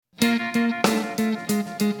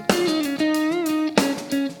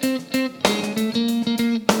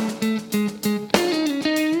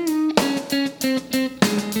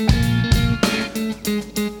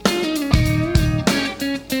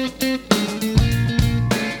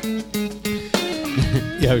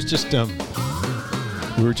I was just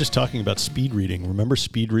we were just talking about speed reading. Remember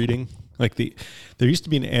speed reading? Like there used to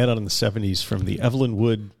be an ad out in the 70s from the Evelyn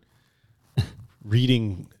Wood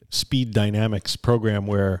reading speed dynamics program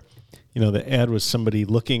where, you know, the ad was somebody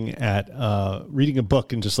looking at reading a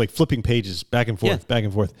book and just like flipping pages back and forth, back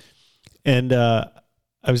and forth. And I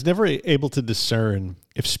was never able to discern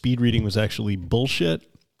if speed reading was actually bullshit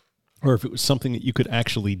or if it was something that you could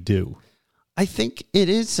actually do. I think it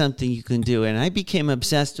is something you can do, and I became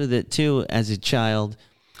obsessed with it too as a child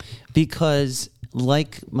because,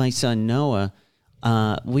 like my son Noah,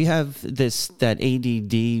 we have that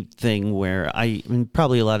ADD thing where I mean,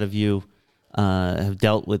 probably a lot of you have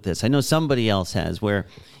dealt with this. I know somebody else has, where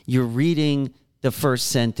you're reading the first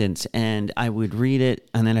sentence, and I would read it,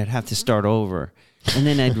 and then I'd have to start over, and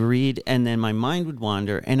then I'd read, and then my mind would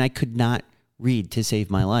wander, and I could not read to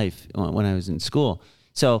save my life when I was in school.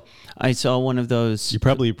 So I saw one of those. You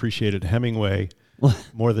probably appreciated Hemingway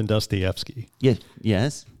more than Dostoevsky. Yeah.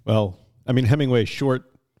 Yes. Well, I mean, Hemingway's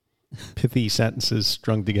short, pithy sentences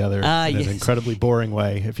strung together in an incredibly boring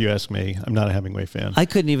way, if you ask me. I'm not a Hemingway fan. I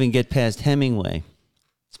couldn't even get past Hemingway,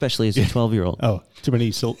 especially as a 12-year-old. Oh, too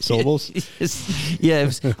many syllables?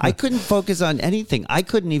 Yeah. I couldn't focus on anything. I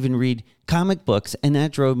couldn't even read comic books, and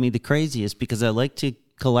that drove me the craziest because I like to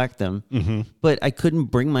collect them, but I couldn't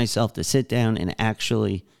bring myself to sit down and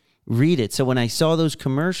actually read it. So when I saw those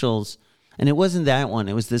commercials, and it wasn't that one,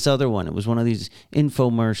 it was this other one. It was one of these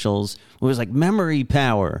infomercials. It was like memory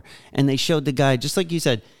power. And they showed the guy, just like you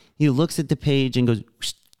said, he looks at the page and goes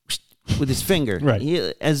with his finger. Right.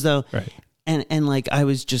 As though, right. And like I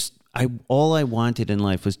was just, all I wanted in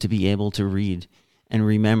life was to be able to read and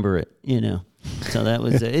remember it, you know. So that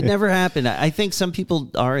was it. Never happened. I think some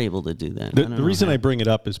people are able to do that. The reason I bring it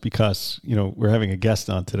up is because, you know, we're having a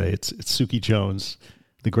guest on today. It's Suki Jones,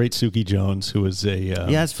 the great Suki Jones, who is a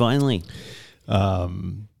yes, finally.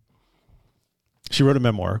 She wrote a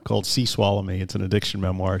memoir called "See Swallow Me." It's an addiction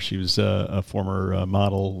memoir. She was a former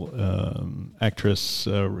model, actress.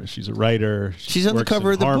 She's a writer. She's on the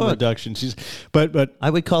cover of the harm book. Reduction. But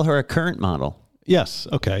I would call her a current model. Yes.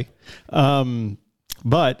 Okay.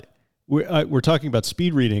 But we're talking about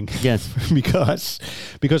speed reading. Yes.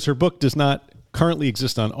 because her book does not currently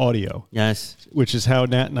exist on audio. Yes. Which is how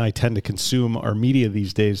Nat and I tend to consume our media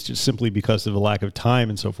these days, just simply because of the lack of time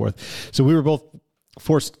and so forth. So we were both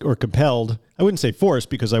forced or compelled. I wouldn't say forced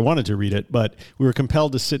because I wanted to read it, but we were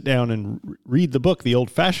compelled to sit down and read the book the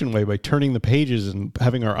old-fashioned way by turning the pages and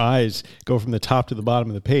having our eyes go from the top to the bottom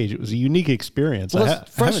of the page. It was a unique experience. Well, I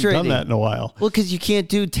haven't done that in a while. Well, because you can't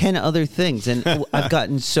do 10 other things. And I've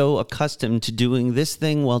gotten so accustomed to doing this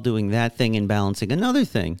thing while doing that thing and balancing another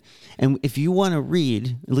thing. And if you want to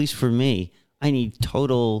read, at least for me, I need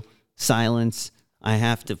total silence. I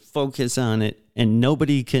have to focus on it, and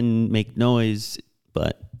nobody can make noise,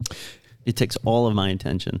 but it takes all of my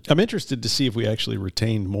attention. I'm interested to see if we actually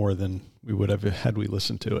retained more than we would have had we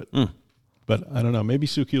listened to it. But I don't know. Maybe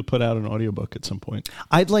Suki will put out an audiobook at some point.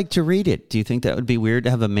 I'd like to read it. Do you think that would be weird to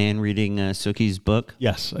have a man reading Suki's book?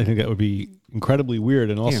 Yes, I think that would be incredibly weird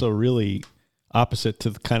and also really opposite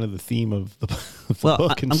to kind of the theme of the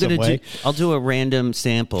book in some way. I'll do a random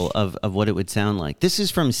sample of what it would sound like. This is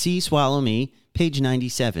from See Swallow Me, page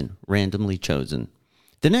 97, randomly chosen.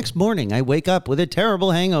 The next morning, I wake up with a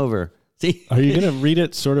terrible hangover. See? Are you going to read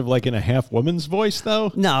it sort of like in a half woman's voice,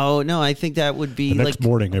 though? No, I think that would be the next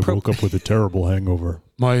morning, I woke up with a terrible hangover.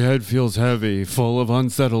 My head feels heavy, full of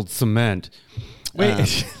unsettled cement. Wait,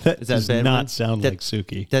 that does not sound like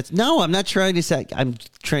Suki. I'm not trying to say. I'm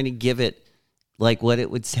trying to give it like what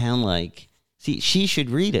it would sound like. See, she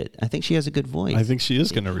should read it. I think she has a good voice. I think she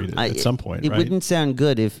is going to read it at some point. It wouldn't sound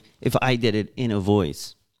good if I did it in a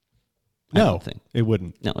voice. No, it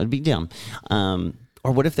wouldn't. No, it'd be dumb.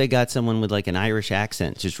 Or what if they got someone with like an Irish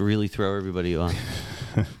accent, just really throw everybody off?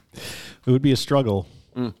 It would be a struggle.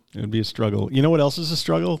 It would be a struggle. You know what else is a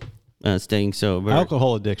struggle? Staying sober.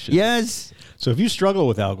 Alcohol addiction. Yes. So if you struggle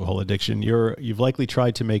with alcohol addiction, you've likely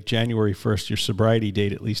tried to make January 1st your sobriety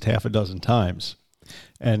date at least half a dozen times.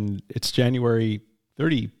 And it's January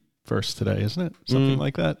 31st today, isn't it? Something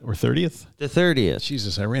like that? Or 30th? The 30th.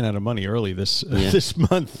 Jesus, I ran out of money early this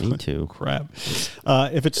month. Me too. Crap.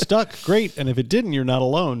 If it stuck, great. And if it didn't, you're not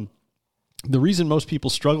alone. The reason most people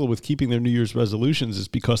struggle with keeping their New Year's resolutions is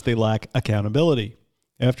because they lack accountability.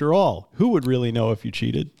 After all, who would really know if you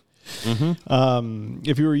cheated?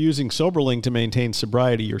 If you were using SoberLink to maintain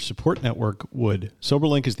sobriety, your support network would.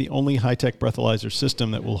 SoberLink is the only high-tech breathalyzer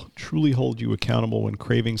system that will truly hold you accountable when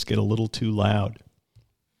cravings get a little too loud.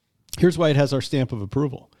 Here's why it has our stamp of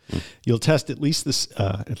approval. You'll test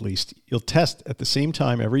you'll test at the same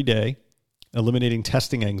time every day, eliminating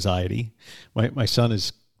testing anxiety. My son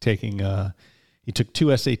is taking, he took 2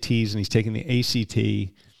 SATs and he's taking the ACT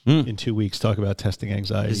in 2 weeks. Talk about testing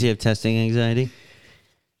anxiety. Does he have testing anxiety?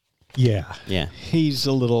 Yeah. Yeah. He's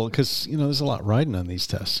a little, because, there's a lot riding on these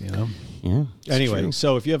tests, Yeah. Anyway, true.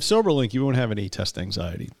 so if you have SoberLink, you won't have any test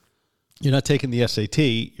anxiety. You're not taking the SAT.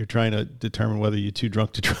 You're trying to determine whether you're too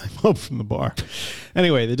drunk to drive home from the bar.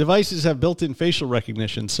 Anyway, the devices have built-in facial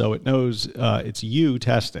recognition, so it knows it's you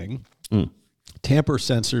testing. Tamper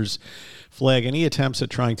sensors flag any attempts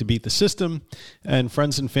at trying to beat the system, and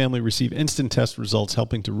friends and family receive instant test results,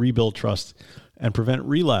 helping to rebuild trust and prevent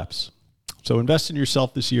relapse. So invest in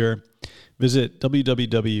yourself this year. Visit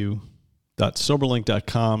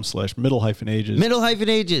www.soberlink.com/middle-ages.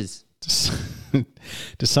 Middle-ages.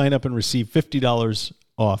 To sign up and receive $50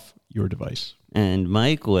 off your device. And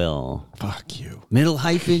Mike will. Fuck you.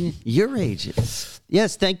 Your ages.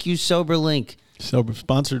 Yes, thank you, SoberLink.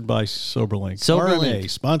 Sponsored by SoberLink. SoberLink. RMA,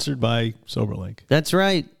 sponsored by SoberLink. That's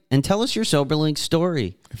right. And tell us your SoberLink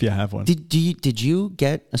story. If you have one. Did you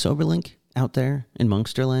get a SoberLink out there in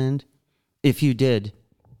Monksterland? If you did,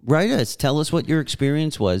 write us. Tell us what your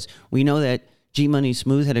experience was. We know that G Money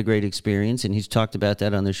Smooth had a great experience, and he's talked about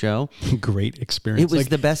that on the show. Great experience. It was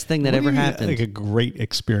the best thing that ever happened. Like a great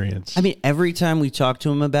experience. I mean, every time we talked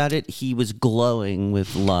to him about it, he was glowing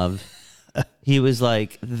with love. He was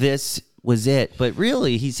like, this was it. But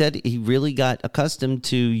really, he said he really got accustomed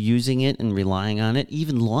to using it and relying on it,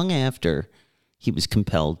 even long after he was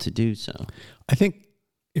compelled to do so. I think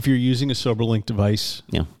if you're using a SoberLink device,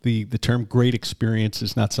 the term great experience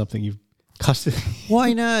is not something you've custom.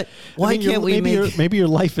 Why not? Why can't we maybe your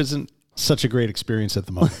life isn't such a great experience at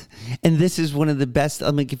the moment. And this is one of the best.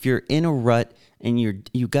 I mean, if you're in a rut and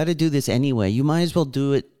you got to do this anyway, you might as well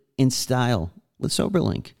do it in style with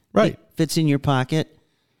SoberLink. Right. It fits in your pocket.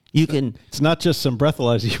 You can. It's not just some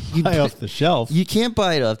breathalyzer you buy off the shelf. You can't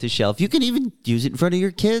buy it off the shelf. You can even use it in front of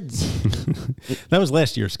your kids. That was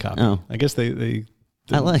last year's copy. Oh. I guess they didn't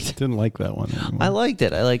like that one anymore. I liked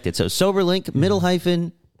it. So SoberLink,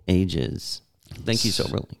 middle-ages. Thank you,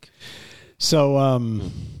 SoberLink. So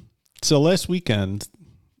last weekend.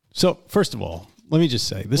 So first of all, let me just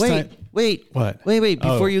say this time. Wait. What? Wait.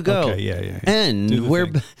 Before you go. Okay. Yeah. And we're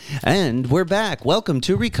back. Welcome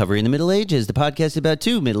to Recovery in the Middle Ages, the podcast about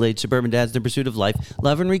two middle-aged suburban dads in the pursuit of life,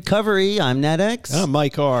 love, and recovery. I'm Nat X. I'm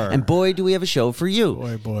Mike R. And boy, do we have a show for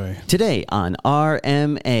you. Boy. Today on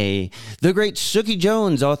RMA, the great Suki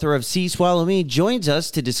Jones, author of See, Swallow Me, joins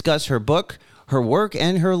us to discuss her book, her work,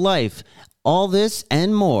 and her life. All this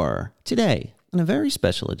and more today on a very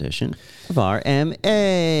special edition of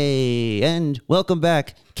RMA. And welcome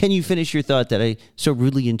back. Can you finish your thought that I so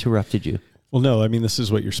rudely interrupted you? Well, no, I mean, this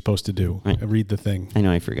is what you're supposed to do. Right. Read the thing. I know,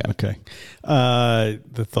 I forgot. Okay.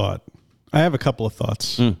 The thought. I have a couple of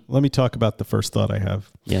thoughts. Let me talk about the first thought I have.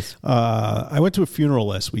 Yes. I went to a funeral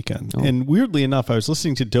last weekend. Oh. And weirdly enough, I was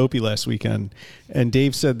listening to Dopey last weekend, and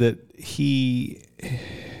Dave said that he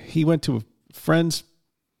went to a friend's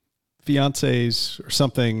fiance's or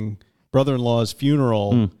something, brother-in-law's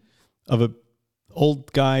funeral of a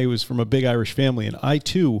old guy who was from a big Irish family. And I,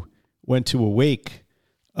 too, went to a wake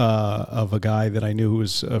of a guy that I knew who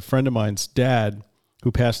was a friend of mine's dad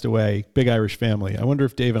who passed away, big Irish family. I wonder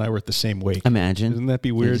if Dave and I were at the same wake. Imagine. Isn't that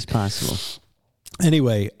be weird? It's possible.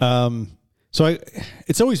 Anyway,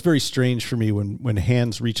 it's always very strange for me when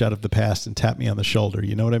hands reach out of the past and tap me on the shoulder.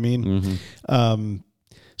 You know what I mean? Mm-hmm.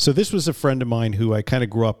 So this was a friend of mine who I kind of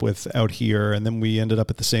grew up with out here, and then we ended up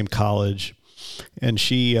at the same college. And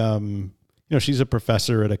she, she's a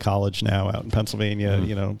professor at a college now out in Pennsylvania.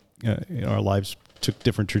 Mm-hmm. Our lives took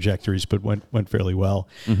different trajectories, but went fairly well.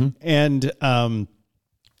 Mm-hmm. And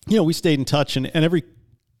we stayed in touch, and every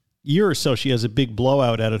year or so she has a big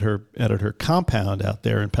blowout out at her compound out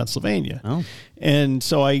there in Pennsylvania. Oh. And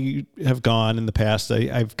so I have gone in the past.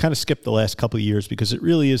 I've kind of skipped the last couple of years because it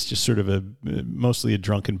really is just sort of mostly a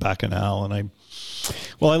drunken bacchanal. And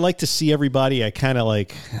I like to see everybody. I kind of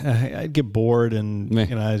I'd get bored and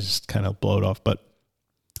I just kind of blow it off. But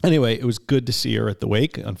anyway, it was good to see her at the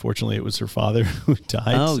wake. Unfortunately, it was her father who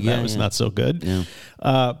died. Oh, so yeah, that was not so good. Yeah.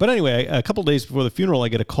 But anyway, a couple of days before the funeral, I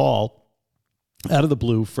get a call out of the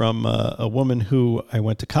blue from a woman who I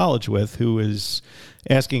went to college with, who is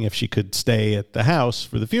asking if she could stay at the house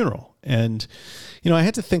for the funeral. And, I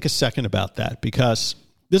had to think a second about that because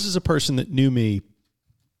this is a person that knew me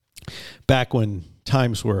back when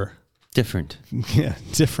times were Different.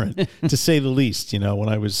 different to say the least. When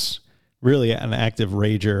I was really an active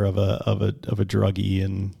rager of a druggie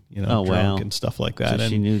and drunk and stuff like that. So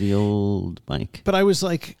she and, knew the old Mike. But I was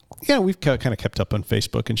like, yeah, we've kind of kept up on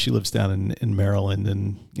Facebook, and she lives down in Maryland,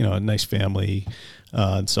 and a nice family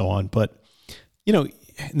and so on. But in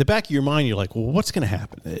the back of your mind, you're like, well, what's going to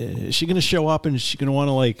happen? Is she going to show up, and is she going to want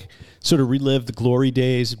to like sort of relive the glory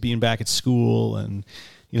days of being back at school? And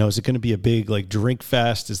is it going to be a big like drink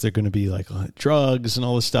fest? Is there going to be like drugs and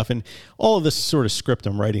all this stuff? And all of this sort of script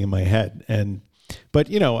I'm writing in my head. But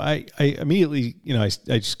I immediately, I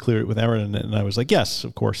just cleared it with Erin, and I was like, yes,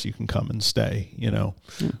 of course you can come and stay. If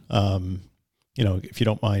you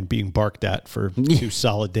don't mind being barked at for 2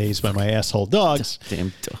 solid days by my asshole dogs.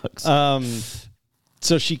 Damn dogs.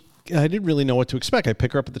 So I didn't really know what to expect. I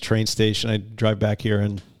pick her up at the train station. I drive back here,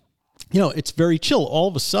 and it's very chill. All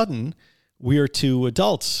of a sudden, we are 2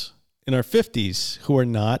 adults in our 50s who are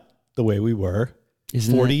not the way we were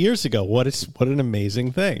 40 years ago. What an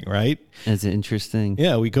amazing thing, right? That's interesting.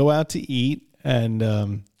 Yeah, we go out to eat,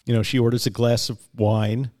 and she orders a glass of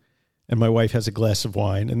wine, and my wife has a glass of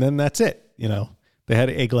wine, and then that's it. They had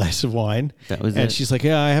a glass of wine. That was and it. She's like,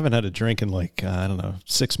 yeah, I haven't had a drink in like, I don't know,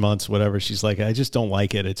 6 months, whatever. She's like, I just don't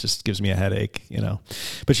like it. It just gives me a headache,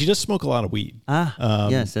 But she does smoke a lot of weed.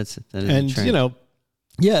 Yes, that is and, a trend.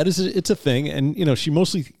 Yeah, it's a thing. And, she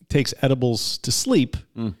mostly takes edibles to sleep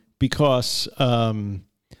because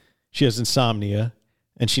she has insomnia,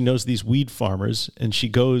 and she knows these weed farmers, and she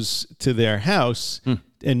goes to their house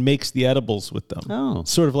and makes the edibles with them. Oh.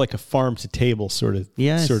 Sort of like a farm to table sort of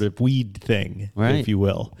weed thing, right, if you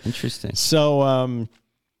will. Interesting. So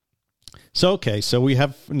we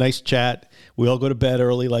have a nice chat. We all go to bed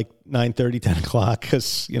early, like 9:30, 10 o'clock,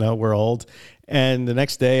 because, we're old. And the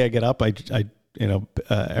next day I get up,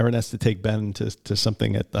 Erin has to take Ben to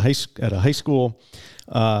something at a high school.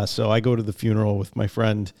 So I go to the funeral with my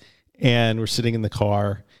friend, and we're sitting in the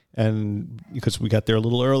car, and because we got there a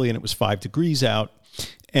little early and it was 5 degrees out,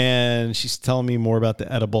 and she's telling me more about the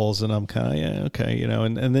edibles, and I'm kind of, yeah, okay,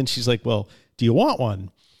 and then she's like, well, do you want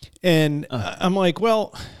one? And I'm like,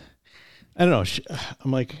 well, I don't know.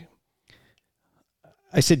 I'm like,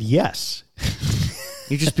 I said yes.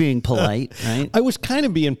 You're just being polite, right? I was kind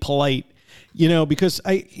of being polite, because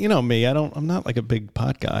I'm not like a big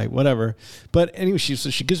pot guy, whatever. But anyway,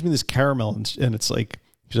 she gives me this caramel, and it's like,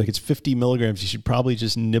 she's like, it's 50 milligrams. You should probably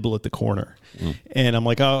just nibble at the corner. And I'm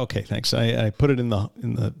like, oh, okay, thanks. I put it in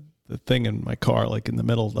the thing in my car, like in the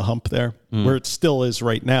middle of the hump there, where it still is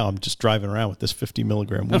right now. I'm just driving around with this 50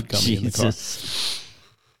 milligram weed gummy in the car.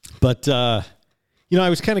 But, I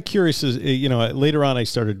was kind of curious, later on I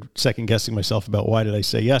started second guessing myself about why did I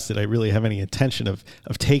say yes? Did I really have any intention of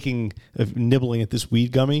nibbling at this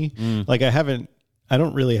weed gummy? Like I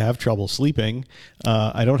don't really have trouble sleeping.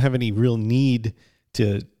 I don't have any real need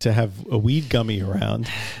to have a weed gummy around.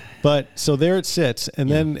 But so there it sits. And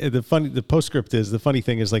then the postscript is, the funny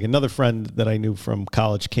thing is, like, another friend that I knew from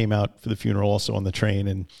college came out for the funeral also on the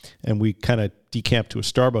train, and we kind of decamped to a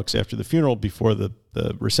Starbucks after the funeral before the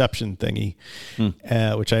reception thingy,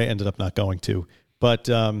 which I ended up not going to. But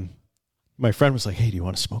my friend was like, hey, do you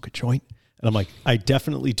want to smoke a joint? And I'm like, I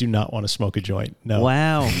definitely do not want to smoke a joint. No.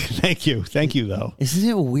 Wow. Thank you, though. Isn't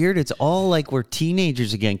it weird? It's all like we're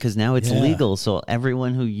teenagers again, because now it's legal. So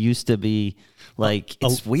everyone who used to be like,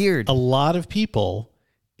 it's weird. A lot of people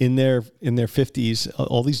in their 50s,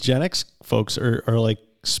 all these Gen X folks are like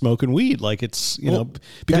smoking weed. Like it's,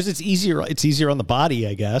 because it's easier on the body,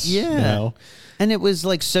 I guess. Yeah. And it was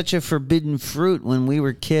like such a forbidden fruit when we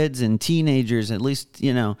were kids and teenagers, at least,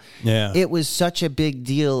 Yeah. It was such a big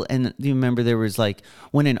deal. And you remember there was like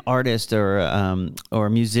when an artist or a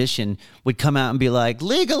musician would come out and be like,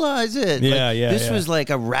 legalize it. This was like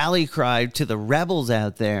a rally cry to the rebels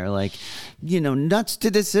out there. Like, nuts to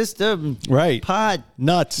the system. Right. Pot.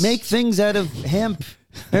 Nuts. Make things out of hemp.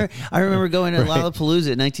 I remember going to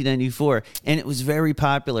Lollapalooza in 1994, and it was very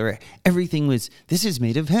popular. Everything was, this is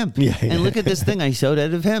made of hemp. And look at this thing I sewed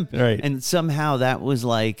out of hemp. Right. And somehow that was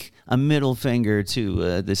like a middle finger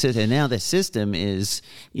to the system. And now the system is,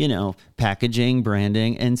 packaging,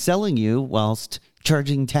 branding, and selling you whilst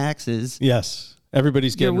charging taxes. Yes.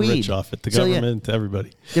 Everybody's getting rich off it. The government,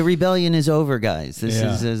 everybody. The rebellion is over, guys. This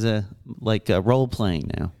is as a role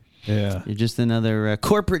playing now. Yeah. You're just another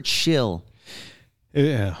corporate shill.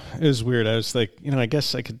 Yeah, it was weird. I was like, I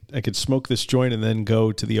guess I could smoke this joint and then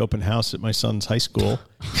go to the open house at my son's high school.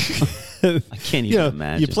 I can't even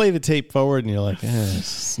imagine. You play the tape forward, and you're like,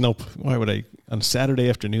 nope. Why would I on a Saturday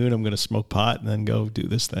afternoon? I'm going to smoke pot and then go do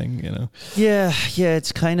this thing. Yeah.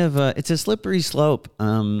 It's kind of it's a slippery slope.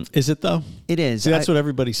 Is it though? It is. See, that's what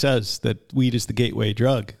everybody says, that weed is the gateway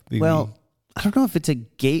drug. Well, I don't know if it's a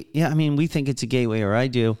gate. Yeah, I mean, we think it's a gateway, or I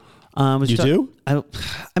do. You do?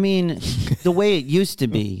 I mean, the way it used to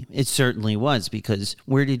be, it certainly was, because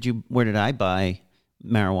where did I buy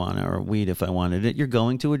marijuana or weed if I wanted it? You're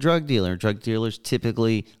going to a drug dealer. Drug dealers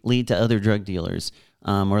typically lead to other drug dealers.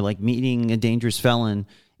 Or like meeting a dangerous felon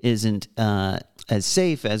isn't as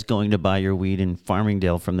safe as going to buy your weed in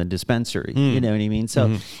Farmingdale from the dispensary. You know what I mean?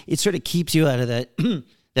 So it sort of keeps you out of that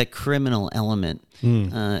that criminal element.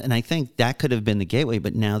 And I think that could have been the gateway,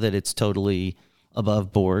 but now that it's totally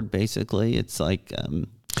above board, basically, it's like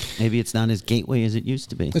maybe it's not as gateway as it used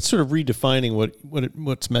to be. It's sort of redefining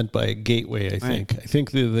what's meant by a gateway, I think. Right. I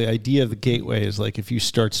think the idea of the gateway is like if you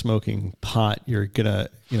start smoking pot, you're going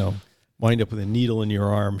to, wind up with a needle in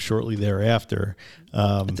your arm shortly thereafter.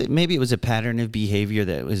 Maybe it was a pattern of behavior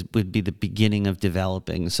that would be the beginning of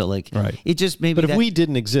developing. So it just maybe. But if weed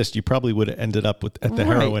didn't exist, you probably would have ended up at the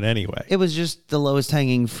heroin anyway. It was just the lowest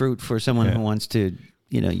hanging fruit for someone who wants to,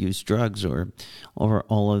 use drugs or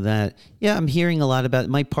all of that. Yeah, I'm hearing a lot about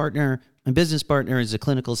my business partner is a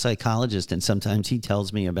clinical psychologist, and sometimes he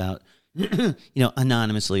tells me about,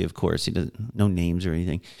 anonymously, of course, he doesn't no names or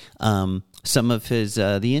anything. Some of his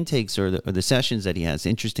the intakes or the sessions that he has,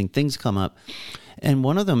 interesting things come up, and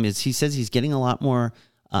one of them is he says he's getting a lot more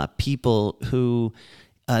people who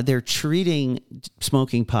they're treating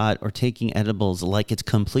smoking pot or taking edibles like it's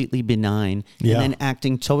completely benign, and then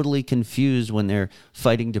acting totally confused when they're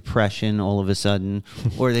fighting depression all of a sudden,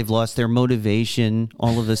 or they've lost their motivation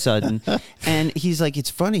all of a sudden. And he's like, it's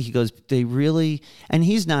funny. He goes, they really, and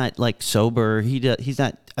he's not like sober. He's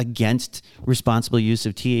not against responsible use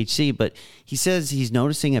of THC, but he says he's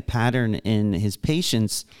noticing a pattern in his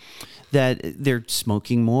patients that they're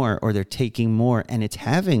smoking more or they're taking more, and it's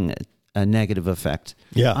having a negative effect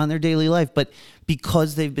on their daily life. But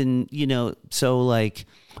because they've been, so like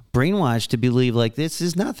brainwashed to believe like this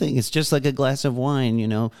is nothing, it's just like a glass of wine,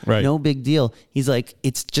 no big deal. He's like,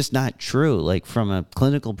 it's just not true. Like from a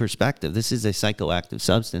clinical perspective, this is a psychoactive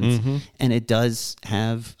substance, and it does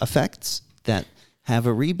have effects that have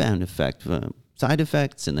a rebound effect, side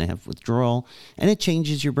effects, and they have withdrawal, and it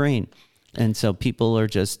changes your brain. And so people are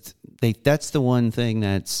just, that's the one thing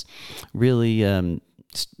that's really,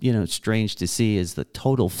 strange to see, is the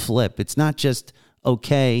total flip. It's not just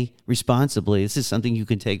okay responsibly. This is something you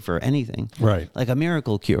can take for anything. Right. Like a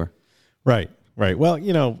miracle cure. Right. Well,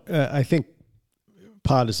 I think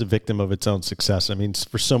pot is a victim of its own success. I mean,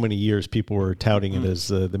 for so many years, people were touting it as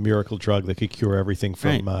the miracle drug that could cure everything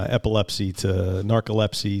from epilepsy to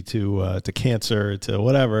narcolepsy to cancer to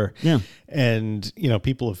whatever. Yeah. And,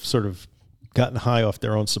 people have sort of gotten high off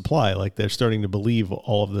their own supply. Like they're starting to believe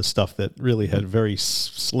all of this stuff that really had very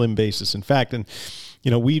slim basis in fact. And,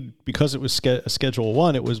 weed, because it was a Schedule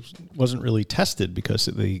 1, it wasn't really tested because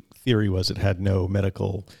the theory was it had no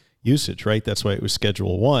medical usage, right? That's why it was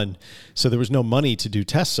Schedule 1. So there was no money to do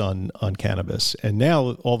tests on cannabis. And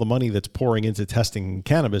now all the money that's pouring into testing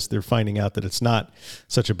cannabis, they're finding out that it's not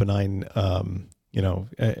such a benign,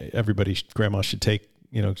 grandma should take,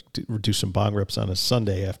 do some bong rips on a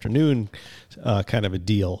Sunday afternoon, kind of a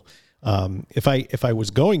deal.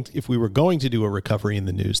 If we were going to do a recovery in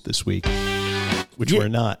the news this week, which we're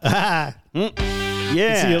not. Yeah.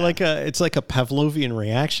 It's like a Pavlovian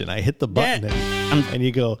reaction. I hit the button and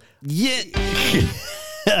you go,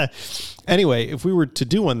 yeah. Anyway, if we were to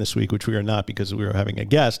do one this week, which we are not because we were having a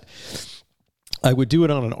guest, I would do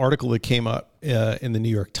it on an article that came up in the New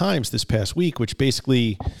York Times this past week, which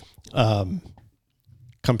basically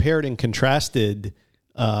compared and contrasted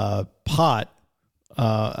pot,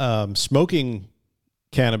 smoking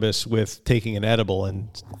cannabis with taking an edible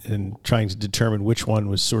and trying to determine which one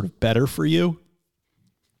was sort of better for you.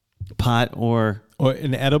 Pot or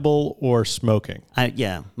an edible or smoking.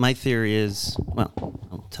 My theory is,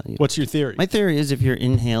 I'll tell you. What's your theory? My theory is if you're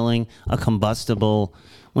inhaling a combustible,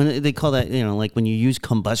 when they call that, like when you use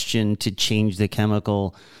combustion to change the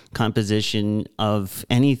chemical composition of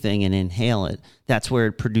anything and inhale it, that's where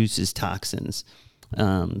it produces toxins.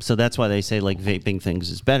 So that's why they say like vaping things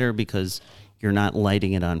is better, because you're not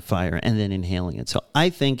lighting it on fire and then inhaling it. So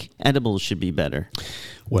I think edibles should be better.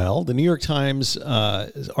 Well, the New York Times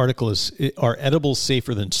article is, are edibles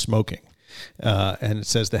safer than smoking? And it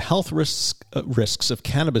says the health risks of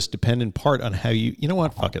cannabis depend in part on how you know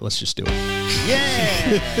what? Fuck it. Let's just do it.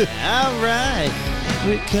 Yeah. All right.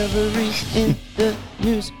 Recovery in the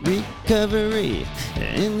news. Recovery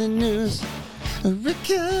in the news.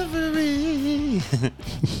 Recovery.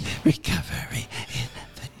 Recovery in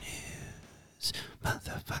the news,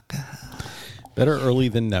 motherfucker. Better early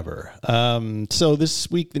than never. So this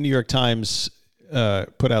week, the New York Times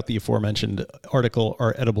put out the aforementioned article,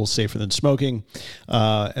 Are Edibles Safer Than Smoking?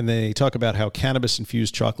 And they talk about how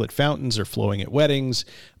cannabis-infused chocolate fountains are flowing at weddings,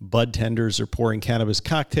 bud tenders are pouring cannabis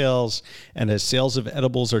cocktails, and as sales of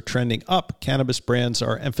edibles are trending up, cannabis brands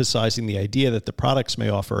are emphasizing the idea that the products may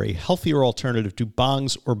offer a healthier alternative to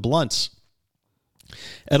bongs or blunts.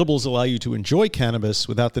 Edibles allow you to enjoy cannabis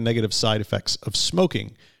without the negative side effects of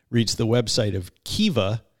smoking, reads the website of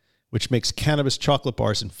Kiva, which makes cannabis chocolate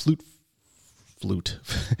bars and flute.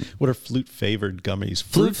 What are flute-flavored gummies?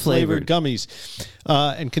 Flute-flavored gummies.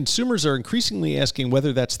 And consumers are increasingly asking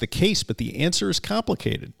whether that's the case, but the answer is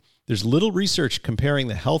complicated. There's little research comparing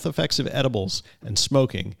the health effects of edibles and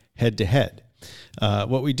smoking head-to-head.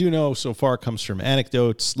 What we do know so far comes from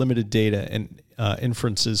anecdotes, limited data, and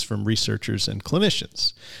inferences from researchers and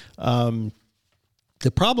clinicians.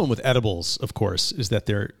 The problem with edibles, of course, is that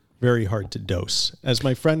they're very hard to dose. As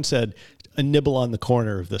my friend said, a nibble on the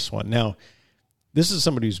corner of this one. Now, this is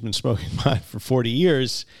somebody who's been smoking pot for 40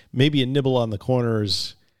 years. Maybe a nibble on the corner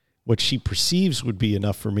is what she perceives would be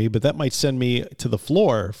enough for me, but that might send me to the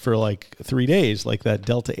floor for like 3 days, like that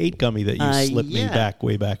Delta 8 gummy that you slipped me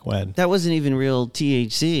way back when. That wasn't even real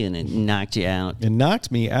THC, and it knocked you out. It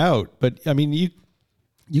knocked me out. But, I mean,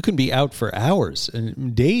 you can be out for hours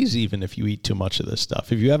and days even if you eat too much of this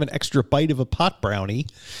stuff. If you have an extra bite of a pot brownie,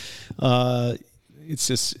 it's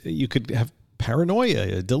just, you could have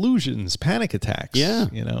paranoia, delusions, panic attacks,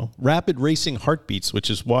 rapid racing heartbeats, which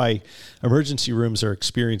is why emergency rooms are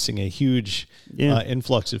experiencing a huge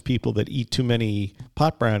influx of people that eat too many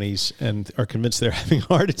pot brownies and are convinced they're having a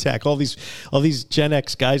heart attack. All these Gen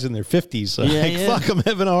X guys in their 50s, fuck, I'm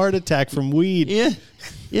having a heart attack from weed. Yeah,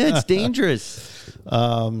 it's dangerous.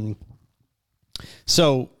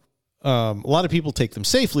 So a lot of people take them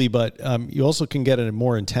safely, but you also can get a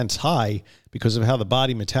more intense high because of how the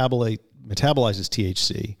body metabolizes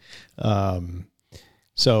THC.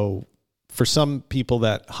 So for some people,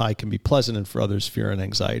 that high can be pleasant, and for others, fear and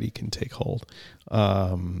anxiety can take hold.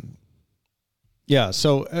 So,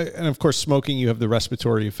 and of course, smoking, you have the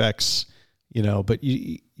respiratory effects, but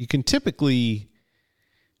you can typically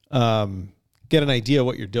get an idea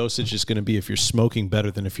what your dosage is going to be if you're smoking better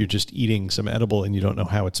than if you're just eating some edible and you don't know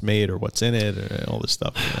how it's made or what's in it or all this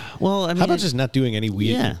stuff. Well, I mean, how about just not doing any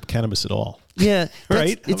weed cannabis at all? Yeah,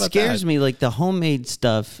 right. It scares me, like the homemade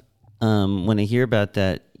stuff. When I hear about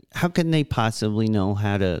that, how can they possibly know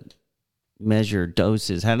how to measure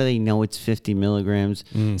doses? How do they know it's 50 milligrams?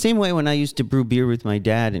 Same way when I used to brew beer with my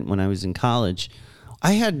dad and when I was in college,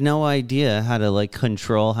 I had no idea how to like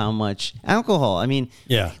control how much alcohol. I mean,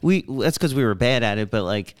 that's because we were bad at it. But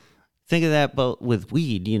like, think of that. But with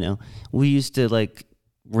weed, we used to like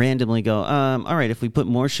randomly go, all right, if we put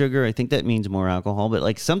more sugar, I think that means more alcohol. But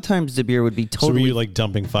like sometimes the beer would be totally. So were you like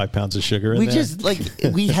dumping 5 pounds of sugar in there? We just like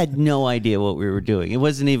we had no idea what we were doing. It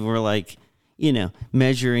wasn't even we're like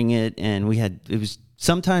measuring it, and it was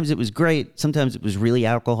sometimes it was great, sometimes it was really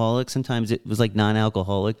alcoholic, sometimes it was like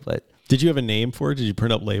non-alcoholic, but. Did you have a name for it? Did you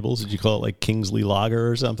print up labels? Did you call it like Kingsley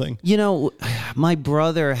Lager or something? My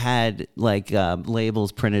brother had like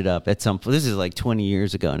labels printed up at some point. This is like 20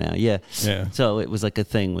 years ago now. Yeah. So it was like a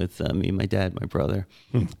thing with me, my dad, my brother.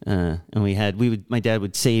 And my dad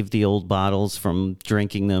would save the old bottles from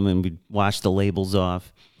drinking them and we'd wash the labels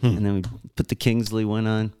off. And then we'd put the Kingsley one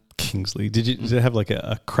on. Kingsley. Did it have like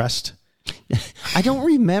a crest? I don't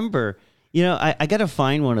remember. I got to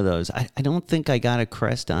find one of those. I don't think I got a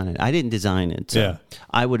crest on it. I didn't design it, so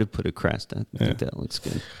I would have put a crest. I think that looks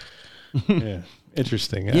good. Yeah,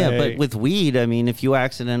 interesting. But with weed, I mean, if you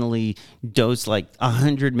accidentally dose like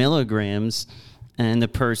 100 milligrams, and the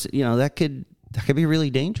person, that could be really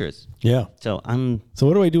dangerous. Yeah. So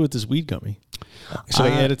what do I do with this weed gummy? Should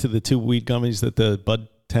I add it to the 2 weed gummies that the bud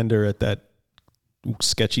tender at that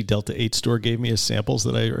sketchy Delta 8 store gave me as samples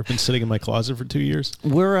that I've been sitting in my closet for 2 years?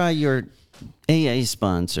 We're your AA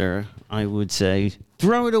sponsor, I would say.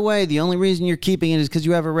 Throw it away. The only reason you're keeping it is because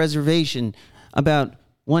you have a reservation about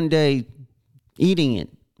one day eating it,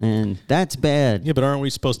 and that's bad. Yeah, but aren't we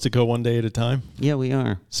supposed to go one day at a time? Yeah, we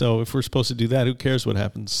are. So if we're supposed to do that, who cares what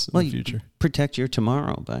happens in the future? You protect your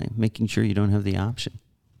tomorrow by making sure you don't have the option.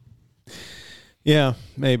 Yeah,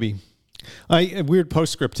 maybe. A weird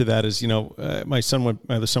postscript to that is, my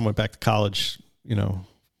other son went back to college, 2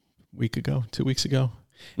 weeks ago.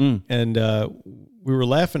 And we were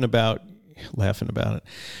laughing about laughing about it.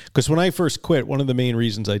 Because when I first quit, one of the main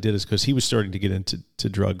reasons I did is because he was starting to get into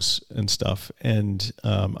drugs and stuff. And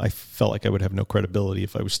I felt like I would have no credibility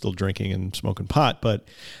if I was still drinking and smoking pot. But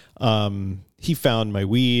he found my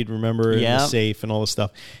weed, remember, in the safe and all this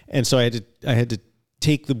stuff. And so I had to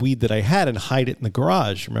take the weed that I had and hide it in the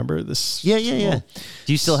garage. Remember this? Yeah.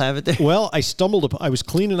 Do you still have it there? Well, I was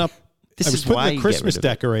cleaning up. I was putting the Christmas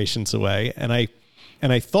decorations away, and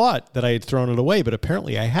I thought that I had thrown it away, but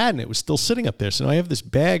apparently I hadn't. It was still sitting up there. So now I have this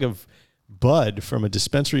bag of bud from a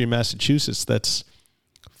dispensary in Massachusetts that's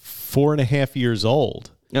 4.5 years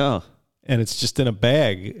old. Oh. And it's just in a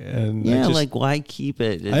bag. And like why keep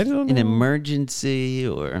it? I don't know. An emergency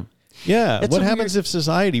or... Yeah. What happens if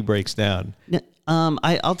society breaks down?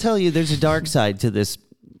 I'll tell you, there's a dark side to this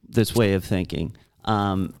way of thinking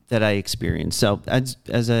that I experienced. So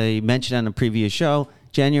as I mentioned on a previous show,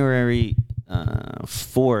 January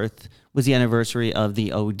 4th was the anniversary of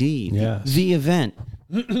the OD, the event.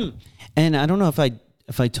 And I don't know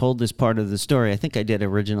if I told this part of the story. I think I did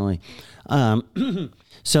originally.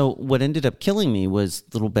 So what ended up killing me was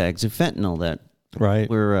little bags of fentanyl that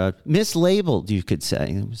were mislabeled, you could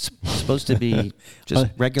say. It was supposed to be just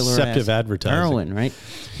regular deceptive advertising. Heroin, right?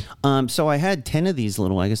 So I had 10 of these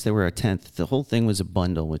little, I guess they were a tenth. The whole thing was a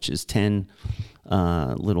bundle, which is 10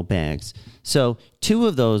 little bags. So 2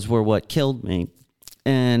 of those were what killed me.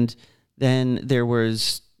 And then there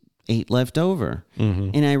was 8 left over.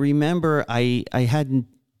 Mm-hmm. And I remember I hadn't,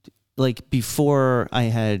 like before I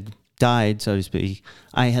had died, so to speak,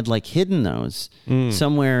 I had like hidden those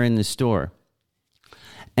somewhere in the store.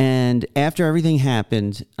 And after everything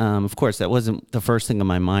happened, of course, that wasn't the first thing on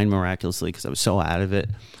my mind miraculously because I was so out of it.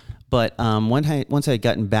 But once I had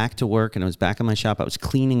gotten back to work and I was back in my shop, I was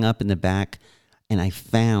cleaning up in the back, and I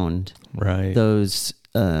found those.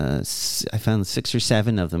 I found 6 or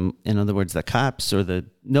 7 of them. In other words, the cops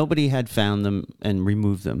nobody had found them and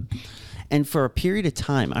removed them. And for a period of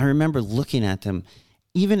time, I remember looking at them.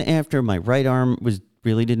 Even after my right arm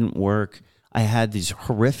really didn't work, I had these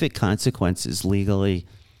horrific consequences legally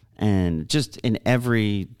and just in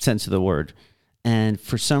every sense of the word. And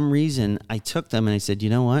for some reason, I took them and I said, you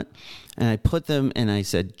know what? And I put them and I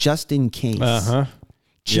said, just in case.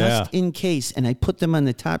 Just in case. And I put them on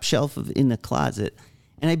the top shelf in the closet.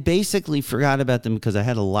 And I basically forgot about them because I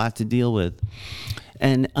had a lot to deal with.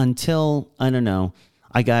 And until, I don't know,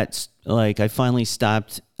 I finally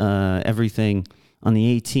stopped everything on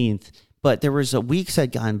the 18th, but there was weeks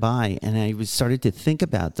had gone by, and I started to think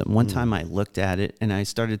about them. One time I looked at it, and I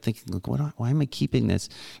started thinking, look, why am I keeping this?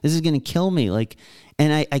 This is going to kill me.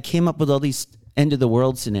 And I came up with all these end of the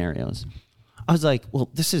world scenarios. I was like,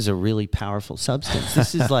 well, this is a really powerful substance.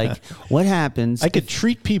 This is like, what happens? I could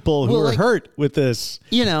treat people who are hurt with this.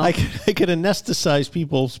 You know, I could anesthetize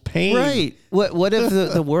people's pain. Right. What if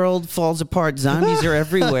the world falls apart? Zombies are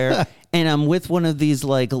everywhere. And I'm with one of these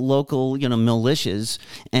like local, militias,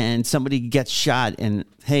 and somebody gets shot. And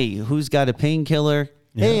hey, who's got a painkiller?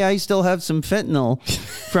 Yeah. Hey, I still have some fentanyl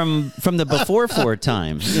from the before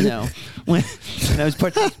time. When I was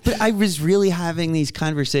part. But I was really having these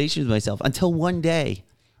conversations with myself until one day,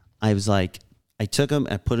 I was like, I took them,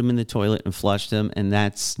 I put them in the toilet and flushed them, and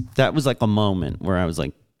that was like a moment where I was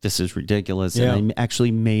like, this is ridiculous, and I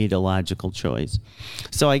actually made a logical choice.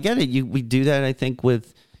 So I get it. We do that, I think,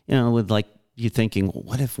 with like you thinking, well,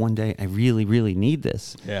 what if one day I really, really need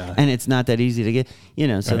this? Yeah. And it's not that easy to get,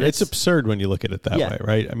 so it's absurd when you look at it that way,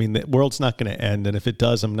 right? I mean, the world's not going to end. And if it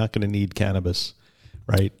does, I'm not going to need cannabis,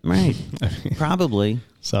 right? Right. Probably.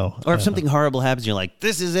 So, or if something horrible happens, you're like,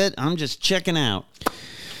 this is it. I'm just checking out.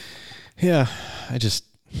 Yeah.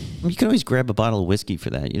 You can always grab a bottle of whiskey for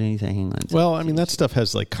that. You know anything? Well, I mean, that stuff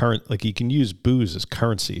has like you can use booze as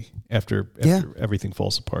currency after everything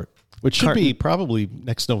falls apart. Which should be probably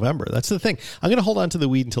next November. That's the thing. I'm going to hold on to the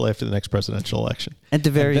weed until after the next presidential election. At the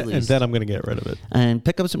very least. And then I'm going to get rid of it. And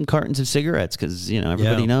pick up some cartons of cigarettes because,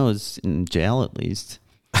 everybody knows, in jail at least,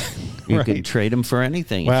 you can trade them for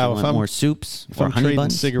anything. Wow, if you want more soups or honey trading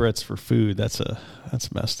buns. Cigarettes for food, that's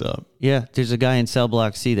messed up. Yeah, there's a guy in Cell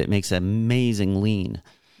Block C that makes amazing lean.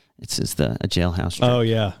 It's just a jailhouse drink. Oh,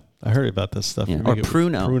 yeah. I heard about this stuff. Yeah. Or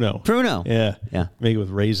Pruno. Pruno. Yeah. Make it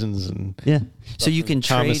with raisins and so you can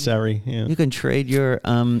trade commissary. Yeah. You can trade your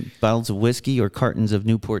bottles of whiskey or cartons of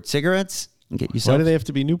Newport cigarettes and get yourself. Why do they have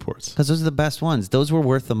to be Newports? Because those are the best ones. Those were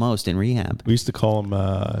worth the most in rehab. We used to call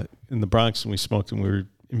them in the Bronx when we smoked and we were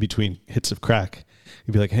in between hits of crack.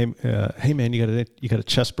 You'd be like, hey man, you got a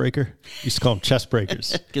chest breaker? We used to call them chest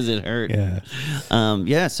breakers because it hurt.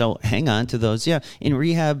 Yeah. So hang on to those. Yeah, in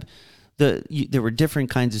rehab. there were different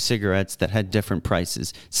kinds of cigarettes that had different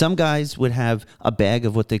prices. Some guys would have a bag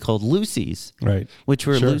of what they called loosies, Right. which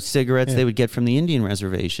were Sure. loose cigarettes they would get from the Indian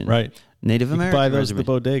reservation. Right. Native You could American buy those at the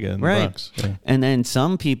reservation. bodega in the Right. Bronx. Yeah. And then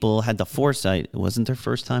some people had the foresight. It wasn't their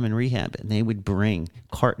first time in rehab, and they would bring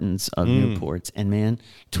cartons of Newports. And man,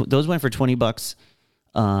 those went for $20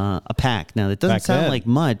 a pack. Now that doesn't Back sound then. like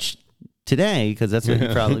much today because that's what you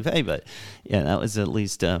probably pay. But yeah, that was at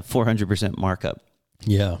least a 400% markup.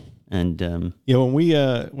 Yeah. And Yeah, when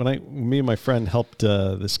me and my friend helped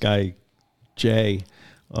this guy Jay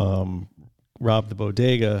rob the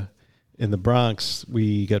bodega in the Bronx,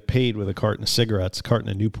 we got paid with a carton of cigarettes, a carton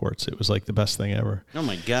of Newports. It was like the best thing ever. oh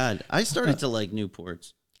my God, I started to like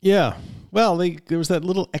Newports. Yeah, well, there was that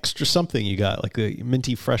little extra something you got, like the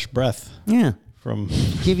minty fresh breath Yeah, from.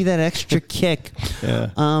 give you that extra kick.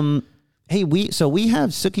 Yeah. Hey, we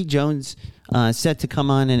have Suki Jones set to come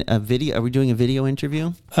on in a video. Are we doing a video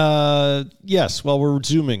interview? Yes. Well, we're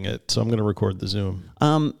zooming it, so I'm going to record the Zoom.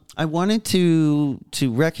 I wanted to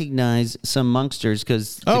recognize some Monksters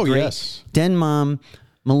because Oh, yes. Den Mom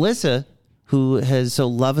Melissa, who has so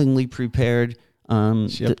lovingly prepared She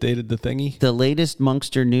updated the thingy. the latest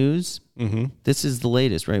Monkster news. Mm-hmm. This is the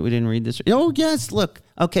latest, right? We didn't read this. Oh yes, look.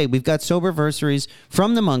 Okay, we've got Soberversaries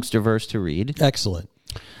from the Monksterverse to read. Excellent.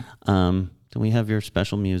 Do we have your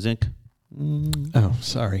special music? Oh,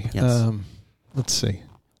 sorry. Yes. Let's see.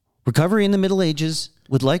 Recovery in the Middle Ages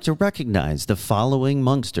would like to recognize the following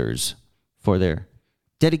Monksters for their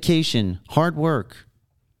dedication, hard work,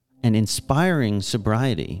 and inspiring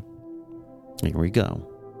sobriety. Here we go.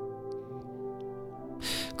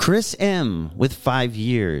 Chris M. with 5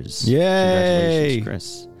 years. Yay! Congratulations,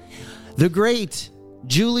 Chris. The great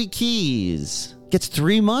Julie Keys gets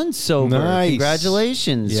 3 months sober. Nice.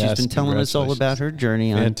 Congratulations. Yes, She's been telling us all about her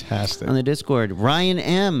journey Fantastic. on the Discord. Ryan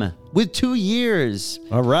M. with 2 years.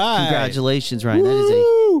 All right. Congratulations, Ryan. That is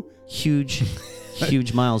Woo! a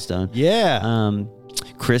huge milestone. Yeah.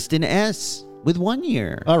 Kristen S. with 1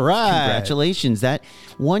 year. All right. Congratulations. That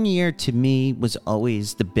 1 year to me was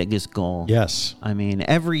always the biggest goal. Yes. I mean,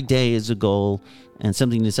 every day is a goal and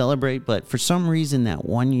something to celebrate, but for some reason, that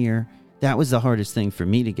 1 year, that was the hardest thing for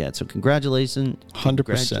me to get. So congratulations. 100%.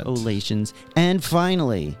 Congratulations. And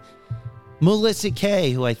finally, Melissa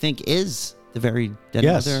K., who I think is the very dead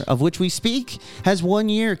Yes. mother of which we speak, has 1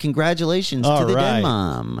 year. Congratulations All to the right. dead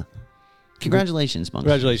mom. Congratulations, Monk.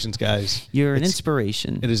 Congratulations, guys. You're an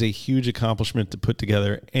inspiration. It is a huge accomplishment to put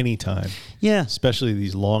together any time, Yeah. especially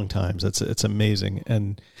these long times. It's amazing.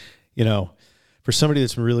 And, you know, for somebody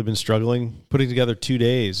that's really been struggling, putting together 2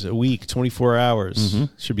 days, a week, 24 hours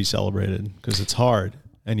should be celebrated because it's hard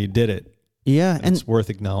and you did it. Yeah. And it's worth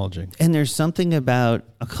acknowledging. And there's something about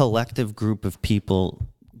a collective group of people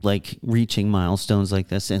like reaching milestones like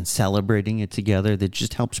this and celebrating it together that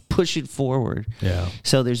just helps push it forward. Yeah.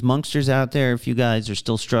 So there's Monksters out there if you guys are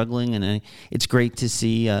still struggling, and it's great to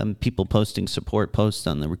see people posting support posts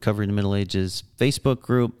on the Recovery in the Middle Ages Facebook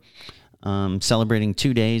group, celebrating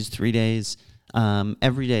 2 days, 3 days.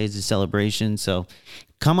 Every day is a celebration. So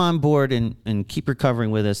come on board and keep recovering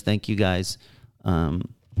with us. Thank you guys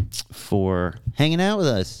for hanging out with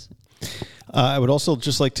us. I would also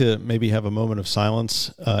just like to maybe have a moment of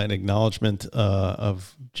silence, an acknowledgement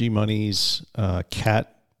of G Money's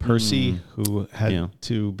cat, Percy, who had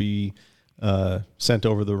to be sent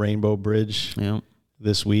over the Rainbow Bridge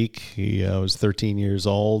this week. He was 13 years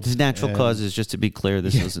old. His natural causes, just to be clear,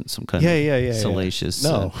 this wasn't some kind of salacious.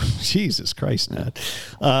 No, Jesus Christ, Nat.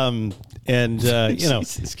 You know,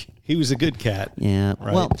 he was a good cat. Yeah.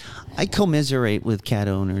 Right. Well, I commiserate with cat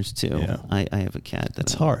owners too. Yeah. I have a cat.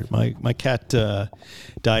 It's hard. My cat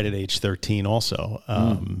died at age 13 also,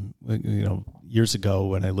 you know, years ago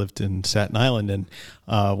when I lived in Staten Island. And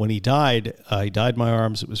when he died in my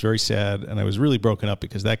arms. It was very sad. And I was really broken up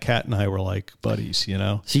because that cat and I were like buddies, you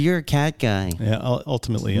know. So you're a cat guy. Yeah,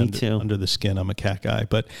 ultimately too. Under the skin, I'm a cat guy.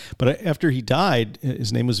 But after he died,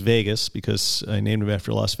 his name was Vegas because I named him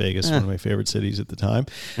after Las Vegas, one of my favorite cities at the time.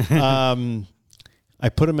 I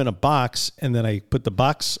put him in a box, and then I put the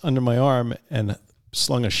box under my arm and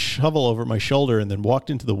slung a shovel over my shoulder and then walked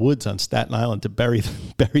into the woods on Staten Island to bury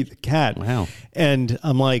the cat. Wow. And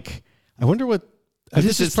I'm like, I wonder what this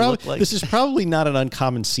is this look like? This is probably not an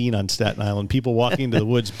uncommon scene on Staten Island. People walking into the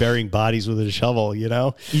woods burying bodies with a shovel, you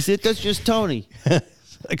know? He said, that's just Tony.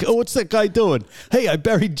 Like, oh, what's that guy doing? Hey, I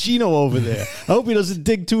buried Gino over there. I hope he doesn't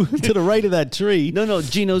dig to the right of that tree. No,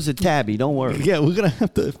 Gino's a tabby. Don't worry. Yeah, we're going to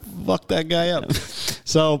have to fuck that guy up.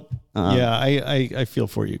 So, yeah, I feel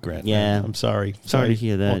for you, Grant. Yeah. I'm sorry. Sorry to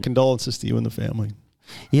hear that. Well, condolences to you and the family.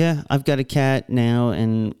 Yeah, I've got a cat now,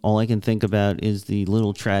 and all I can think about is the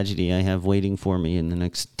little tragedy I have waiting for me in the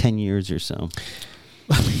next 10 years or so.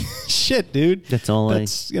 Shit, dude.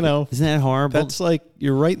 That's you know, isn't that horrible? that's like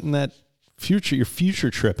you're right in that future. You're future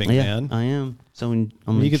tripping, yeah, man. I am. So You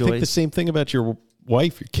can think the same thing about your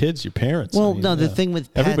wife, your kids, your parents. Well, no, the thing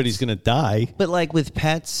with pets, everybody's going to die. But like with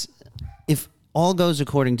pets, if all goes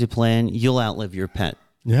according to plan, you'll outlive your pet.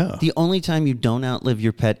 Yeah. The only time you don't outlive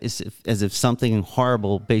your pet is as if something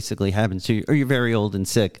horrible basically happens to you, or you're very old and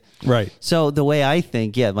sick. Right. So the way I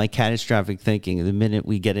think, my catastrophic thinking, the minute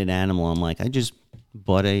we get an animal, I'm like, I just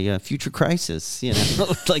bought a future crisis,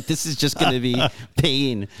 like this is just going to be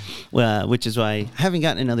pain, which is why I haven't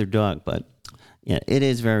gotten another dog. But yeah, it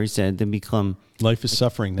is very sad to become. Life is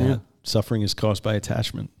suffering now. Yeah. Suffering is caused by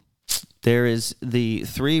attachment. There is the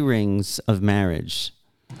 3 rings of marriage: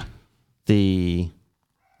 the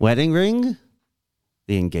wedding ring,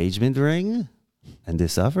 the engagement ring, and the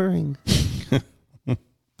suffering.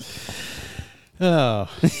 Oh,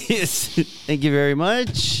 Yes. Thank you very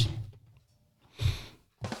much.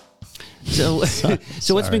 So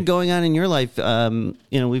what's been going on in your life?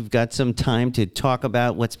 We've got some time to talk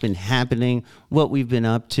about what's been happening, what we've been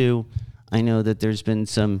up to. I know that there's been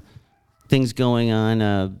some things going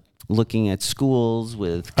on, looking at schools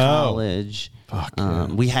with college. fuck yeah.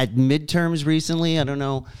 We had midterms recently. I don't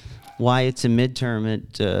know why it's a midterm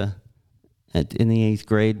in the 8th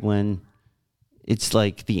grade when it's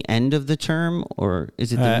like the end of the term, or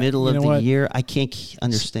is it the middle of the year? I can't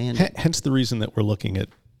understand. Hence the reason that we're looking at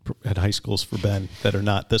high schools for Ben that are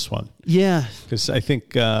not this one. Yeah. Because I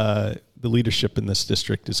think the leadership in this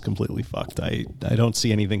district is completely fucked. I don't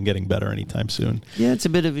see anything getting better anytime soon. Yeah, it's a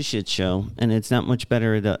bit of a shit show, and it's not much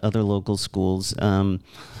better at other local schools.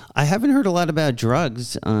 I haven't heard a lot about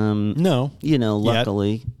drugs. No.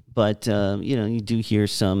 Luckily. But, you do hear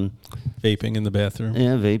some... Vaping in the bathroom.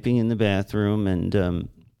 Yeah, vaping in the bathroom. And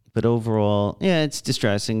but overall, yeah, it's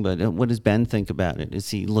distressing. But what does Ben think about it? Does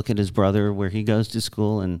he look at his brother where he goes to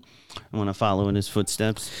school and want to follow in his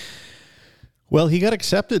footsteps? Well, he got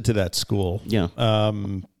accepted to that school. Yeah.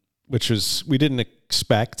 Which we didn't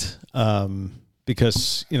expect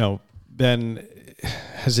because, Ben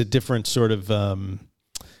has a different sort of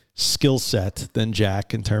skill set than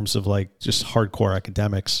Jack in terms of like just hardcore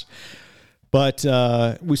academics. But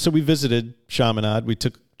we visited Chaminade. We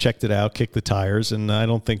checked it out, kicked the tires, and I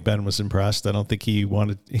don't think Ben was impressed. I don't think he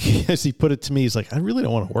wanted, as he put it to me, he's like, I really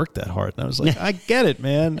don't want to work that hard. And I was like, I get it,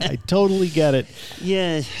 man. I totally get it.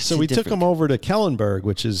 Yeah. So we took him over to Kellenberg,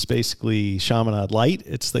 which is basically Chaminade Light.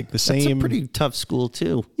 It's like the same. It's a pretty tough school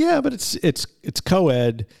too. Yeah, but it's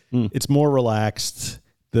co-ed. It's more relaxed.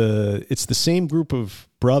 It's the same group of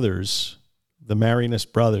brothers, the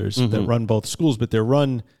Marianist brothers, that run both schools, but they're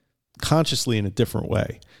run consciously in a different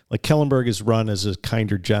way. Like Kellenberg is run as a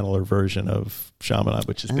kinder, gentler version of Chaminade,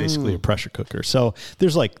 which is basically a pressure cooker. So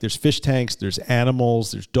there's fish tanks, there's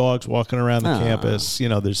animals, there's dogs walking around the campus.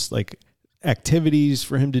 There's like activities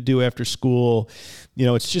for him to do after school.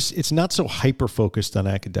 It's not so hyper focused on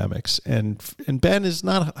academics, and Ben is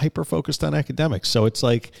not hyper focused on academics. So it's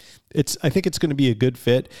like I think it's going to be a good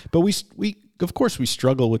fit. But we of course we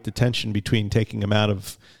struggle with the tension between taking him out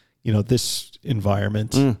of this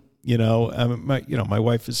environment. My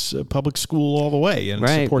wife is public school all the way and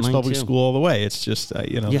supports public school all the way. It's just,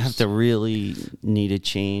 you have to really need a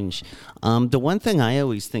change. The one thing I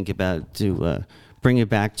always think about to bring it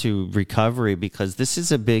back to recovery, because this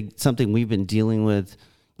is something we've been dealing with,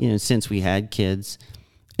 since we had kids.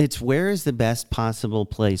 It's where is the best possible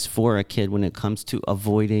place for a kid when it comes to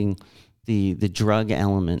avoiding the drug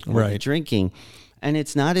element or the drinking. And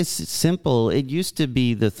it's not as simple. It used to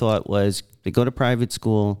be the thought was they go to private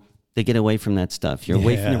school, they get away from that stuff. You're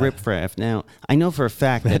away from the riffraff. Now, I know for a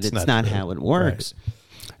fact that it's not how it works. Right.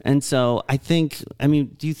 And so do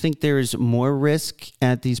you think there is more risk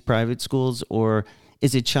at these private schools, or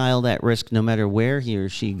is a child at risk no matter where he or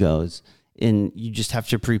she goes? And you just have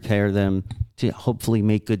to prepare them to hopefully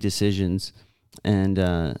make good decisions and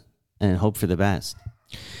hope for the best.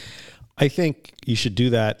 I think you should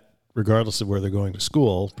do that regardless of where they're going to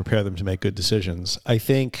school, prepare them to make good decisions. I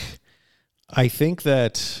think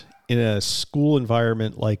that in a school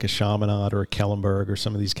environment like a Chaminade or a Kellenberg or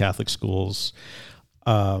some of these Catholic schools,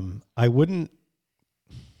 I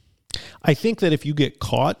think that if you get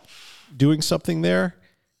caught doing something there,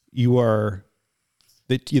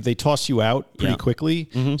 they toss you out pretty quickly,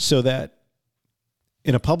 so that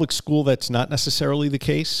in a public school, that's not necessarily the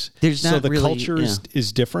case. Culture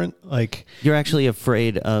is different. Like you're actually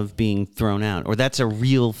afraid of being thrown out, or that's a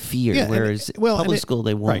real fear. Whereas public school,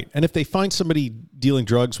 they won't. Right. And if they find somebody dealing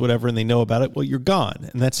drugs, whatever, and they know about it, well, you're gone,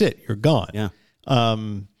 and that's it. You're gone. Yeah.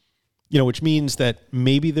 Which means that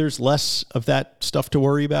maybe there's less of that stuff to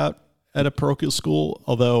worry about at a parochial school.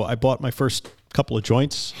 Although I bought my first couple of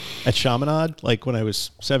joints at Chaminade, like when I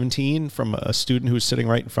was 17, from a student who was sitting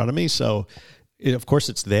right in front of me. So, of course,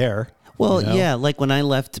 it's there. Well, yeah, like when I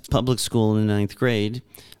left public school in the 9th grade,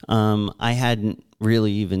 I hadn't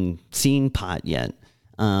really even seen pot yet.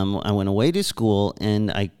 I went away to school,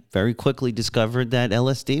 and I very quickly discovered that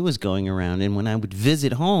LSD was going around. And when I would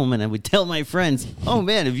visit home and I would tell my friends, oh,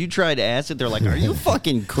 man, have you tried acid? They're like, are you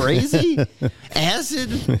fucking crazy?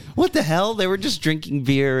 Acid? What the hell? They were just drinking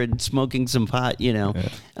beer and smoking some pot,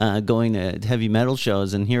 going to heavy metal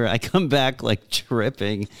shows. And here I come back like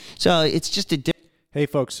tripping. So it's just a different. Hey,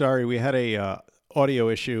 folks, sorry. We had a audio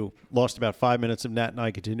issue. Lost about 5 minutes of Nat and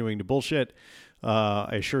I continuing to bullshit.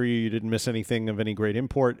 I assure you didn't miss anything of any great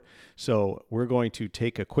import. So we're going to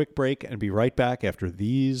take a quick break and be right back after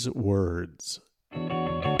these words.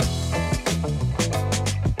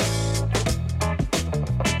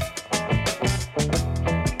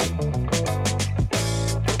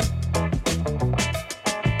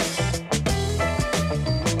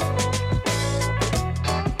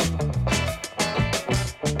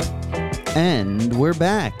 And we're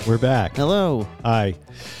back. We're back. Hello. Hi.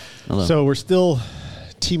 Hello. So we're still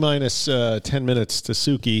T-minus 10 minutes to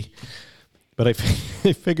Suki, but I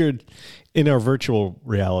figured in our virtual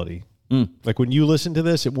reality, like when you listen to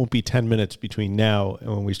this, it won't be 10 minutes between now and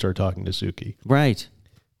when we start talking to Suki. Right.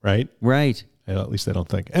 Right? Right. At least I don't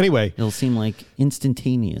think. Anyway. It'll seem like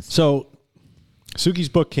instantaneous. So Suki's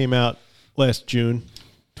book came out last June,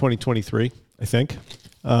 2023, I think.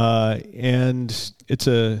 And it's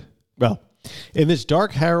in this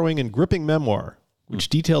dark, harrowing, and gripping memoir, which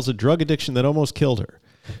details a drug addiction that almost killed her,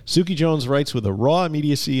 Suki Jones writes with a raw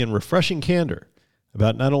immediacy and refreshing candor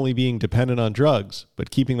about not only being dependent on drugs, but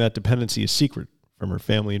keeping that dependency a secret from her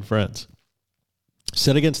family and friends.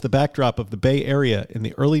 Set against the backdrop of the Bay Area in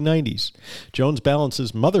the early 90s, Jones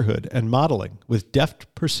balances motherhood and modeling with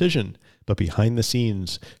deft precision, but behind the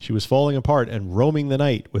scenes, she was falling apart and roaming the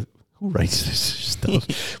night with... Who writes this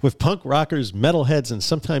stuff? With punk rockers, metalheads, and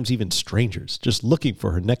sometimes even strangers, just looking for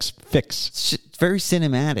her next fix. It's very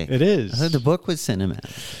cinematic. It is. I heard the book was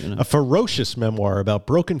cinematic. A ferocious memoir about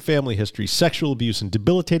broken family history, sexual abuse, and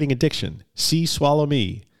debilitating addiction. See, swallow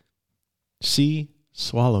me. See,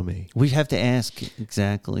 swallow me. We have to ask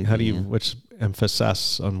exactly. How do you, which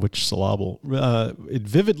emphasis on which syllable? It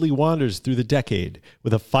vividly wanders through the decade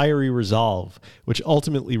with a fiery resolve, which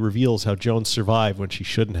ultimately reveals how Jones survived when she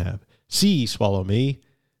shouldn't have. See, swallow me.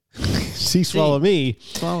 See, swallow me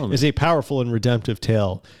is a powerful and redemptive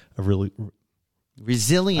tale of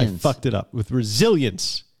resilience. I fucked it up. With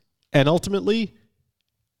resilience and ultimately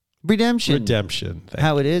redemption.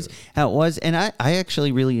 How it is, how it was. And I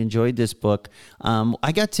actually really enjoyed this book.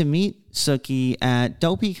 I got to meet Suki at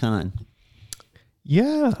DopeyCon.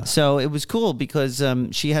 Yeah. So it was cool because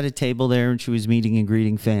she had a table there and she was meeting and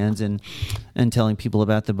greeting fans and telling people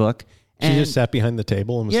about the book. She just sat behind the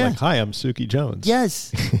table and was like, hi, I'm Suki Jones.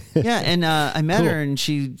 Yes. Yeah. And I met her and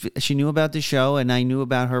she knew about the show and I knew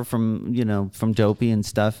about her from Dopey and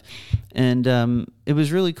stuff. And it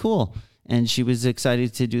was really cool. And she was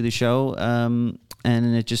excited to do the show.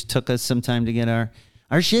 And it just took us some time to get our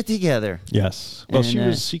shit together. Yes. Well,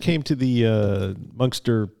 she came to the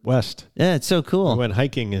Monkster West. Yeah, it's so cool. We went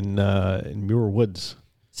hiking in Muir Woods.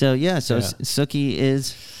 So Suki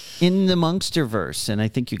is in the Monksterverse, and I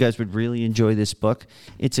think you guys would really enjoy this book.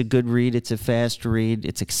 It's a good read. It's a fast read.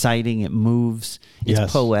 It's exciting. It moves.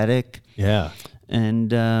 It's poetic. Yeah.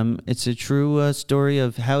 And it's a true story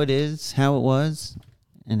of how it is, how it was,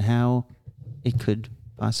 and how it could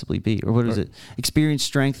possibly be. Or what is it? Experience,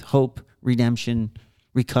 strength, hope, redemption,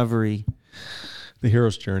 recovery. The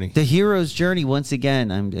hero's journey. The hero's journey, once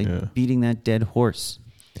again. I'm beating that dead horse.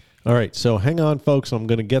 All right, so hang on, folks. I'm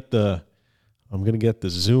gonna get the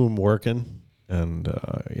Zoom working, and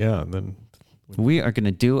and then we are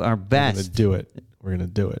gonna do our best. We're gonna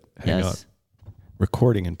do it. Hang on.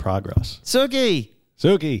 Recording in progress. Suki,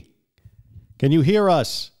 can you hear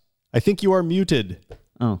us? I think you are muted.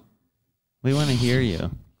 Oh, we want to hear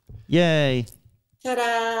you. Yay!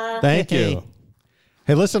 Ta-da! Thank you.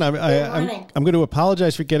 Hey, listen, I'm going to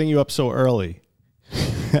apologize for getting you up so early.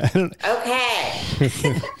 Okay.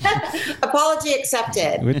 Apology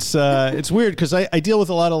accepted. It's weird because I deal with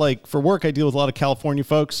a lot of for work, I deal with a lot of California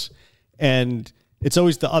folks, and it's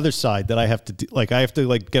always the other side that I have to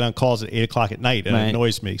get on calls at 8:00 at night, and it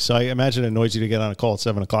annoys me. So I imagine it annoys you to get on a call at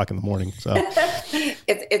 7:00 in the morning. So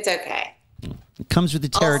it's okay. It comes with the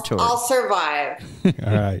territory. I'll survive.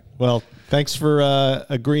 All right. Well, thanks for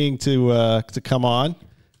agreeing to come on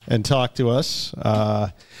and talk to us.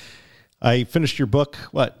 I finished your book,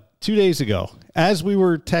 2 days ago. As we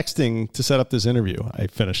were texting to set up this interview, I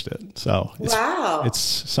finished it. So it's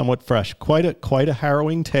somewhat fresh. Quite a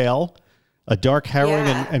harrowing tale, a dark, harrowing,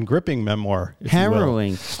 and gripping memoir.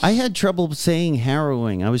 Harrowing. I had trouble saying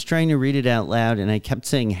harrowing. I was trying to read it out loud, and I kept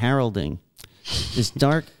saying heralding. This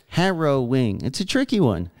dark harrowing. It's a tricky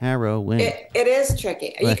one. Harrowing. It is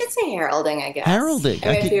tricky. You could say heralding, I guess. Heralding.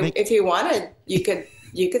 I mean, if you wanted, you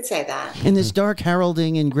could say that. In this dark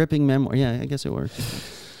heralding and gripping memoir. Yeah, I guess it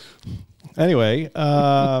works. Anyway,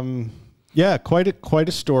 quite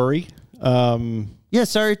a story.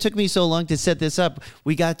 Sorry it took me so long to set this up.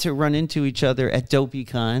 We got to run into each other at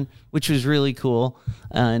DopeyCon, which was really cool.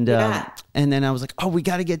 And then I was like, oh, we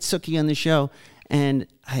got to get Suki on the show. And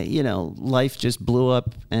life just blew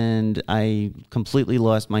up, and I completely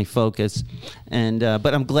lost my focus. And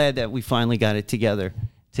but I'm glad that we finally got it together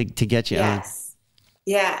to get you on. Yes,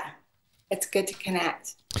 yeah, it's good to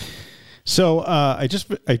connect. So I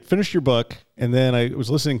finished your book, and then I was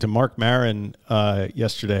listening to Mark Maron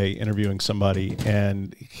yesterday interviewing somebody,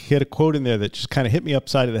 and he had a quote in there that just kind of hit me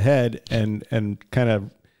upside of the head, and kind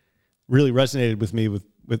of really resonated with me with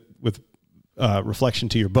reflection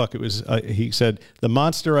to your book. It was he said, "The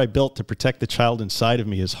monster I built to protect the child inside of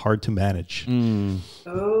me is hard to manage."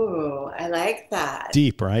 Oh, I like that.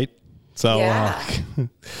 Deep, right? So. Yeah.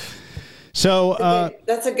 So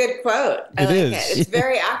that's a good quote. I like it. It's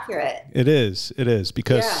very accurate. It is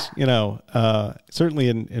because certainly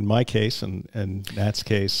in my case and Nat's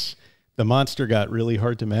case, the monster got really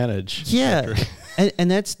hard to manage. Yeah, and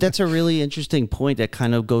that's a really interesting point that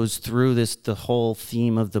kind of goes through the whole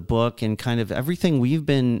theme of the book and kind of everything we've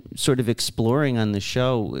been sort of exploring on the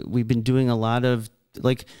show. We've been doing a lot of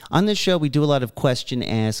on this show we do a lot of question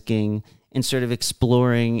asking and sort of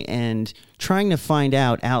exploring and trying to find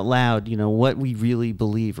out loud, what we really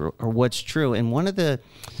believe or what's true. And one of the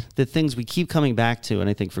things we keep coming back to, and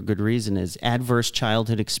I think for good reason, is adverse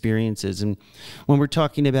childhood experiences. And when we're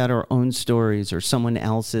talking about our own stories or someone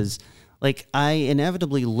else's, I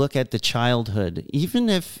inevitably look at the childhood, even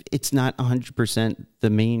if it's not 100% the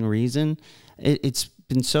main reason. It's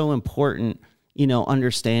been so important,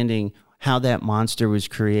 understanding how that monster was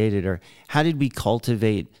created, or how did we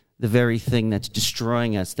cultivate the very thing that's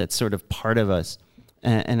destroying us, that's sort of part of us.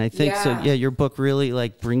 And I think, your book really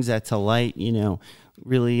brings that to light,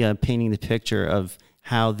 really painting the picture of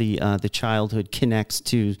how the childhood connects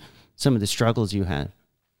to some of the struggles you had.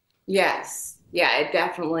 Yes. Yeah, it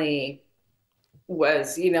definitely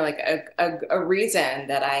was, a reason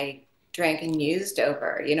that I drank and used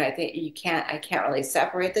over. I think I can't really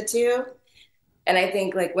separate the two. And I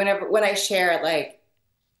think when I share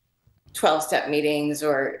 12-step meetings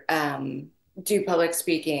or do public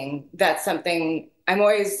speaking, that's something I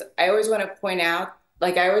always want to point out.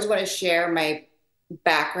 I always want to share my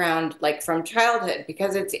background from childhood,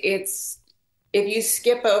 because it's if you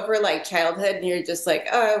skip over childhood and you're just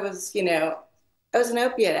I was an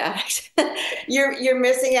opiate addict, you're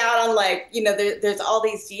missing out on there's all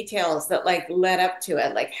these details that led up to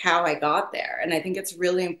it, how I got there. And I think it's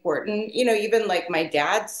really important, even my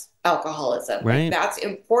dad's alcoholism, right? That's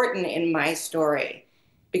important in my story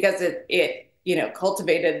because it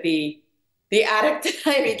cultivated the addict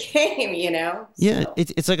that I became, Yeah, so.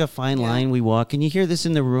 it's like a fine line we walk, and you hear this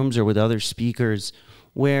in the rooms or with other speakers,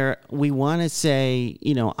 where we want to say,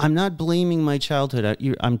 I'm not blaming my childhood.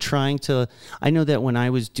 I'm trying to. I know that when I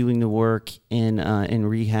was doing the work in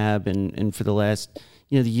rehab and for the last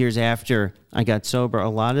the years after I got sober, a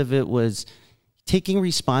lot of it was taking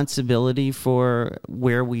responsibility for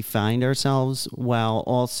where we find ourselves, while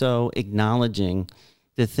also acknowledging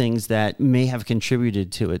the things that may have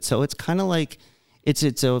contributed to it. So it's kind of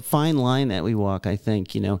it's a fine line that we walk, I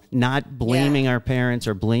think, not blaming our parents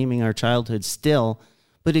or blaming our childhood still,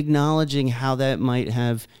 but acknowledging how that might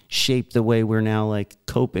have shaped the way we're now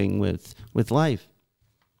coping with life.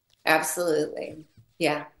 Absolutely.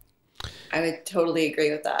 Yeah. I would totally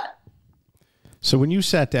agree with that. So when you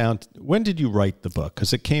sat down, when did you write the book?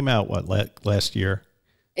 Because it came out, last year?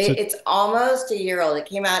 It's almost a year old. It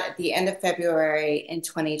came out at the end of February in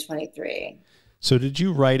 2023. So did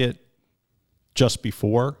you write it just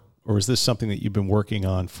before, or is this something that you've been working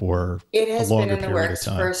on for it has a longer been in the period works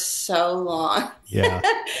of time? for so long. Yeah.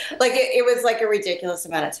 It was a ridiculous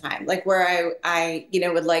amount of time, where I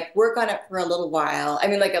would work on it for a little while. I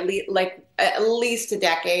mean, at least a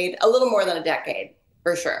decade, a little more than a decade.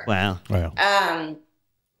 For sure. Wow.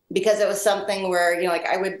 Because it was something where,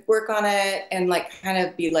 I would work on it and kind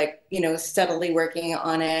of be steadily working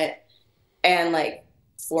on it and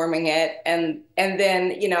forming it. And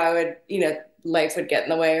then, I would, life would get in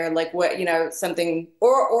the way, or like what, something,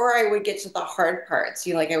 or I would get to the hard parts,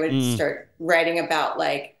 like I would start writing about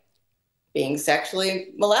like being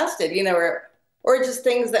sexually molested, or just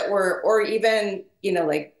things that were, or even,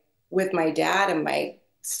 like with my dad and my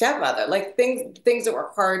stepmother, like things that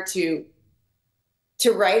were hard to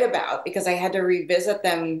write about because I had to revisit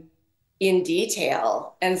them in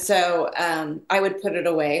detail. And so I would put it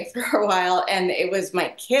away for a while. And it was my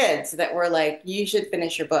kids that were like, you should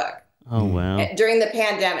finish your book. Oh, wow. During the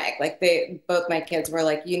pandemic, like both my kids were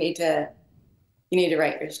like, you need to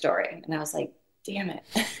write your story. And I was like, damn it.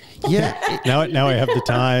 Yeah. Now I have the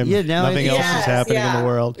time. Yeah, now nothing else is happening in the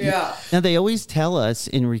world. Yeah. Now, they always tell us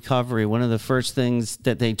in recovery, one of the first things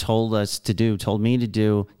that they told me to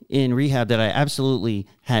do in rehab that I absolutely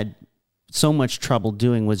had so much trouble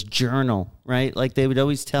doing was journal, right? Like they would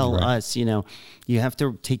always tell us, you have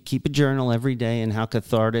to keep a journal every day, and how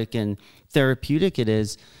cathartic and therapeutic it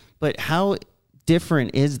is. But how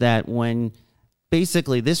different is that when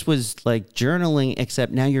basically this was like journaling,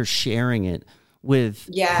 except now you're sharing it with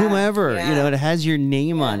whomever, it has your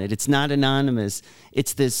name on it. It's not anonymous.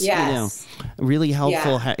 It's this, really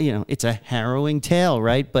helpful, it's a harrowing tale,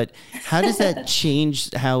 right? But how does that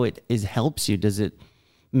change how it helps you? Is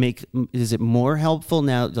it more helpful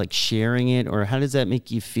now, like sharing it, or how does that make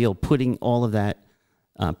you feel, putting all of that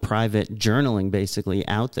private journaling basically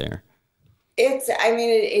out there?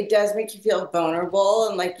 It does make you feel vulnerable,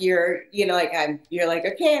 and like you're like you're like,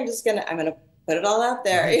 okay, I'm gonna put it all out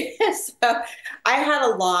there. So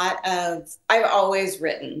I've always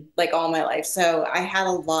written like all my life. So I had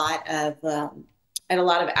a lot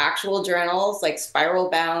of actual journals, like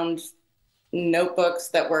spiral bound notebooks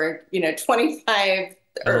that were, 25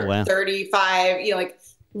 or 35, like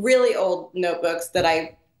really old notebooks that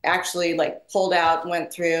I actually like pulled out,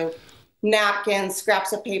 went through, napkins,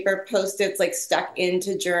 scraps of paper, Post-its like stuck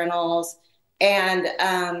into journals. And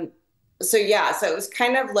so it was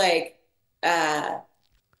kind of like there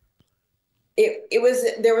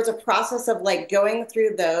was a process of like going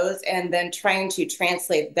through those and then trying to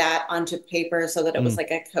translate that onto paper so that it was like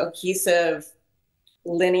a cohesive,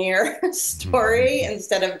 linear story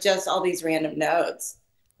instead of just all these random notes.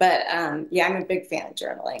 But I'm a big fan of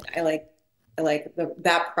journaling. I like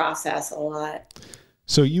that process a lot.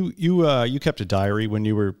 So you kept a diary when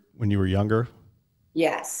you were younger?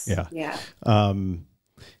 Yes. Yeah.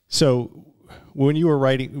 So when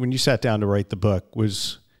you sat down to write the book,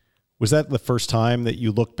 was that the first time that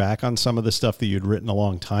you looked back on some of the stuff that you'd written a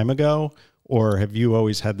long time ago? Or have you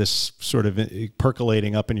always had this sort of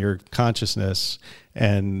percolating up in your consciousness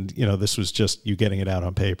and, this was just you getting it out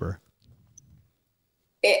on paper?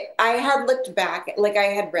 I had looked back, like I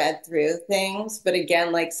had read through things, but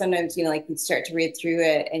again, like sometimes, like you'd start to read through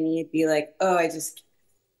it and you'd be like, oh,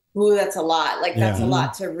 that's a lot. Like that's a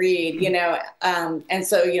lot to read, and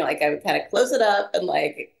so, like I would kind of close it up and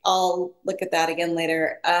like, I'll look at that again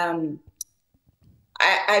later. I've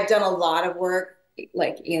done a lot of work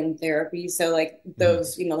like in therapy. So like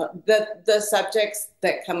those, the subjects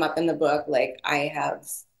that come up in the book, like I have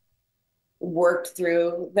worked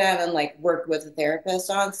through them and like worked with a therapist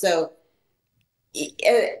on. So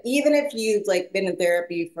even if you've like been in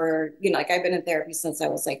therapy for, like I've been in therapy since I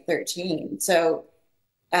was like 13. So,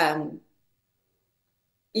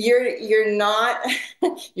 you're not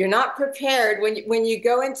you're not prepared when you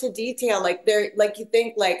go into detail, like you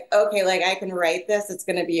think like, okay, like I can write this, it's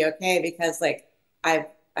going to be okay because like I've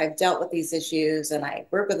dealt with these issues and I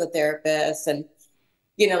work with a therapist and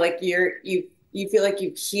like you feel like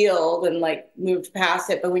you've healed and like moved past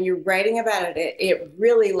it, but when you're writing about it, it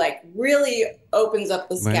really opens up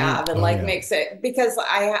the scab and makes it, because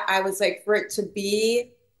I was like, for it to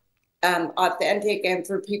be authentic and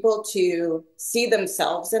for people to see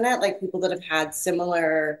themselves in it, like people that have had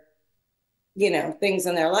similar, things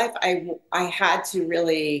in their life, I had to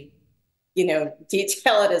really,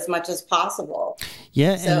 detail it as much as possible.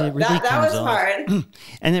 Yeah, so and it really that was hard.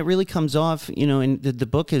 And it really comes off, and the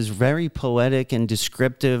book is very poetic and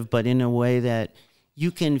descriptive, but in a way that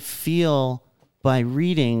you can feel by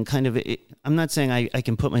reading kind of, I'm not saying I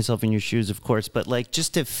can put myself in your shoes, of course, but like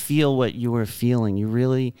just to feel what you were feeling, it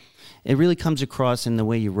really comes across in the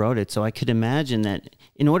way you wrote it. So I could imagine that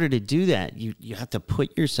in order to do that, you have to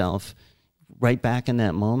put yourself right back in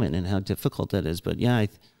that moment and how difficult that is. But yeah,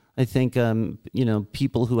 I think,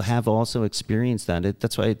 people who have also experienced that,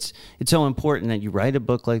 that's why it's so important that you write a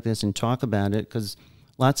book like this and talk about it, because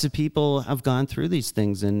lots of people have gone through these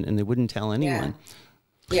things and they wouldn't tell anyone.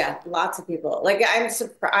 Yeah, lots of people. Like I'm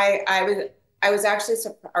surprised. I was actually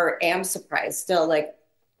am surprised still, like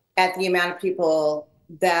at the amount of people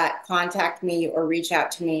that contact me or reach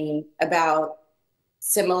out to me about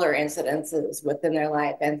similar incidences within their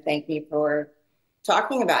life and thank me for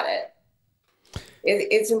talking about it.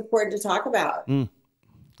 It's important to talk about.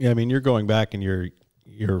 Yeah, I mean, you're going back and you're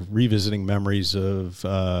revisiting memories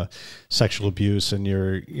of sexual abuse and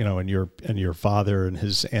your father and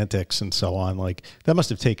his antics and so on. Like that must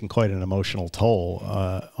have taken quite an emotional toll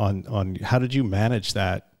on how did you manage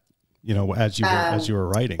that? As you were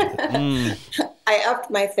writing it. I upped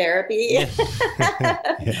my therapy. Yeah.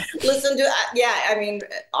 Listen to I mean,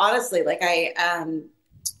 honestly, like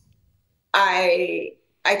I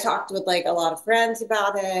talked with like a lot of friends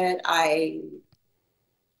about it. I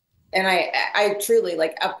truly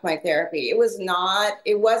like upped my therapy. It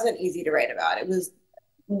wasn't easy to write about. It was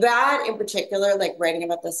that in particular, like writing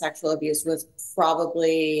about the sexual abuse was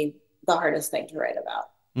probably the hardest thing to write about.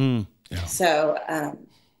 Yeah. So,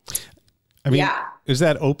 I mean, is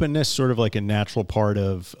that openness sort of like a natural part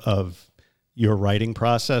of your writing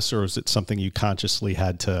process, or is it something you consciously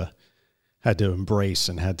had to embrace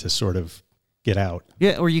and had to sort of get out?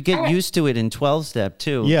 Yeah, or you get used to it in 12-step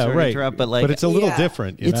too. Yeah, Sorry to right. interrupt, but it's a little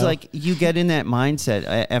different. It's like you get in that mindset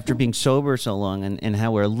after being sober so long, and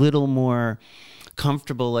how we're a little more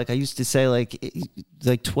comfortable. Like I used to say, like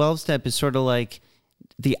 12-step is sort of like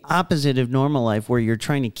the opposite of normal life, where you're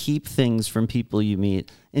trying to keep things from people you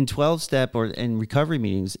meet. In 12-step or in recovery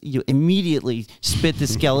meetings, you immediately spit the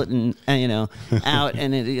skeleton, out,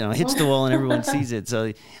 and it hits the wall and everyone sees it.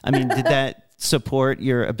 So, I mean, did that support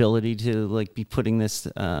your ability to like be putting this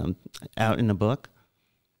out in the book?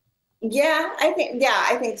 Yeah, I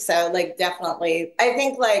think so. Like definitely. I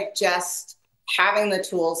think like just having the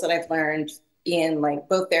tools that I've learned in like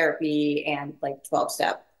both therapy and like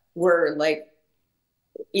 12-step were like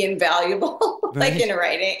invaluable like in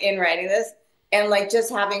writing this, and like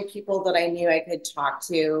just having people that I knew I could talk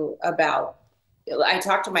to about. I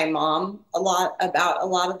talked to my mom a lot about a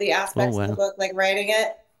lot of the aspects of the book, like writing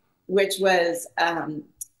it, which was that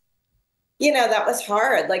was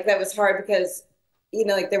hard. Like that was hard because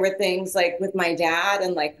like there were things like with my dad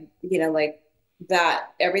and like like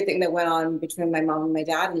that everything that went on between my mom and my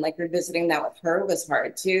dad, and like revisiting that with her was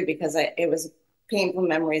hard too, because it was painful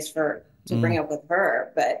memories to bring up with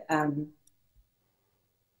her.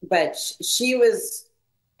 But she was,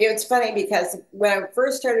 it's funny because when I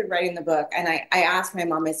first started writing the book, and I asked my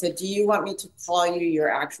mom, I said, do you want me to call you your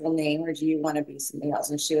actual name or do you want to be something else?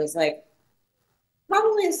 And she was like,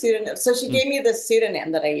 probably a pseudonym. So she gave me the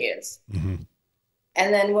pseudonym that I use. Mm-hmm.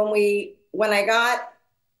 And then when I got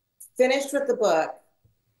finished with the book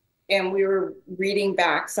and we were reading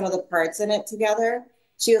back some of the parts in it together,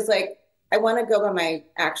 she was like, I want to go by my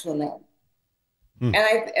actual name.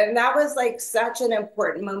 And that was like such an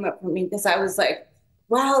important moment for me, because I was like,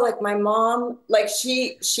 wow, like my mom, like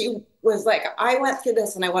she was like, I went through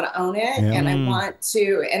this and I want to own it, and I want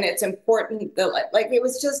to, and it's important that like it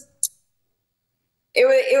was just, it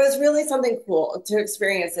was really something cool to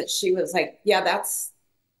experience that she was like, yeah, that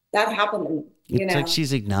happened to me. It's like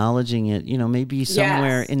she's acknowledging it, maybe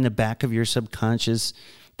somewhere in the back of your subconscious,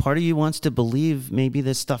 part of you wants to believe maybe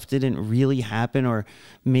this stuff didn't really happen, or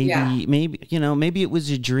maybe it was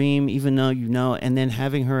a dream, even though and then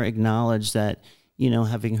having her acknowledge that,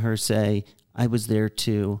 having her say, I was there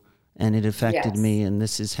too, and it affected me, and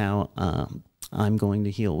this is how I'm going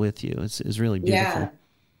to heal with you. It's really beautiful.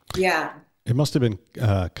 Yeah. It must have been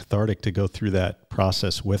cathartic to go through that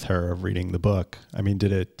process with her of reading the book. I mean,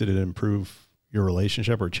 did it improve your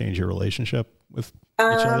relationship or change your relationship with each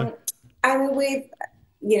other? I mean,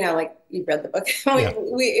 like you've read the book.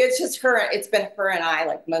 It's just her. It's been her and I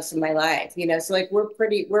like most of my life, so like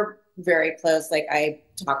we're very close. Like I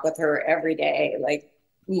talk with her every day, like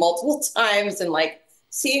multiple times, and like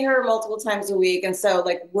see her multiple times a week. And so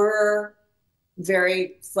like we're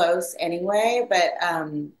very close anyway, but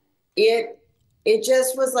it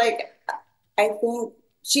just was like, I think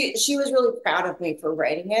she was really proud of me for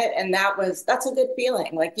writing it. And that's a good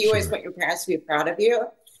feeling. Like you always want your parents to be proud of you.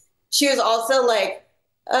 She was also like,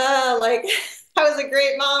 like I was a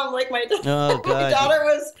great mom. Like my daughter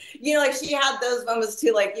was, like she had those moments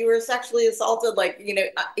too. Like you were sexually assaulted, like,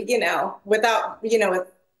 without,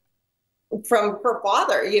 from her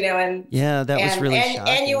father, and that was really shocking.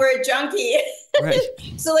 And you were a junkie. Right.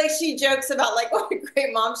 So like she jokes about like what a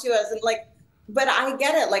great mom she was. And like, but I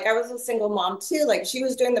get it. Like I was a single mom too. Like she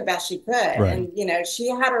was doing the best she could. Right. And, she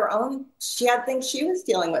had things she was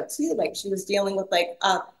dealing with too. Like she was dealing with like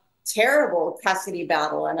a terrible custody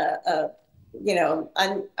battle and a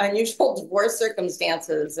unusual divorce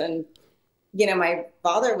circumstances. And, my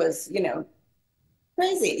father was,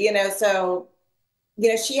 crazy, so,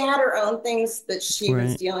 she had her own things that she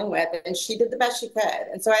was dealing with, and she did the best she could.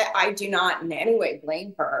 And so I do not in any way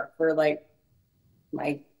blame her for like,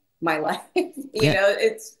 my life. Yeah.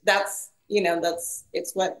 It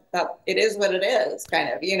is what it is, kind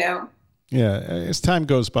of, Yeah, as time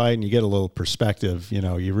goes by and you get a little perspective,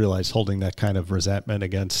 you realize holding that kind of resentment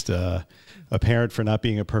against a parent for not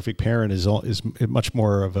being a perfect parent is much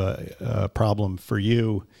more of a problem for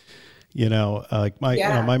you. Like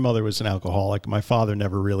my mother was an alcoholic. My father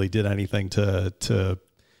never really did anything to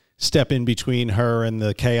step in between her and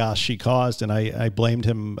the chaos she caused, and I blamed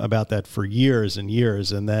him about that for years and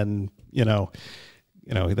years. And then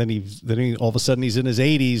then he all of a sudden he's in his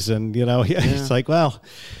 80s, and it's like, well,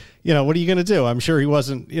 what are you going to do? I'm sure he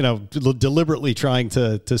wasn't, deliberately trying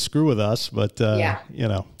to screw with us, but,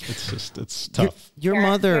 it's tough. Your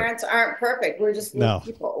mother. Parents aren't perfect. We're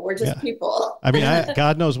people. We're just people. I mean,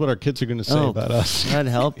 God knows what our kids are going to say about us. God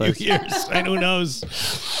help us. Years, and who knows?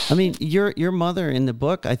 I mean, your mother in the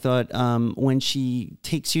book, I thought, when she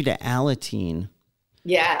takes you to Alateen.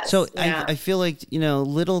 Yeah. So I feel like,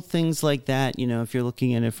 little things like that, if you're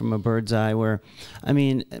looking at it from a bird's eye,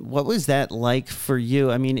 what was that like for you?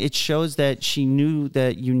 I mean, it shows that she knew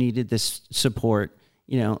that you needed this support,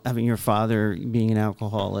 having your father being an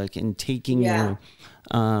alcoholic and taking you.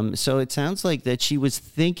 So it sounds like that she was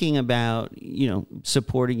thinking about,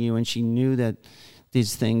 supporting you, and she knew that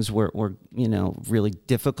these things were really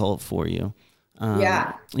difficult for you.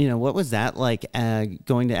 What was that like,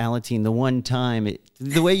 going to Alateen the one time?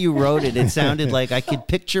 The way you wrote it, it sounded like I could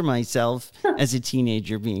picture myself as a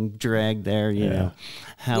teenager being dragged there,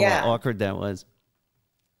 how awkward that was.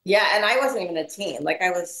 Yeah, and I wasn't even a teen. Like, I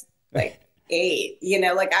was like 8,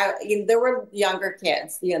 there were younger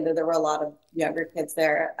kids, there were a lot of younger kids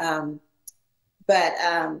there.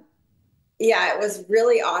 Yeah, it was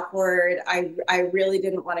really awkward. I really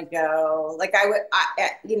didn't want to go. Like,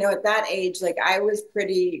 at that age, like, I was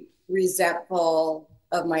pretty resentful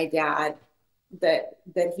of my dad that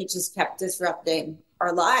he just kept disrupting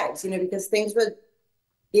our lives, because things would,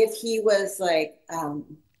 if he was like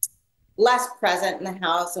less present in the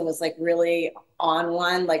house and was like really on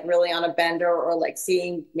one, like really on a bender, or like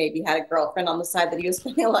maybe had a girlfriend on the side that he was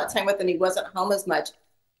spending a lot of time with and he wasn't home as much,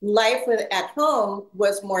 life at home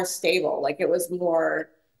was more stable. Like, it was more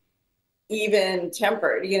even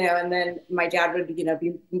tempered, and then my dad would,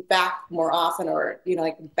 be back more often, or,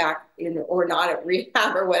 like back in, or not at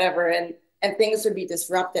rehab or whatever. And things would be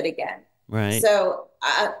disrupted again. Right. So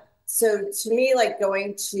to me, like,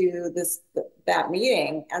 going to that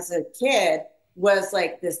meeting as a kid was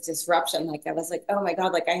like this disruption. Like, I was like, oh my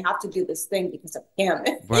God, like, I have to do this thing because of him.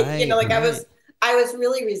 Right, I was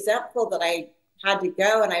really resentful that I had to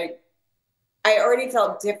go, and I already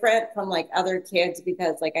felt different from like other kids,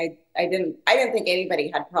 because like I didn't think anybody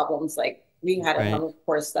had problems like we had at home. Of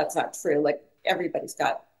course, that's not true. Like, everybody's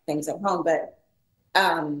got things at home, but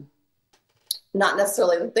not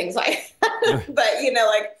necessarily the things I had. but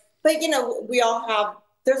we all have.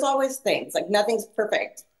 There's always things. Like, nothing's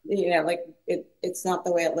perfect. Like, it's not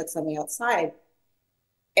the way it looks on the outside.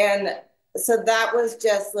 And so that was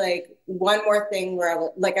just like one more thing where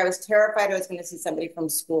I was terrified I was going to see somebody from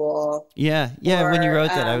school. Yeah. When you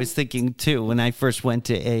wrote that, I was thinking too, when I first went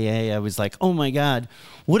to AA, I was like, oh my God,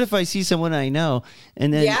 what if I see someone I know?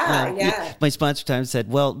 And then my sponsor time said,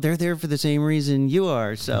 well, they're there for the same reason you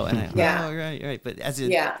are. So, and oh, right. But as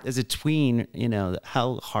a tween,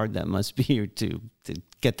 how hard that must be to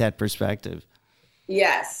get that perspective.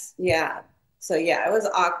 Yes. Yeah. So it was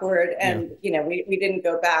awkward, and we didn't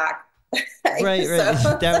go back. Right.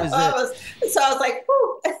 That was it. So I was like,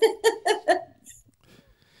 whew.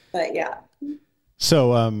 But yeah.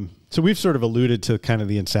 So we've sort of alluded to kind of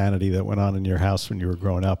the insanity that went on in your house when you were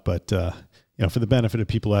growing up, but for the benefit of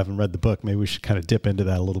people who haven't read the book, maybe we should kind of dip into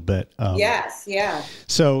that a little bit. Yes. Yeah.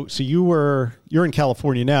 So you're in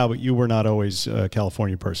California now, but you were not always a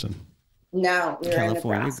California person. No, we were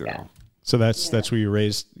California in Nebraska. girl. So that's where you were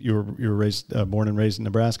raised. You were raised, born and raised in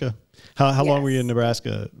Nebraska. How long were you in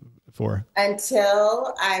Nebraska for?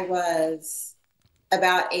 Until I was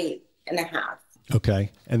about 8.5.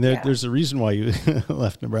 Okay, and there's a reason why you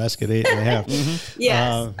left Nebraska at 8.5. Mm-hmm.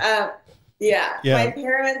 Yes. Yeah.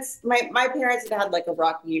 My parents had like a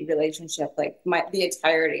rocky relationship, like the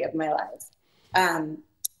entirety of my life.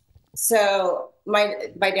 So my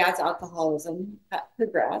dad's alcoholism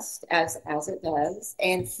progressed as it does,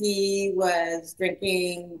 and he was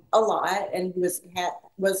drinking a lot, and he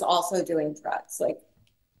was also doing drugs, like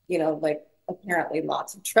apparently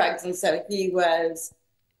lots of drugs, and so he was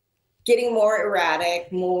getting more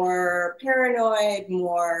erratic, more paranoid,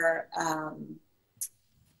 more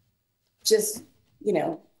just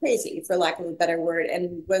crazy, for lack of a better word,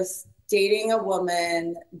 and was dating a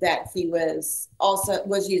woman that he was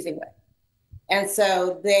using with. And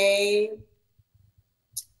so they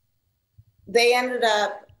they ended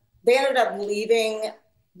up leaving,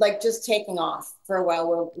 like just taking off for a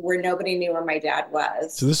while where nobody knew where my dad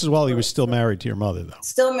was. So this is while he was still married to your mother, though.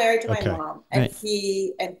 Still married to my Okay. mom. And Right.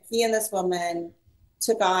 he and this woman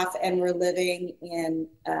took off and were living in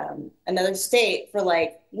another state for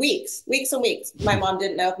like weeks and weeks. My mom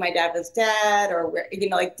didn't know if my dad was dead or where,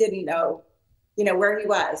 like didn't know, where he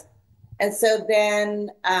was. And so then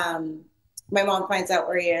my mom finds out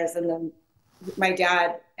where he is, and then my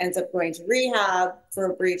dad ends up going to rehab for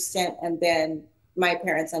a brief stint, and then my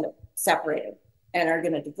parents end up separated and are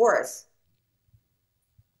going to divorce.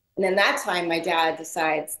 And in that time, my dad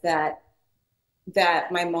decides that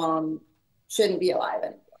my mom shouldn't be alive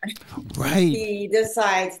anymore. Right. He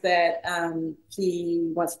decides that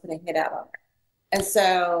he wants to put a hit out on her. And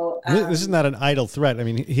so This is not an idle threat. I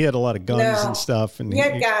mean, he had a lot of guns and stuff. And he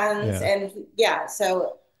had guns, and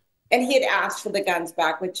and he had asked for the guns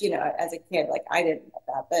back, which, as a kid, like I didn't know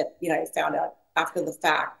that, but, I found out after the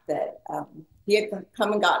fact that he had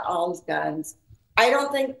come and got all his guns. I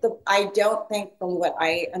don't think from what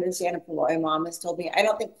I understand and from what my mom has told me, I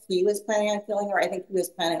don't think he was planning on killing her. I think he was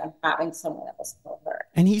planning on having someone else kill her.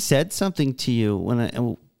 And he said something to you when that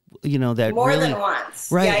More really, than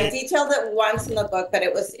once. right. Yeah, I detailed it once in the book, but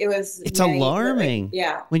it was it's alarming.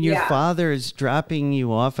 Yeah. When your father is dropping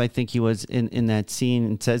you off, I think he was in that scene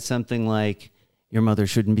and said something like, your mother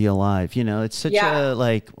shouldn't be alive. It's such a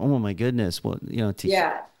like, oh my goodness. What,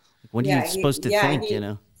 what are you supposed to think,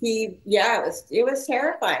 It was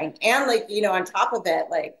terrifying. And like, on top of it,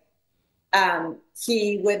 like,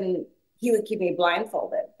 he would keep me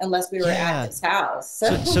blindfolded unless we were at his house.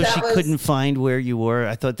 So she couldn't find where you were.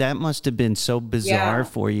 I thought that must have been so bizarre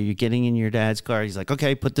for you. You're getting in your dad's car. He's like,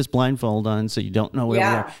 okay, put this blindfold on so you don't know where we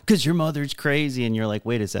are. Because your mother's crazy. And you're like,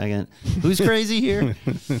 wait a second. Who's crazy here?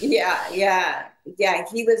 Yeah.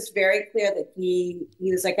 He was very clear that he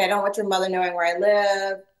was like, I don't want your mother knowing where I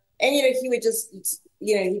live. And, he would just,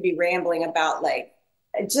 he'd be rambling about like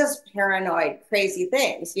just paranoid, crazy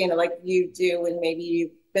things, like you do when maybe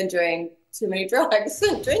you've been doing too many drugs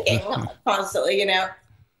and drinking constantly,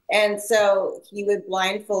 And so he would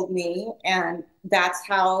blindfold me, and that's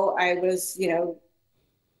how I was,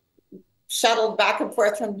 shuttled back and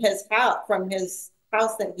forth from his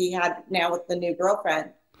house that he had now with the new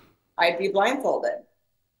girlfriend. I'd be blindfolded.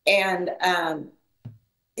 And,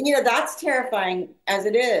 that's terrifying as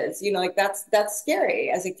it is, like that's scary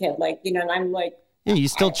as a kid. Like, and I'm like, yeah, you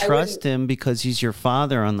still trust him because he's your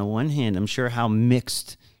father on the one hand. I'm sure how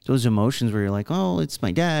mixed those emotions where you're like, oh, it's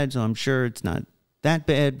my dad, so I'm sure it's not that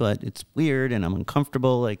bad, but it's weird and I'm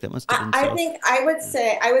uncomfortable. Like that must have been I think I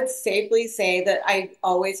would safely say that I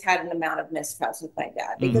always had an amount of mistrust with my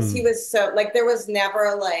dad because he was so like, there was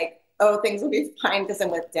never like, oh, things will be fine because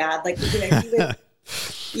I'm with dad. Like, he would,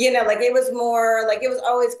 like it was more like, it was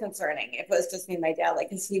always concerning. If it was just me and my dad, like,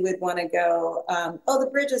 cause he would want to go, oh, the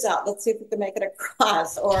bridge is out. Let's see if we can make it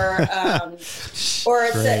across or it's,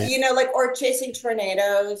 right. Or chasing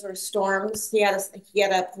tornadoes or storms. He had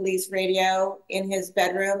a police radio in his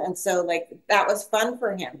bedroom. And so like, that was fun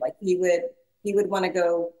for him. Like he would want to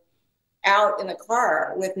go out in the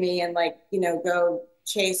car with me and like, go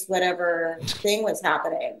chase whatever thing was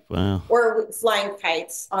happening. Wow. Or flying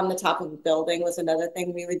kites on the top of a building was another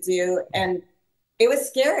thing we would do. And it was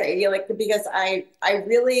scary, because I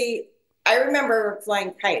remember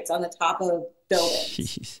flying kites on the top of buildings.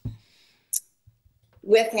 Jeez.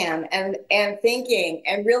 With him and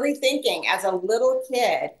really thinking as a little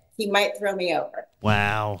kid, he might throw me over.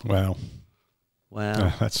 Wow.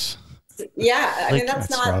 That's I mean,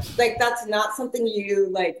 that's not rough. Like, that's not something you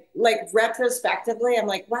like retrospectively, I'm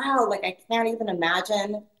like, wow, like I can't even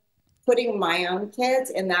imagine putting my own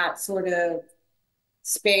kids in that sort of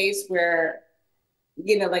space where,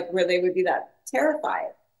 where they would be that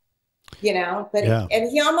terrified, but,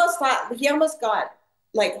 and he almost got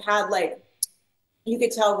you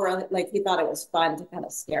could tell where like he thought it was fun to kind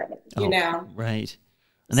of scare me, Right.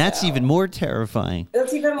 And that's even more terrifying.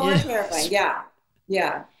 That's even more terrifying. Yeah.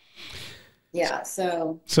 Yeah.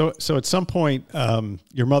 So at some point,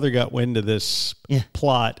 your mother got wind of this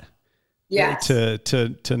plot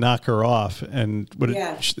to knock her off. And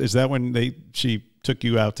is that when she took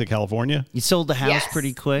you out to California? You sold the house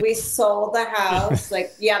pretty quick. We sold the house. the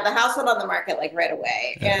house went on the market like right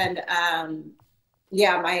away. Yeah. And,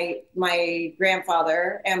 my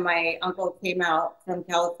grandfather and my uncle came out from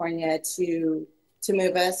California to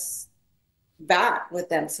move us back with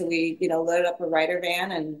them. So we, loaded up a Ryder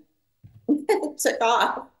van and took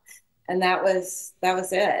off, and that was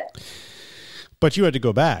it. But you had to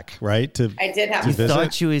go back, right? I did have to visit.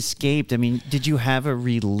 Thought you escaped. I mean, did you have a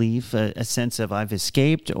relief, a sense of I've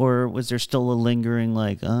escaped, or was there still a lingering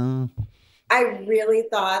like, I really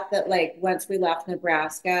thought that like once we left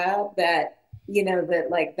Nebraska that that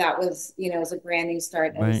like that was it was a brand new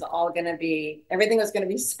start. It was Right. all going to be everything was going to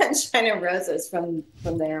be sunshine and roses from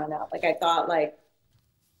there on out. Like I thought like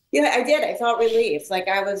I did. I felt relief. Like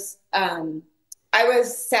I was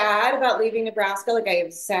sad about leaving Nebraska. Like I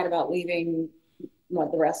was sad about leaving the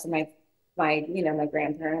rest of my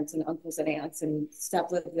grandparents and uncles and aunts and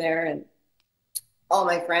stuff lived there and all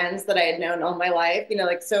my friends that I had known all my life,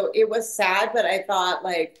 like, so it was sad, but I thought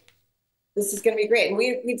like, this is going to be great. And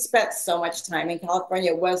we'd spent so much time in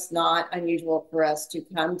California. It was not unusual for us to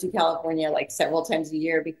come to California like several times a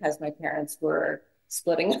year because my parents were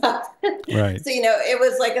splitting up. Right. So, it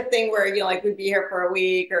was like a thing where, like we'd be here for a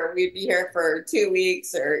week or we'd be here for 2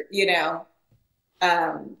 weeks or,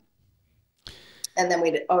 and then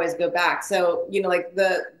we'd always go back. So, like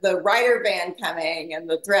the rider van coming and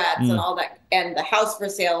the threats and all that, and the house for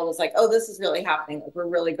sale was like, oh, this is really happening. Like, we're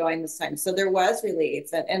really going this time. So there was relief.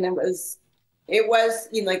 And it was,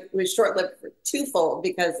 like, it was short-lived for twofold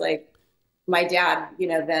because like my dad,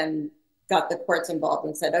 then got the courts involved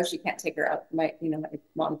and said, oh, she can't take her out. My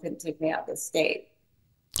mom couldn't take me out of the state.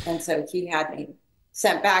 And so he had me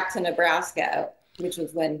sent back to Nebraska, which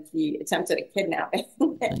was when he attempted a kidnapping.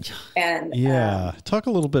 And talk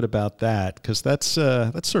a little bit about that because that's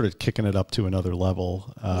sort of kicking it up to another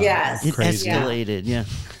level. Yes, It crazy. escalated.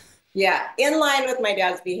 Yeah, in line with my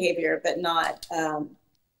dad's behavior, but not.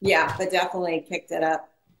 But definitely kicked it up.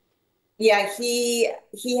 Yeah, he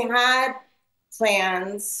had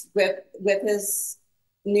plans with his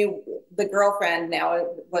the girlfriend now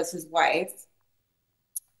was his wife,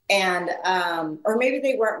 and or maybe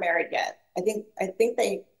they weren't married yet. I think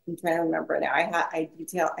they. I'm trying to remember now. I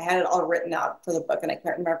had it all written out for the book, and I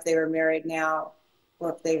can't remember if they were married now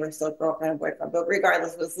or if they were still girlfriend and boyfriend. But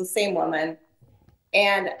regardless, it was the same woman.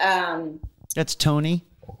 And That's Tony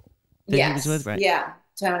that yes, he was with, right? Yeah,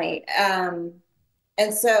 Tony. And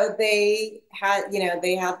so they had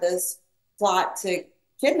this plot to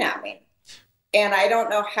kidnap me, and I don't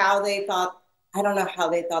know how they thought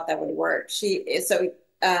that would work.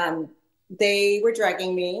 They were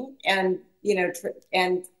drugging me, and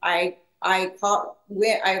and I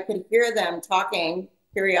could hear them talking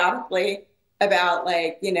periodically about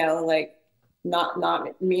like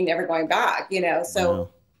not me never going back, So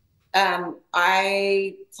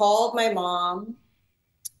I called my mom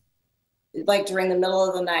like during the middle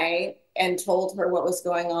of the night and told her what was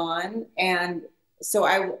going on, and so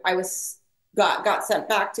I got sent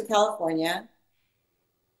back to California,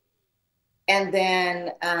 and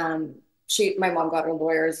then my mom got her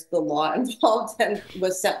lawyers, the law involved, and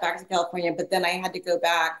was sent back to California. But then I had to go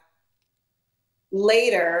back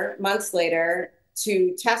months later,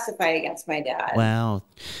 to testify against my dad. Wow.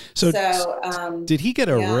 So did he get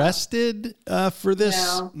arrested for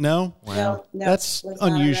this? No. Wow. No, that's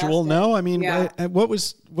unusual. No, I mean, yeah. what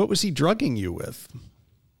was he drugging you with?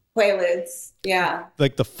 Quaaludes. Yeah.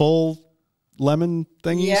 Like the full lemon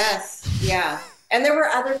thingies? Yes. Yeah. And there were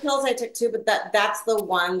other pills I took too, but that's the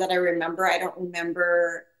one that I remember. I don't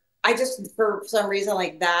remember. I just, for some reason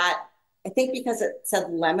like that, I think because it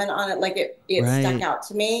said lemon on it, like it right. Stuck out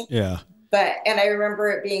to me. Yeah. And I remember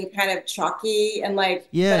it being kind of chalky and like,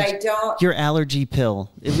 but I don't. Your allergy pill.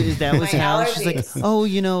 That was how she's like, oh,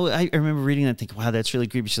 I remember reading that and thinking, wow, that's really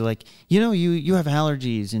creepy. She's like, you have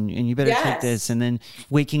allergies and you better take this. And then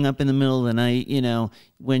waking up in the middle of the night,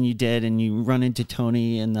 when you did and you run into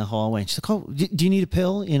Tony in the hallway. And she's like, oh, do you need a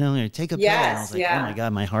pill? Take a pill. And I was like, oh my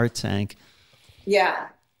God, my heart sank. Yeah.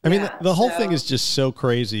 I mean, the whole thing is just so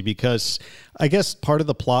crazy because I guess part of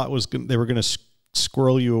the plot was they were going to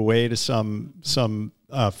squirrel you away to some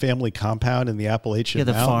family compound in the Appalachian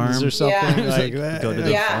Mountains farm. Or something. Like that. Go to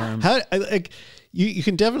the farm. How, you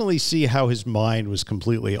can definitely see how his mind was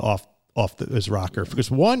completely off his rocker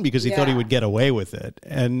because he thought he would get away with it,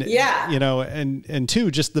 and and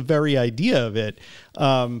two, just the very idea of it.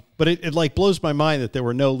 But it like blows my mind that there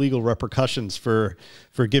were no legal repercussions for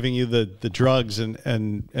giving you the drugs and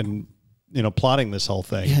plotting this whole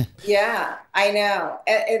thing. Yeah, I know.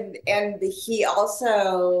 And he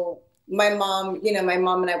also, my mom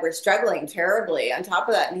and I were struggling terribly on top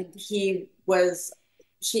of that. And she was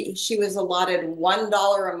allotted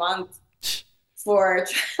 $1 a month for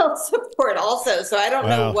child support also. So I don't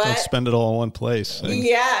know what. Don't spend it all in one place.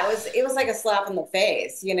 Yeah, it was like a slap in the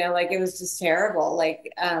face, like it was just terrible.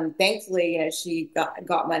 Like, thankfully, she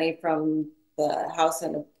got money from the house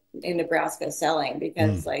in Nebraska selling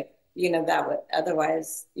because that would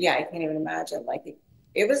otherwise, I can't even imagine. Like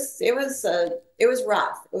it was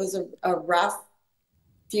rough. It was a rough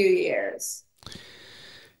few years.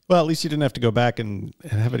 Well, at least you didn't have to go back and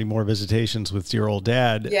have any more visitations with your old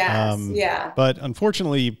dad. Yes, yeah. But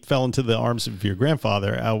unfortunately, you fell into the arms of your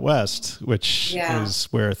grandfather out west, which is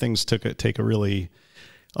where things take a really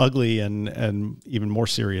ugly and even more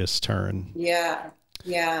serious turn. Yeah,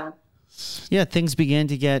 yeah. Yeah, things began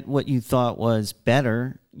to get what you thought was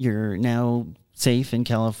better. You're now safe in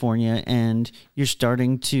California, and you're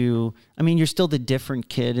starting to, I mean, you're still the different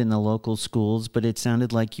kid in the local schools, but it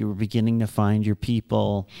sounded like you were beginning to find your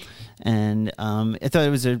people. And I thought it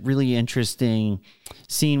was a really interesting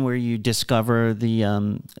scene where you discover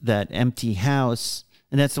the that empty house.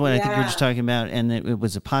 And that's the one I think we were just talking about, and it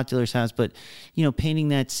was a Popular's house. But, you know, painting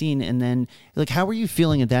that scene, and then, like, how were you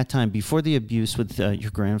feeling at that time before the abuse with your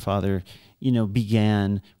grandfather, you know,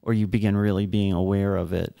 began, or you began really being aware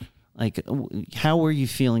of it? Like, how were you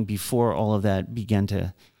feeling before all of that began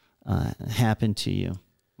to happen to you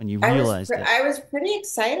when you realized it? I was pretty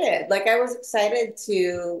excited. Like, I was excited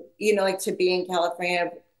to, you know, like to be in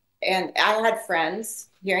California. And I had friends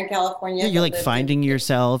here in California. Yeah, you're like finding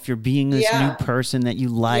yourself. You're being this new person that you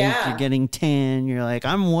like. Yeah. You're getting tan. You're like,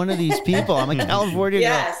 I'm one of these people. I'm a California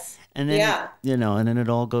girl. And then, you know, and then it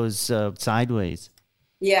all goes sideways.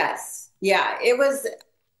 Yes. Yeah. It was,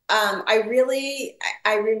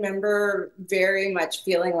 I remember very much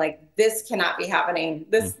feeling like this cannot be happening.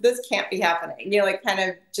 This can't be happening. You know, like kind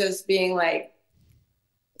of just being like,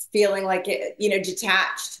 feeling like it, you know,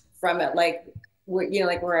 detached from it. Like, you know,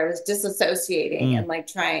 like where I was disassociating and like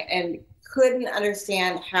trying and couldn't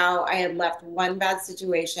understand how I had left one bad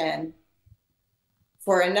situation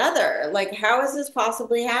for another. Like, how is this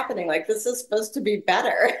possibly happening? Like, this is supposed to be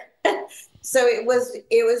better. So it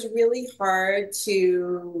was really hard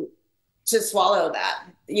to swallow that,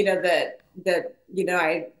 you know, that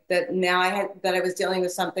I was dealing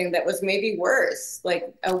with something that was maybe worse,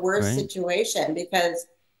 like a worse situation, because,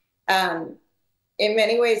 in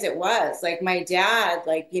many ways it was like my dad,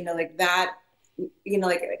 like, you know, like that, you know,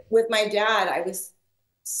 like with my dad, I was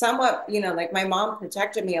somewhat, you know, like my mom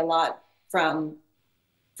protected me a lot from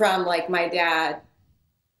like my dad,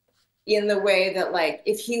 in the way that, like,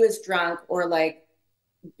 if he was drunk or like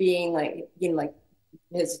being like, you know, like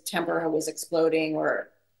his temper was exploding or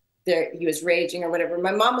he was raging or whatever,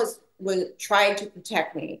 my mom was trying to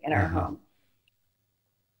protect me in our home.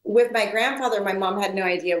 With my grandfather, my mom had no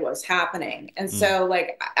idea what was happening. And so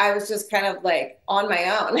like, I was just kind of like on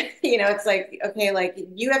my own, you know, it's like, okay, like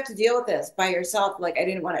you have to deal with this by yourself. Like,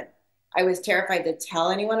 I was terrified to tell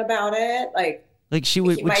anyone about it. Like would she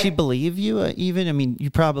believe you even? I mean, you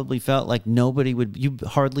probably felt like you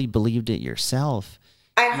hardly believed it yourself.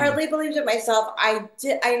 I hardly believed it myself. I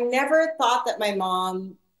never thought that my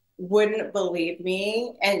mom wouldn't believe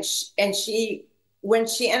me. And she, when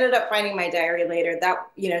she ended up finding my diary later, that,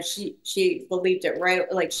 you know, she believed it,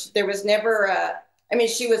 right? Like there was never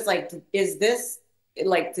she was like, is this,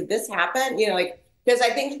 like, did this happen? You know, like, because I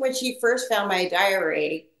think when she first found my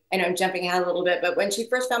diary, I know I'm jumping ahead a little bit, but when she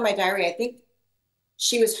first found my diary, I think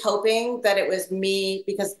she was hoping that it was me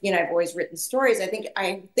because, you know, I've always written stories. I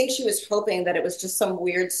think she was hoping that it was just some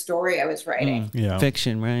weird story I was writing.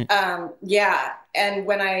 Fiction, right? Yeah. And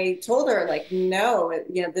when I told her, like, no,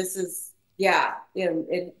 you know, this is,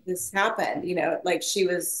 this happened, you know, like she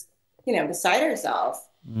was, you know, beside herself.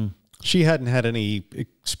 She hadn't had any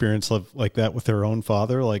experience like that with her own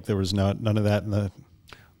father. Like there was none of that in the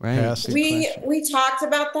past. We talked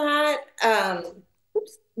about that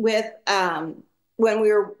with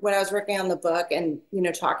when I was working on the book and, you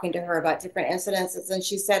know, talking to her about different incidences, and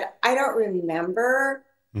she said, I don't remember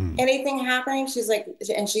anything happening. She's like,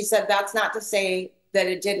 and she said, that's not to say that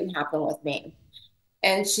it didn't happen with me.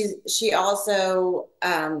 And she also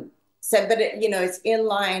said, but it, you know, it's in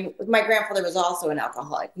line. My grandfather was also an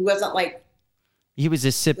alcoholic. He wasn't like, he was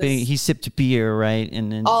he sipped beer, right?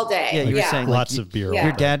 And then all day. Yeah, you were saying lots of beer.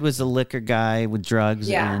 Your dad was a liquor guy with drugs,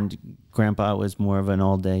 and grandpa was more of an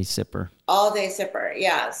all-day sipper. All-day sipper,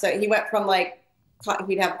 yeah. So he went from like,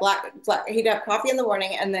 he'd have he'd have coffee in the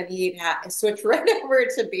morning, and then he'd switch right over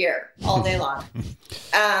to beer all day long.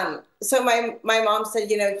 So my mom said,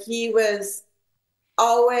 you know, he was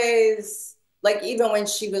always like, even when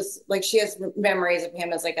she was like, she has memories of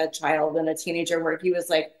him as like a child and a teenager where he was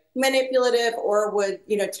like manipulative, or would,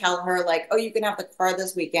 you know, tell her like, oh, you can have the car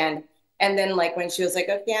this weekend. And then like when she was like,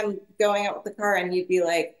 okay, I'm going out with the car, and he'd be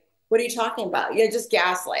like, what are you talking about? You know, just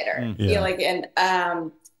gaslight her. You know, like, and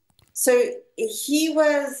so he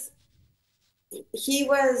was,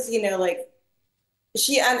 you know, like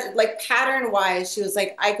she, like pattern wise, she was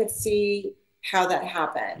like, I could see how that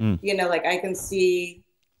happened. You know, like I can see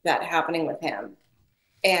that happening with him.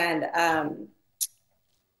 And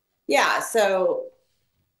so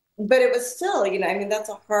but it was still, I mean, that's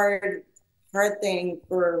a hard thing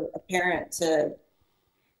for a parent to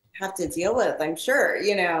have to deal with, I'm sure.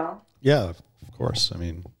 Yeah, of course. I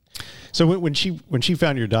mean, so when she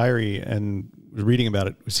found your diary and was reading about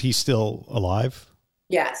it, was he still alive?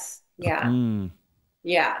 Yes. Yeah.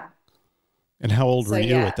 Yeah. And how old So, were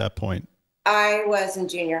you yeah. at that point? I was in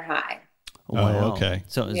junior high. Oh, okay.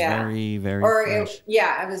 So it was Yeah. very, very Or fresh.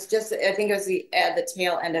 I was just, I think it was the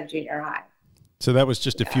tail end of junior high. So that was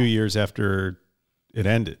just a few years after it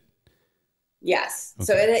ended. Yes. Okay.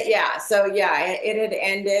 So it had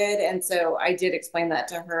ended. And so I did explain that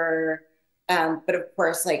to her. But of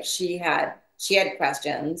course, like she had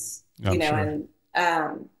questions, I'm sure.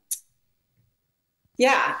 and,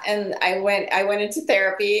 yeah. And I went into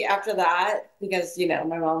therapy after that because,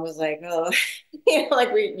 my mom was like, oh, like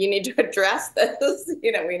you need to address this,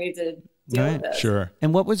 we need to deal with this. Sure.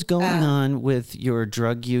 And what was going on with your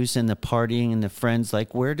drug use and the partying and the friends?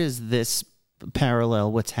 Like, where does this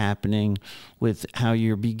parallel what's happening with how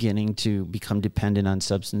you're beginning to become dependent on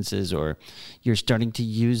substances, or you're starting to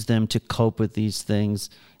use them to cope with these things?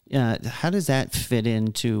 How does that fit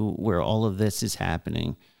into where all of this is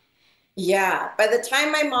happening? Yeah. By the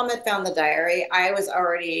time my mom had found the diary, I was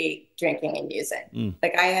already drinking and using.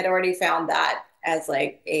 Like I had already found that as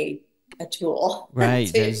like a tool.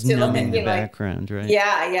 Right. There's numbing the background, right?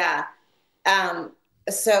 Yeah.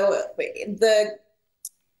 So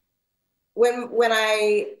when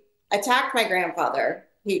I attacked my grandfather,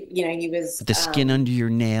 he was The skin under your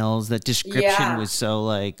nails, that description was so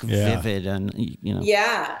like vivid and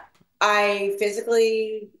Yeah. I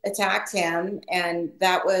physically attacked him, and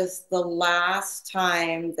that was the last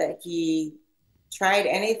time that he tried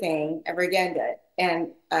anything ever again. And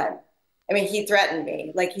I mean, he threatened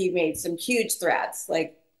me. Like he made some huge threats.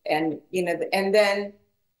 Like, and then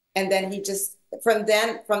he just from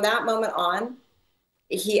that moment on,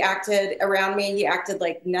 he acted around me. He acted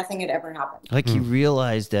like nothing had ever happened. Like he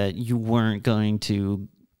realized that you weren't going to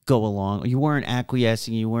go along. You weren't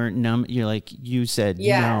acquiescing. You weren't numb. You're like, you said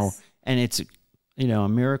no. And it's, a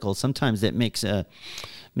miracle. Sometimes that makes an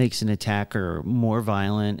attacker more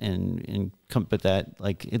violent and but that,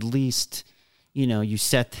 like, at least, you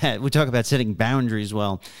set that. We talk about setting boundaries.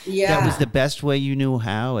 Well, that was the best way you knew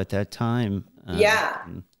how at that time. Yeah.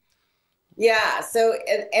 So,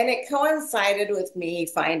 and it coincided with me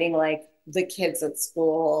finding like the kids at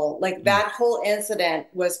school. Like that whole incident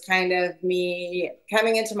was kind of me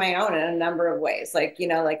coming into my own in a number of ways. Like,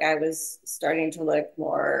 like I was starting to look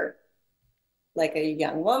more like a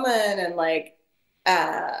young woman, and like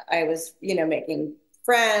I was, making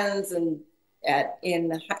friends and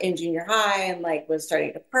in junior high, and like was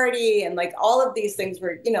starting to party, and like all of these things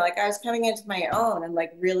were, like I was coming into my own and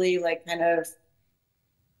like really like kind of,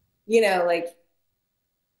 like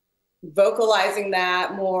vocalizing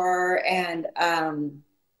that more. And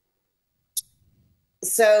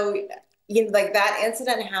so like that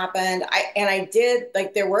incident happened. I did,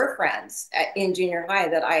 like, there were friends in junior high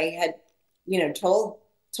that I had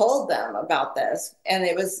told them about this, and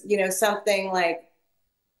it was something like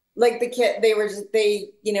the kid,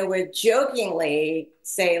 they would jokingly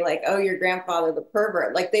say like, oh, your grandfather the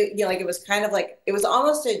pervert, like they like it was kind of like it was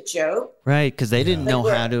almost a joke, right? Because they didn't know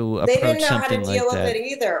how to approach something like that. They didn't know how to deal with it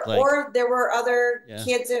either. Like, or there were other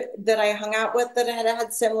kids that I hung out with that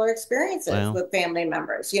had similar experiences with family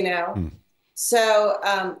members, So,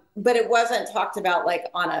 but it wasn't talked about like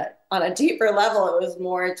on a deeper level. It was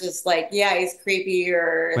more just like, yeah, he's creepy,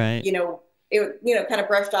 or it kind of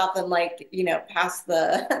brushed off and like past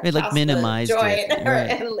the like minimized joint, it,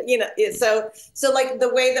 right. And so like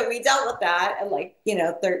the way that we dealt with that, and like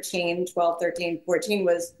 12, 13, 14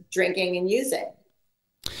 was drinking and using.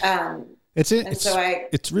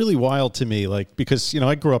 It's really wild to me, like, because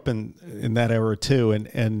I grew up in that era too,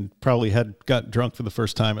 and probably had got drunk for the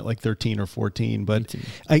first time at like 13 or 14. But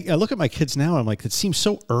I look at my kids now, and I'm like, it seems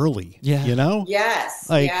so early. Yeah. Yes.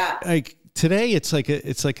 Like today, it's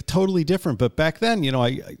like totally different. But back then,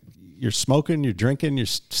 you're smoking, you're drinking, you're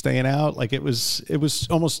staying out. Like it was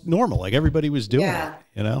almost normal. Like everybody was doing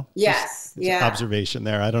it. Yes. Just observation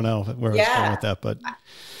there. I don't know where I was going with that, but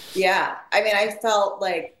yeah. I mean, I felt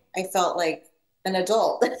like an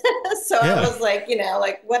adult. So I was like,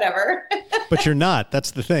 like whatever. But you're not.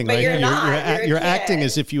 That's the thing. But like, you're not. You're acting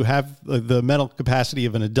as if you have the mental capacity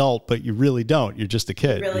of an adult, but you really don't. You're just a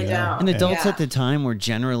kid. You really don't. And adults at the time were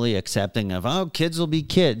generally accepting of, oh, kids will be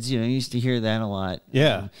kids. You used to hear that a lot.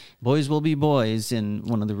 Yeah. Boys will be boys. And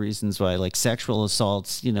one of the reasons why like sexual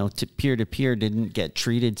assaults, to peer to peer didn't get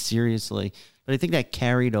treated seriously. But I think that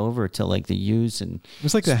carried over to like the use and it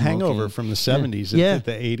was like the hangover from the 70s,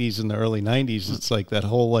 the 80s and the early 90s. It's like that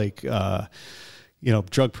whole like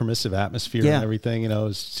drug permissive atmosphere Yeah. and everything.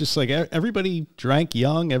 It's just like everybody drank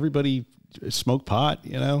young, everybody smoked pot.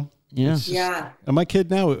 Yeah. It's just- And my kid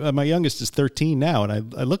now, my youngest is 13 now, and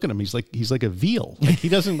I look at him. He's like a veal. Like he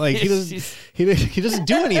doesn't he doesn't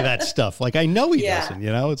do any of that stuff. Like I know he doesn't.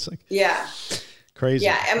 It's like crazy.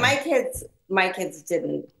 Yeah, and my kids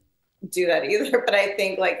didn't do that either. But I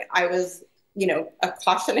think like I was, a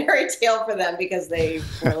cautionary tale for them because they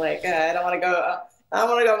were like, I don't want to go. I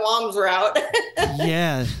want to go mom's route.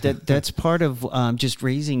 Yeah, that's part of just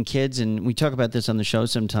raising kids, and we talk about this on the show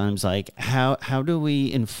sometimes. Like, how do we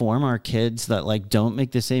inform our kids that like don't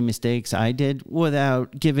make the same mistakes I did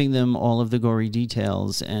without giving them all of the gory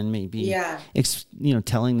details and maybe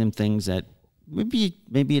telling them things that maybe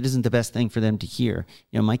it isn't the best thing for them to hear.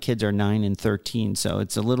 My kids are 9 and 13, so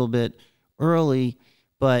it's a little bit early.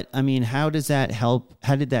 But I mean, how does that help?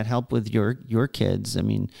 How did that help with your kids? I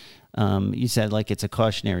mean. You said like it's a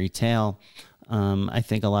cautionary tale. I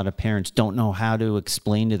think a lot of parents don't know how to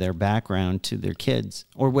explain to their background to their kids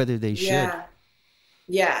or whether they should.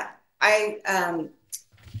 Yeah. I've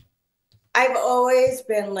always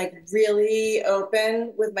been like really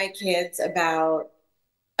open with my kids about,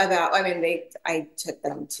 I took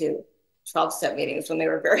them to 12-step meetings when they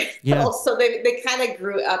were very little. So they kind of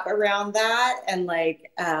grew up around that. And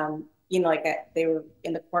like, they were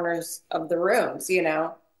in the corners of the rooms,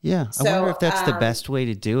 Yeah, I wonder if that's the best way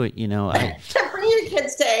to do it. Bring your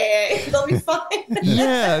kids to AA; they'll be fine.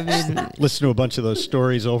 Yeah, I mean, listen to a bunch of those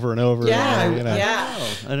stories over and over. I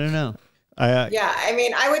don't know.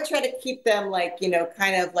 I would try to keep them like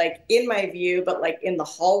kind of like in my view, but like in the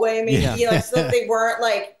hallway, maybe so that they weren't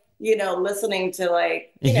like listening to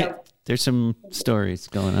like There's some stories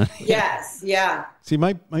going on. Yes, yeah. See,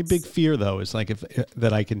 my big fear though is like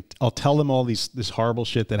I'll tell them all this horrible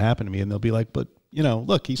shit that happened to me, and they'll be like, but.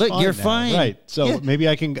 Look, he's fine. You're now. fine. Right. So maybe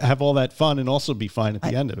I can have all that fun and also be fine at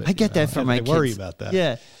the end of it. I get that from my kids. I worry about that.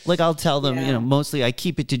 Yeah. Like I'll tell them, mostly I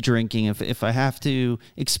keep it to drinking. If I have to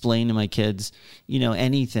explain to my kids,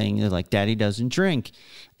 anything, they're like, Daddy doesn't drink.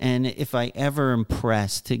 And if I ever am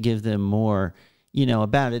pressed to give them more,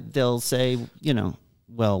 about it, they'll say,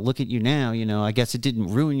 well, look at you now, I guess it didn't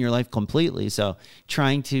ruin your life completely. So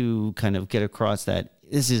trying to kind of get across that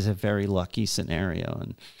this is a very lucky scenario.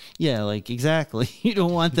 And exactly. You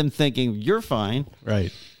don't want them thinking you're fine.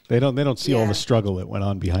 Right. They don't see all the struggle that went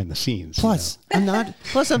on behind the scenes. Plus, I'm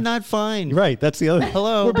not fine. Right. That's the other.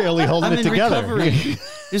 Hello. We're barely holding it together. Recovery.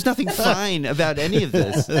 There's nothing fine about any of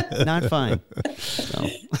this. Not fine.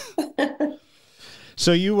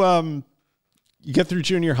 So you get through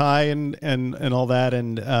junior high and all that,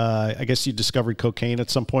 and I guess you discovered cocaine at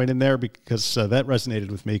some point in there because that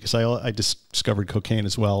resonated with me because I discovered cocaine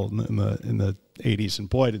as well in the 80s, and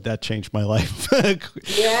boy, did that change my life.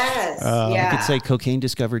 Yes, You could say cocaine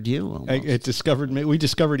discovered you. It discovered me. We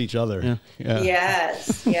discovered each other. Yeah.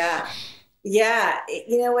 Yes, yeah.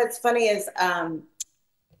 What's funny is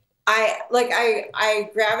I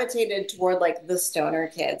gravitated toward like the stoner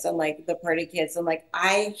kids and like the party kids, and like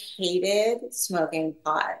I hated smoking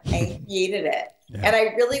pot. I hated it. Yeah. And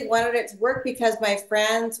I really wanted it to work because my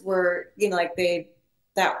friends were,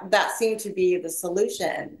 that seemed to be the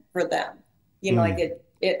solution for them. Like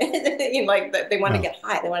they want to get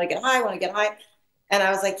high. They want to get high. And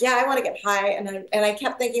I was like, yeah, I want to get high. And I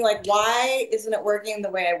kept thinking like, why isn't it working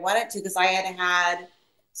the way I want it to? Because I had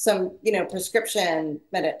some, prescription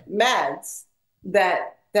meds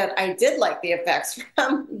that I did like the effects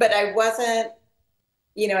from, but I wasn't,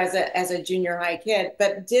 as a junior high kid,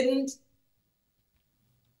 but didn't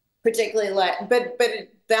particularly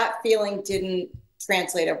that feeling didn't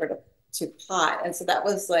translate over to pot. And so that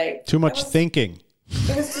was like too much thinking.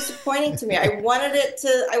 It was disappointing to me. I wanted it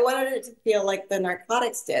to feel like the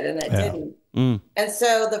narcotics did, and it didn't. And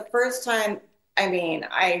so the first time,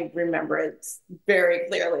 I remember it very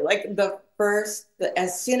clearly. Like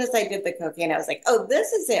as soon as I did the cocaine, I was like, "Oh,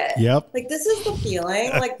 this is it. Yep. Like this is the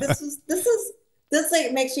feeling. Like this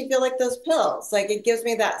like makes you feel like those pills. Like it gives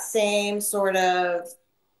me that same sort of,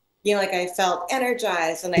 like I felt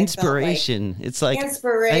energized and inspiration. It's like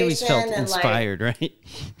inspiration. I always felt inspired, right?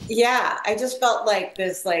 Yeah, I just felt like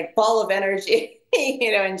this like ball of energy,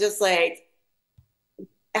 and just like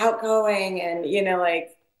outgoing and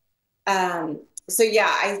so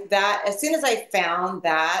yeah, as soon as I found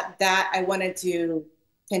that I wanted to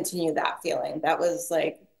continue that feeling. That was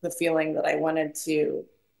like the feeling that I wanted to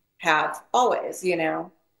have always,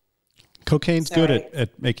 Cocaine's good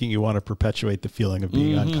at making you want to perpetuate the feeling of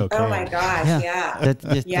being on cocaine. Oh my gosh, yeah. That's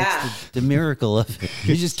the miracle of it.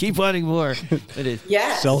 You just keep wanting more. But it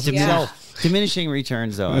sells himself. Diminishing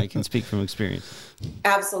returns, though. I can speak from experience.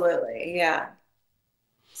 Absolutely, yeah.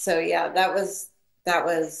 So yeah, that was that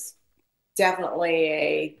was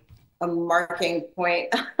definitely a marking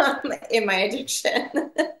point in my addiction.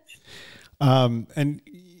 And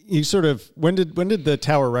you sort of when did the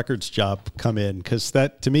Tower Records job come in? Because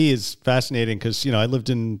that to me is fascinating. Because I lived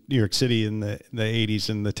in New York City in the '80s,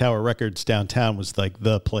 and the Tower Records downtown was like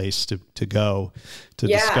the place to go to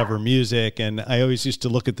discover music. And I always used to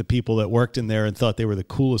look at the people that worked in there and thought they were the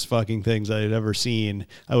coolest fucking things I had ever seen.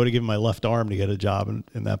 I would have given my left arm to get a job in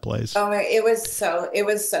that place. Oh, it was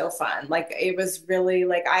so fun. Like it was really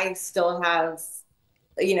like I still have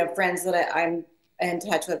friends that I'm in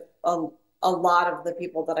touch with. A lot of the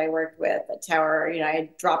people that I worked with at Tower, I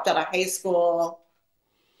dropped out of high school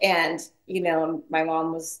and, my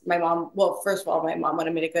mom, well, first of all, my mom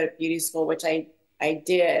wanted me to go to beauty school, which I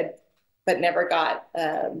did, but never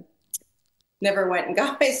went and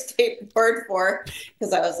got my state board for,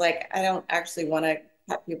 because I was like, I don't actually want to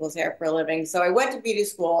cut people's hair for a living. So I went to beauty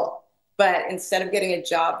school, but instead of getting a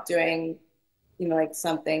job doing, like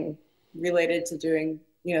something related to doing,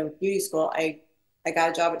 beauty school, I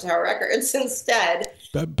got a job at Tower Records instead.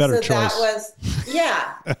 Better choice. That was,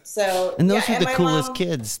 yeah. So, and those yeah, are the coolest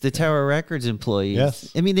kids, the Tower Records employees.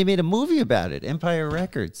 Yes. I mean, they made a movie about it, Empire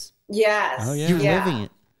Records. Yes. Oh, yeah. You're living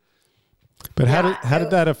it. But how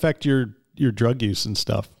did that affect your drug use and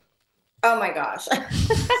stuff? Oh my gosh.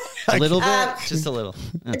 A little bit, just a little.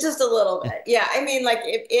 Just a little bit. Yeah. I mean, like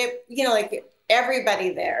like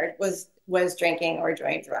everybody there was drinking or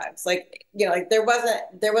doing drugs. Like, like there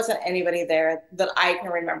wasn't anybody there that I can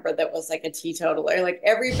remember that was like a teetotaler. Like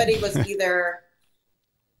everybody was either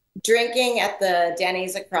drinking at the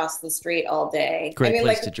Denny's across the street all day. Great place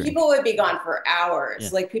like to drink. people would be gone for hours. Yeah.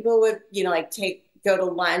 Like people would, go to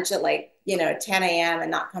lunch at like, 10 a.m.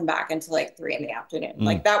 and not come back until like 3 p.m.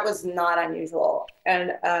 Like that was not unusual.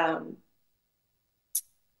 And,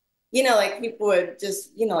 like people would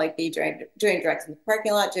just, like be doing drugs in the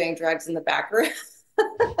parking lot, doing drugs in the back room.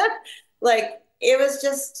 Like it was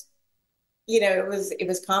just, it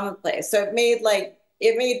was commonplace. So it made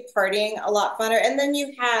partying a lot funner. And then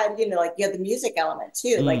you had, you had the music element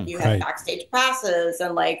too. Like you had backstage passes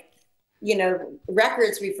and like,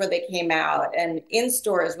 records before they came out, and in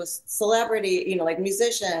stores with celebrity, like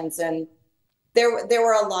musicians. And there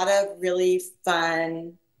were a lot of really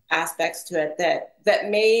fun aspects to it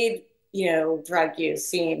that made drug use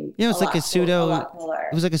seem it was like a pseudo cooler.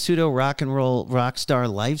 It was like a pseudo rock and roll rock star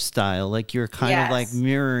lifestyle. Like you're kind of like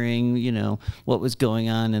mirroring what was going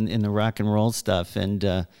on in the rock and roll stuff.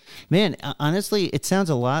 And man, honestly, it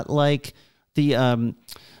sounds a lot like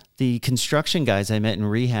the construction guys I met in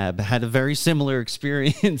rehab had a very similar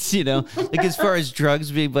experience, like as far as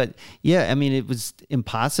drugs be. But yeah, I mean, it was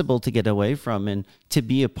impossible to get away from, and to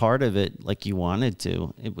be a part of it like you wanted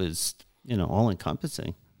to. It was, all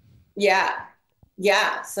encompassing. Yeah.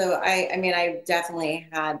 Yeah. So I definitely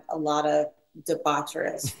had a lot of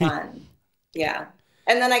debaucherous fun. Yeah.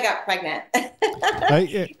 And then I got pregnant and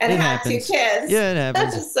had 2 kids. Yeah, it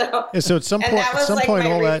happens. So at some point, that was like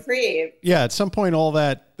my reprieve. At some point, all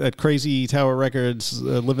that crazy Tower Records,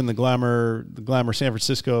 living the glamour San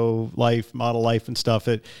Francisco life, model life and stuff,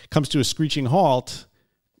 it comes to a screeching halt.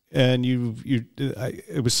 And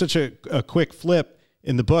it was such a quick flip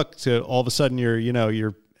in the book to all of a sudden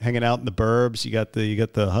you're hanging out in the burbs. You got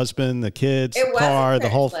the husband, the kids, the car, the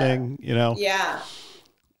whole thing, Yeah.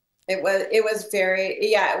 It was it was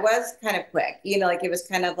kind of quick, like it was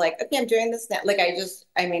kind of like, okay, I'm doing this now. Like I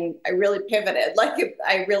really pivoted. Like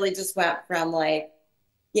I really just went from like,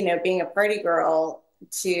 being a party girl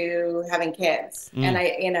to having kids. And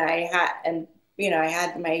I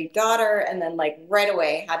had my daughter, and then like right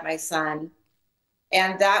away had my son.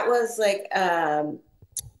 And that was like,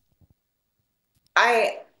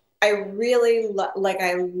 I really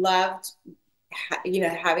I loved,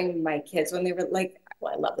 having my kids when they were like,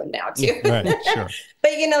 well, I love them now too. Right, sure.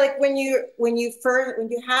 But like when you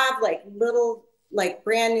have like little, like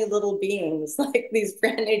brand new little beings, like these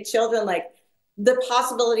brand new children, like the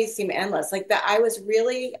possibilities seem endless. Like that, I was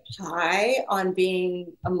really high on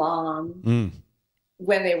being a mom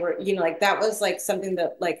when they were, like that was like something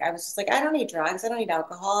that like I was just like, I don't need drugs, I don't need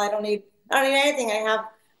alcohol, I don't need anything. I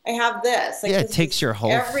have this. Like, it takes your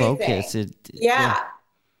whole focus. Yeah.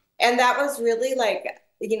 And that was really like,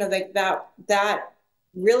 like that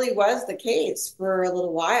really was the case for a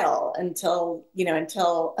little while until a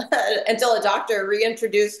doctor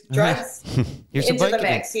reintroduced drugs into the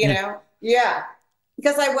mix, Yeah.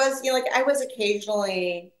 Because I was, I was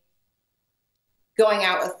occasionally going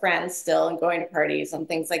out with friends still and going to parties and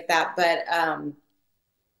things like that. But I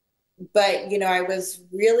was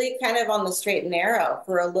really kind of on the straight and narrow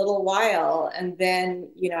for a little while. And then,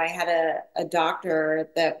 I had a doctor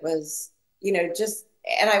that was just,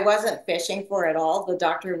 and I wasn't fishing for it at all. The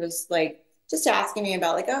doctor was like, just asking me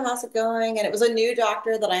about like, oh, how's it going? And it was a new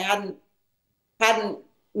doctor that I hadn't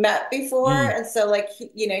met before. And so like,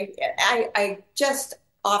 I just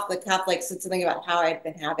off the cuff, like said something about how I'd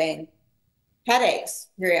been having headaches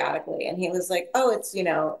periodically. And he was like, oh, it's,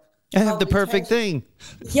 I have the perfect thing.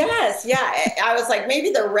 Yes. Yeah. I was like,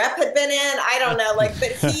 maybe the rep had been in, I don't know. Like,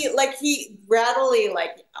 but he readily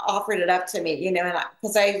like offered it up to me, and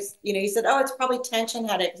cause he said, oh, it's probably tension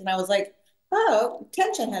headaches. And I was like, oh,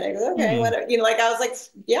 tension headaches. Okay. Whatever. Like I was like,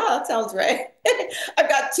 yeah, that sounds right. I've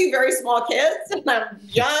got 2 very small kids and I'm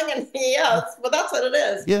young and but that's what it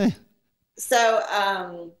is. Yeah.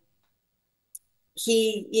 So,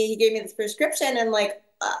 he gave me this prescription and like,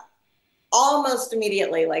 almost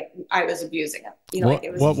immediately, like I was abusing it.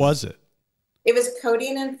 What was it? It was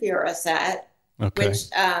codeine and Furostat, Okay.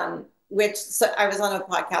 which so I was on a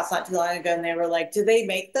podcast not too long ago, and they were like, "Do they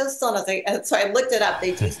make those still?" And I was like, and so I looked it up.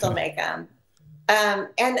 They do still make them.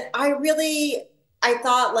 And I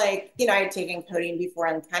thought like, I had taken codeine before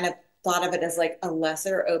and kind of thought of it as like a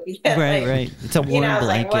lesser opiate. Right, like, right. It's a warm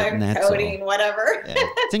blanket, like, and that's codeine, all. whatever. Yeah.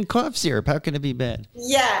 It's in cough syrup. How can it be bad?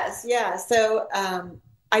 Yes, yeah. So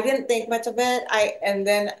I didn't think much of it. And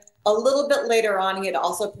then a little bit later on, he had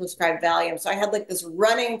also prescribed Valium. So I had like this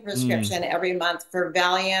running prescription every month for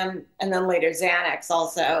Valium, and then later Xanax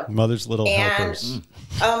also. Mother's little helpers.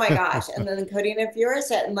 Oh my gosh! And then the codeine and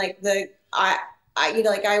Furostat, and like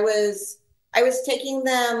I was taking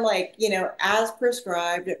them like as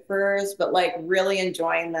prescribed at first, but like really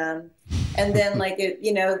enjoying them, and then like it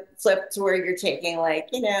flipped to where you're taking like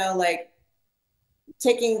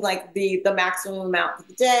taking like the maximum amount for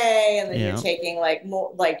the day, and then you're taking like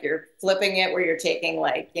more, like you're flipping it where you're taking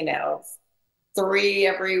like 3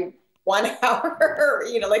 every 1 hour,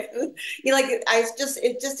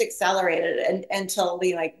 it just accelerated until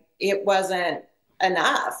it wasn't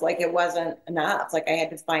enough. Like it wasn't enough. Like I had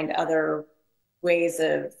to find other ways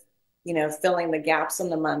of filling the gaps in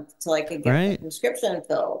the month till I could get the prescription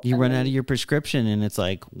filled. You run out of your prescription and it's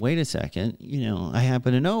like, wait a second, I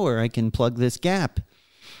happen to know where I can plug this gap.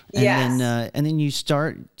 And then you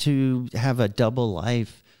start to have a double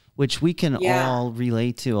life, which we can all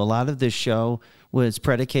relate to. A lot of this show was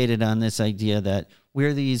predicated on this idea that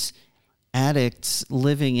we're these addicts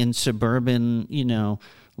living in suburban,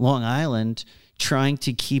 Long Island, trying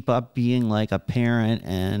to keep up being like a parent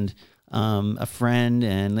and a friend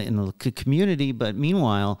and in the community. But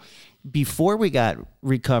meanwhile, before we got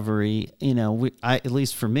recovery, at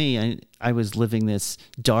least for me, I was living this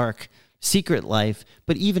dark secret life.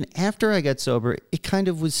 But even after I got sober, it kind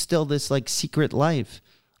of was still this like secret life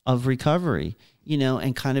of recovery,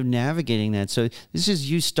 and kind of navigating that. So this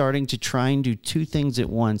is you starting to try and do 2 things at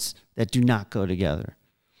once that do not go together.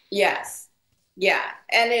 Yes. Yeah.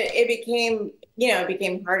 And it became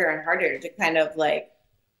harder and harder to kind of like,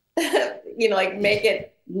 like make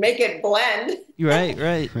it blend.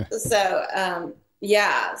 Right. So,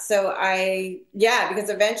 because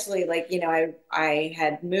eventually I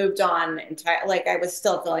had moved on like I was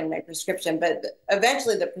still filling my prescription, but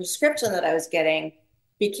eventually the prescription that I was getting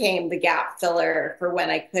became the gap filler for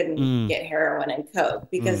when I couldn't get heroin and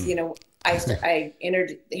coke, because, heroin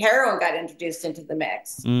got introduced into the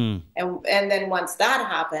mix. And then once that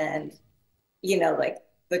happened, like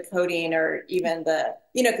the codeine or even the,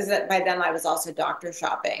 because by then I was also doctor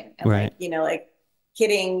shopping and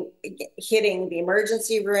hitting the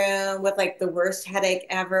emergency room with like the worst headache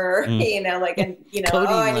ever, I need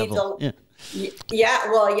to,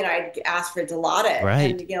 I'd ask for Dilaudid,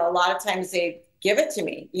 and a lot of times they give it to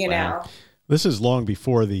me, know. This is long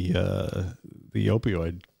before the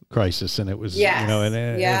opioid crisis, and it was it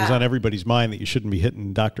was on everybody's mind that you shouldn't be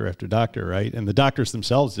hitting doctor after doctor, right? And the doctors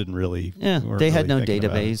themselves didn't really they had no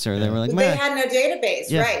database, or they were like, they had no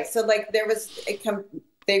database, right? So like there was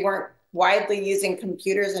they weren't widely using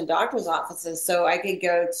computers in doctors' offices, so I could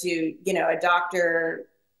go to a doctor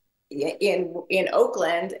in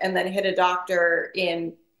Oakland and then hit a doctor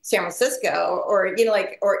in San Francisco, or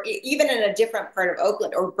or even in a different part of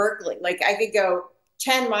Oakland or Berkeley. Like I could go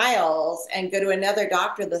 10 miles and go to another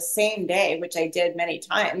doctor the same day, which I did many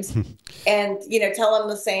times, and tell them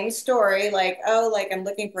the same story, like, oh, like I'm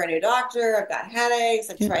looking for a new doctor, I've got headaches,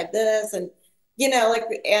 I've tried this, and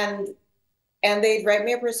and they'd write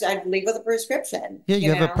me I'd leave with a prescription. Yeah,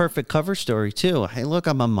 you have a perfect cover story too. Hey, look,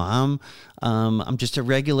 I'm a mom. I'm just a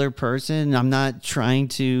regular person. I'm not trying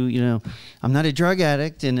to, I'm not a drug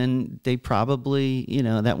addict. And then they probably,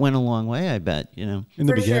 that went a long way, I bet, In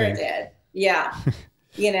the beginning. Sure it did. Yeah.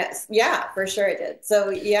 Yeah, for sure it did. So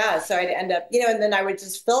yeah, so I'd end up, and then I would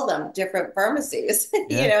just fill them different pharmacies,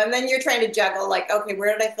 Yeah. and then you're trying to juggle like, okay,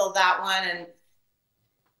 where did I fill that one? And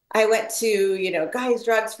I went to, Guy's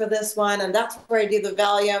Drugs for this one, and that's where I do the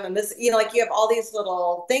Valium and this, like you have all these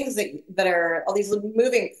little things that are all these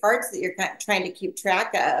moving parts that you're kind of trying to keep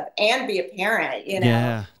track of and be a parent.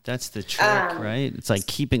 Yeah, that's the trick, right? It's like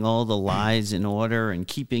keeping all the lies in order and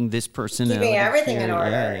keeping this person keeping everything in order.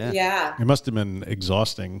 Yeah. Yeah. It must have been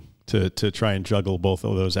exhausting to try and juggle both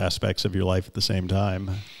of those aspects of your life at the same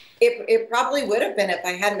time. It probably would have been if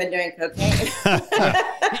I hadn't been doing cocaine.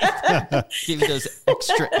 Give you those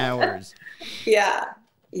extra hours. Yeah.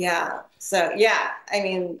 Yeah. So, yeah, I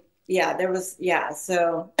mean, yeah, there was, yeah.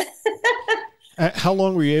 So How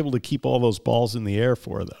long were you able to keep all those balls in the air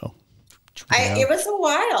for, though? it was a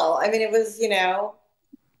while. I mean, it was,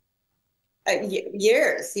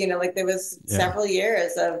 years, like there was several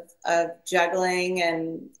years of juggling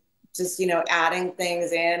and just, adding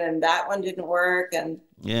things in, and that one didn't work. And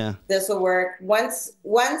this will work. Once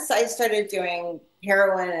I started doing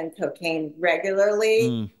heroin and cocaine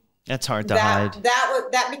regularly, that's hard to hide.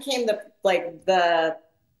 That became that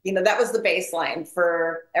was the baseline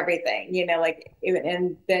for everything,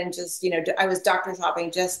 and then just, I was doctor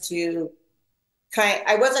shopping just to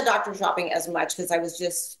I wasn't doctor shopping as much because I was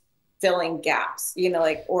just filling gaps, I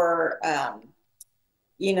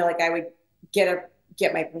would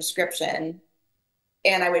get my prescription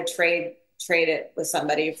and I would trade it with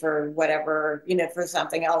somebody for whatever, for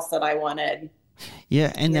something else that I wanted.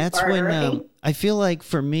 Yeah. And that's when I feel like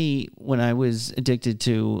for me, when I was addicted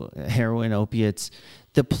to heroin, opiates,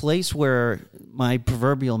 the place where my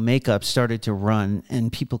proverbial makeup started to run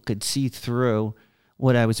and people could see through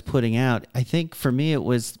what I was putting out, I think for me, it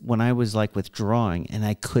was when I was like withdrawing and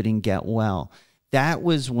I couldn't get well. That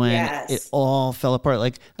was when it all fell apart.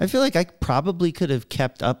 Like, I feel like I probably could have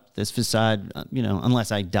kept up this facade,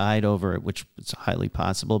 unless I died over it, which is highly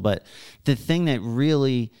possible. But the thing that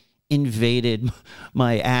really invaded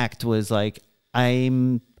my act was like,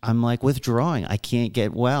 I'm like withdrawing. I can't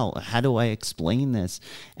get well. How do I explain this?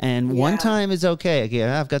 And one time is okay.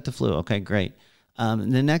 I've got the flu. Okay, great.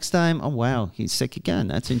 The next time, oh wow, he's sick again.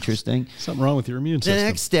 That's interesting. Something wrong with your immune system. The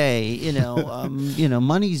next day,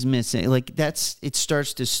 money's missing. Like it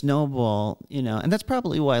starts to snowball, and that's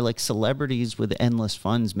probably why like celebrities with endless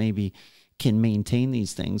funds maybe can maintain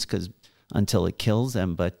these things until it kills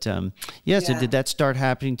them. But so did that start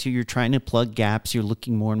happening to you? You're trying to plug gaps. You're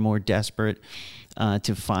looking more and more desperate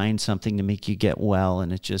to find something to make you get well,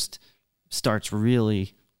 and it just starts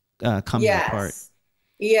really coming apart.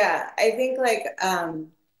 Yeah, I think like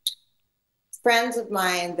friends of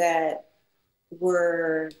mine that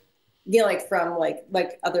were, like from like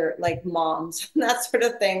other like moms and that sort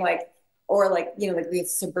of thing, like, or like, like the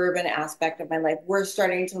suburban aspect of my life, we're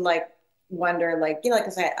starting to like wonder, like,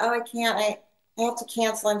 because I have to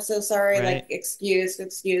cancel. I'm so sorry. Right. Like excuse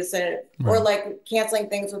it, or like canceling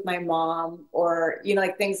things with my mom, or,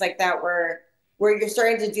 like things like that where you're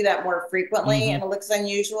starting to do that more frequently and it looks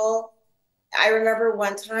unusual. I remember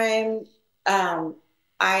one time I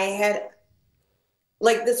had,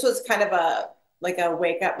 like, this was kind of a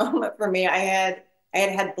wake up moment for me. I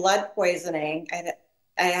had blood poisoning. I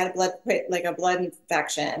had a blood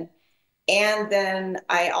infection. And then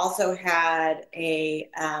I also had a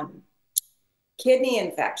kidney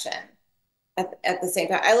infection at the same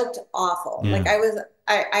time. I looked awful. Yeah. Like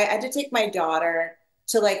I had to take my daughter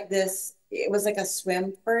to like this, it was like a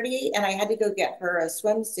swim party, and I had to go get her a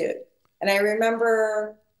swimsuit. And I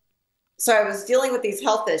remember, so I was dealing with these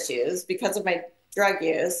health issues because of my drug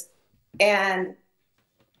use, and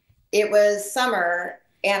it was summer,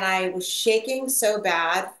 and I was shaking so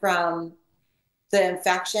bad from the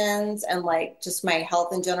infections and like just my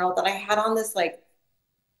health in general that I had on this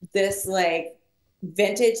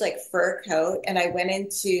vintage like fur coat, and I went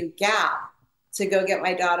into Gap to go get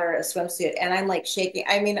my daughter a swimsuit, and I'm like shaking.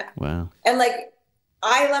 I mean, wow. And like,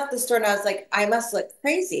 I left the store and I was like, I must look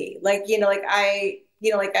crazy. Like, I'm,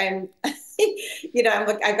 I'm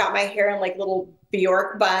like, I've got my hair in like little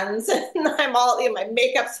Bjork buns, and I'm all, my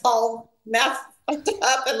makeup's all messed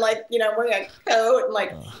up, and like, I'm wearing a coat, and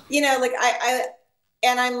like,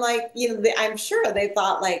 and I'm like, I'm sure they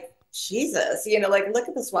thought like, Jesus, like, look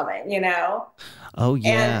at this woman, Oh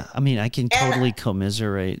yeah. I mean, I can totally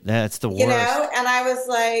commiserate. That's the worst. And I was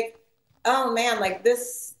like, oh man, like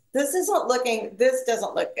this doesn't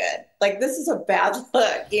look good. Like, this is a bad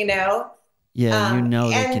look, Yeah,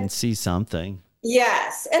 they can see something.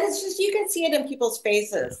 Yes. And it's just, you can see it in people's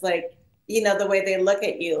faces. Like, the way they look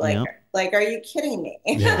at you, like, like, are you kidding me?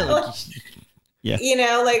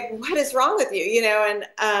 Yeah. Like, what is wrong with you?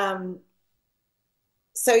 And,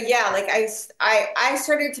 so yeah, like I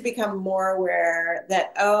started to become more aware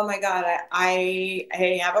that, oh my God, I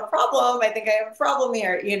have a problem. I think I have a problem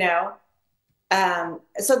here, you know?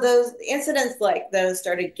 So those incidents like those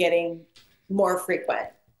started getting more frequent.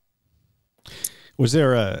 Was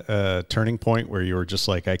there a turning point where you were just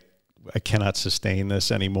like, I cannot sustain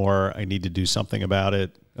this anymore. I need to do something about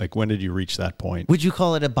it. Like, when did you reach that point? Would you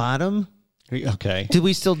call it a bottom? Okay. Do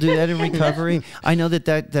we still do that in recovery? I know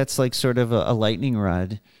that's like sort of a lightning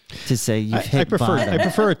rod to say you've hit bottom. I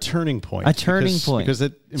prefer a turning point. A turning point. Because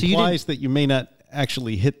it implies that you may not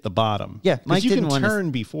actually hit the bottom. Yeah, Mike you didn't can want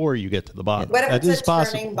turn before you get to the bottom. What if That it's is a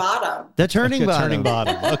possible. turning bottom? The turning bottom. Turning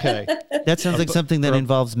bottom. Okay. That sounds like something that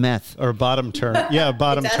involves meth. Or bottom turn. Yeah,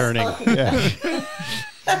 bottom It does turning. sound- Yeah.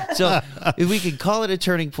 So if we could call it a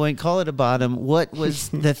turning point, call it a bottom, what was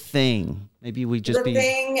the thing? Maybe we just The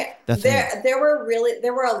thing, the thing. there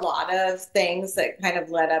were a lot of things that kind of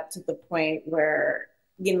led up to the point where,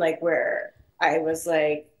 you know, like where I was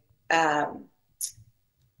like, I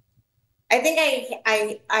think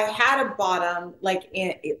I had a bottom, like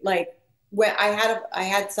like when I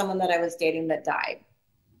had someone that I was dating that died.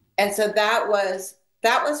 And so that was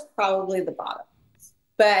probably the bottom.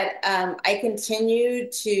 But I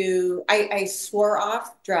continued to, I swore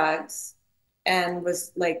off drugs and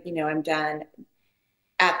was like, you know, I'm done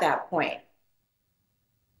at that point.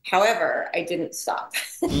 However, I didn't stop.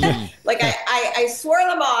 Like I swore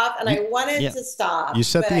them off and I wanted to stop. You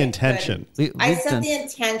set the intention. I set the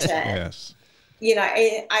intention. Yes. You know,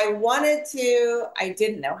 I wanted to, I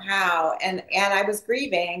didn't know how. And I was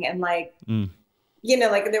grieving and like, you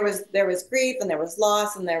know, like there was grief and there was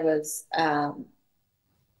loss and there was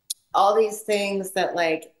all these things that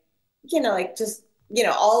like, you know, like just, you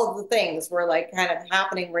know, all of the things were like kind of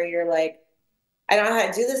happening where you're like, I don't know how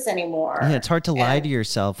to do this anymore. Yeah, it's hard to lie to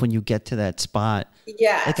yourself when you get to that spot.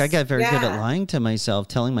 Yeah. Like I got very good at lying to myself,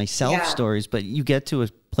 telling myself stories, but you get to a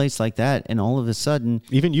place like that and all of a sudden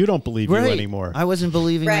even you don't believe you anymore. I wasn't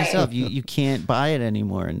believing myself. You can't buy it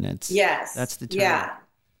anymore, and that's the turn.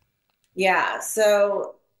 Yeah.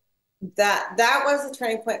 So that was a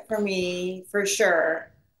turning point for me for sure.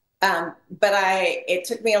 But it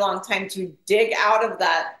took me a long time to dig out of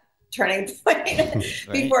that turning point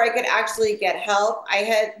before I could actually get help.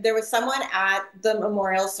 There was someone at the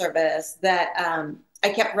memorial service that I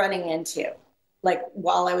kept running into, like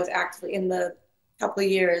while I was actually in the couple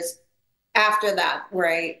of years after that,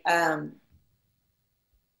 where and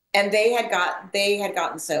they had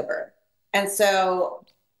gotten sober, and so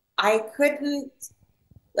I couldn't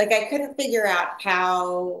figure out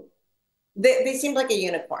how they seemed like a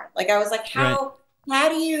unicorn. Like I was like, how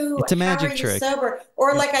do you? It's a magic how are trick. You sober,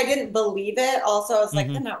 or like I didn't believe it. Also, I was like,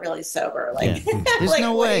 they're not really sober. Like, there's like,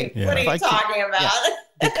 no way. What are you talking about?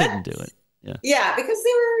 They couldn't do it. Yeah, because they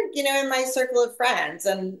were, you know, in my circle of friends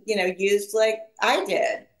and, you know, used like I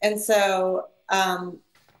did. And so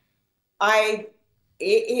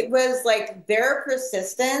it was like their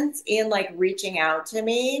persistence in like reaching out to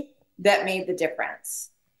me that made the difference.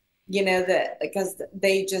 You know, that because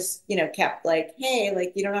they just, you know, kept like, hey,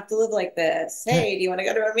 like, you don't have to live like this. Hey, do you want to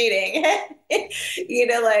go to a meeting? You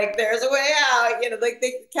know, like there's a way out, you know, like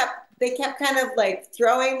they kept kind of like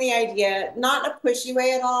throwing the idea, not in a pushy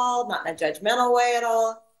way at all, not in a judgmental way at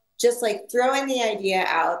all, just like throwing the idea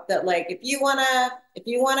out that like, if you want to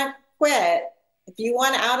quit, if you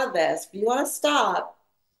want out of this, if you want to stop,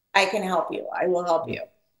 I can help you. I will help you.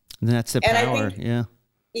 And that's the power.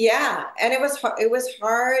 Yeah. And it was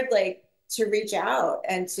hard, like to reach out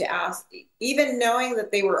and to ask, even knowing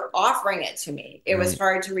that they were offering it to me, it was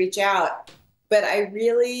hard to reach out, but I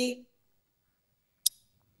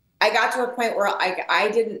got to a point where I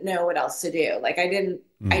didn't know what else to do. Like I had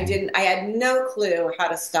no clue how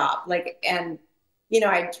to stop. Like, and, you know,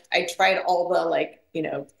 I tried all the like, you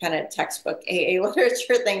know, kind of textbook AA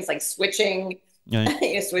literature things like switching, you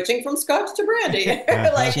know, switching from scotch to brandy,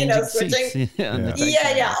 like, you know, switching.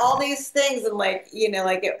 All these things. And like, you know,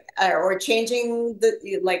 like, or changing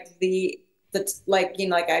the like, you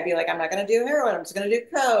know, like I'd be like, I'm not going to do heroin. I'm just going to do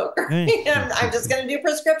coke. You know, I'm just going to do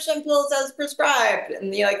prescription pills as prescribed.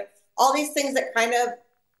 And you know, like all these things that kind of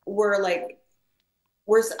were like,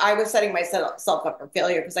 I was setting myself up for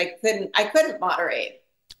failure because I couldn't moderate.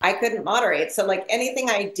 So like anything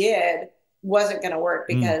I did wasn't going to work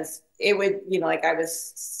because it would, you know, like I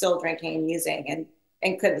was still drinking and using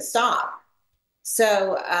and couldn't stop.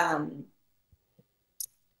 So,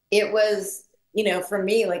 it was, you know, for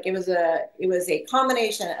me, like it was a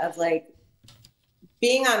combination of like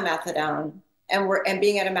being on methadone and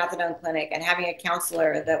being at a methadone clinic and having a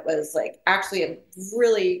counselor that was like actually a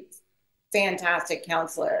really fantastic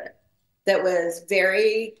counselor that was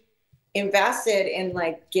very invested in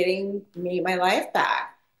like getting me my life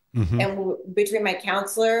back. Mm-hmm. And between my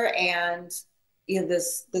counselor and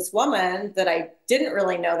this woman that I didn't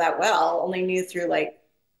really know that well, only knew through like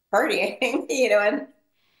partying,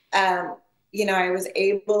 and I was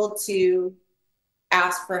able to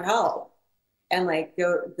ask for help and like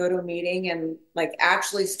go to a meeting and like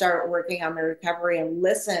actually start working on my recovery and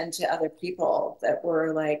listen to other people that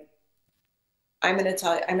were like, I'm going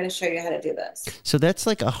to show you how to do this. So that's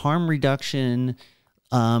like a harm reduction,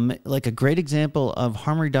 like a great example of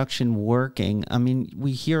harm reduction working. I mean,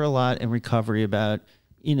 we hear a lot in recovery about,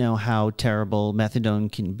 how terrible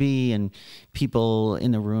methadone can be, and people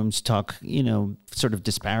in the rooms talk, sort of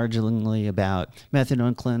disparagingly about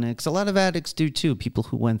methadone clinics. A lot of addicts do too, people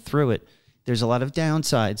who went through it. There's a lot of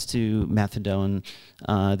downsides to methadone.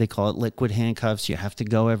 They call it liquid handcuffs. You have to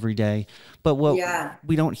go every day. But what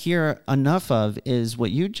we don't hear enough of is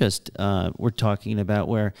what you just were talking about,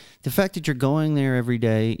 where the fact that you're going there every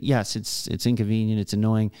day, yes, it's inconvenient, it's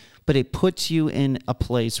annoying, but it puts you in a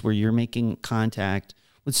place where you're making contact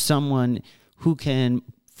with someone who can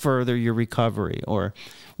further your recovery, or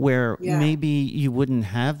where maybe you wouldn't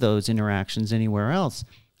have those interactions anywhere else.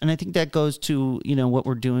 And I think that goes to, what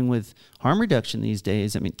we're doing with harm reduction these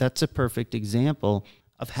days. I mean, that's a perfect example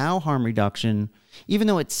of how harm reduction, even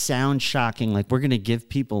though it sounds shocking, like we're going to give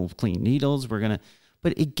people clean needles, but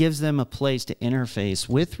it gives them a place to interface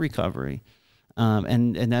with recovery.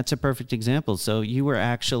 And that's a perfect example. So you were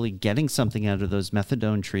actually getting something out of those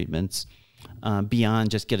methadone treatments beyond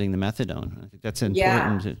just getting the methadone. I think that's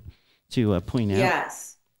important to point out.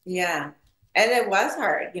 Yes. Yeah. And it was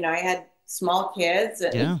hard. I had small kids.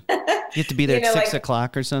 And you have to be there at 6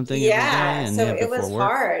 o'clock or something. Yeah. Every day, so it was work.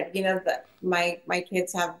 Hard. My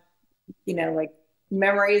kids have, like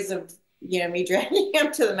memories of, me dragging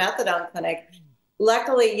them to the methadone clinic.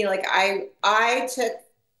 Luckily, I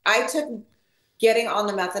took getting on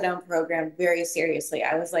the methadone program very seriously.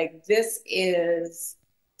 I was like, this is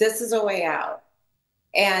a way out.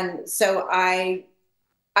 And so I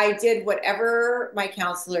did whatever my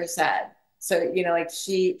counselor said. So,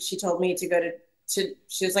 she told me to go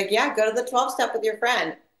she was like, yeah, go to the 12-step with your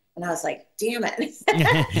friend. And I was like, damn it.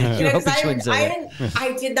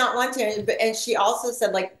 I did not want to. And she also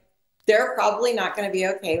said, like, they're probably not going to be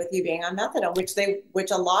okay with you being on methadone,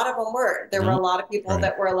 which a lot of them were. There were a lot of people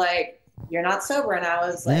that were like, you're not sober. And I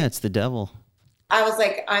was like, yeah, it's the devil. I was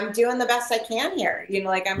like, I'm doing the best I can here.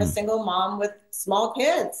 I'm a single mom with small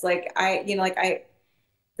kids. Like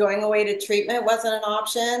going away to treatment wasn't an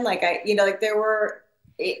option.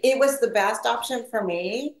 It was the best option for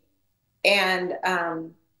me. And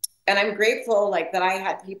I'm grateful that I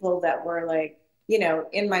had people that were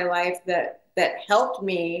in my life that helped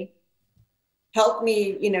me, so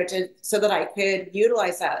that I could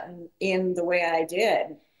utilize that in the way I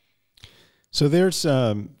did. So there's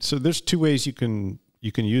two ways you can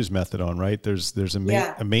use methadone, right? There's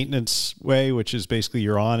a maintenance way, which is basically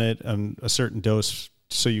you're on it on a certain dose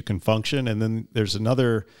so you can function, and then there's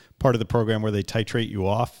another part of the program where they titrate you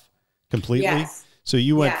off completely. Yes. So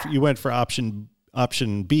you went for option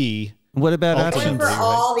B. What about option B?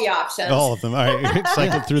 All the options. All of them. All right,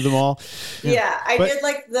 cycled through them all. Yeah, I did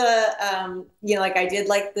I did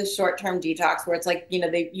the short-term detox where it's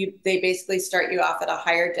they basically start you off at a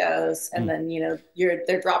higher dose, and then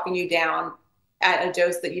they're dropping you down at a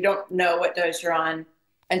dose that you don't know what dose you're on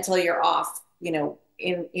until you're off,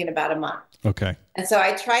 in about a month. Okay. And so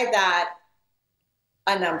I tried that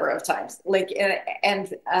a number of times,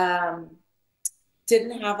 and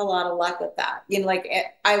didn't have a lot of luck with that.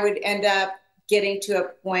 I would end up getting to a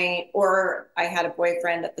point, or I had a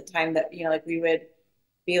boyfriend at the time that, we would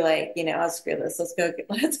be like, oh, screw this. Let's go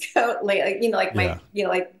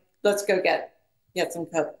let's go get some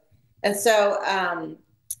Coke. And so, I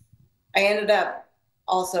ended up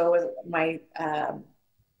also with my,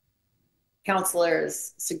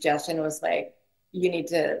 counselor's suggestion was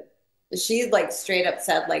she straight up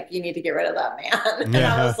said, you need to get rid of that man. And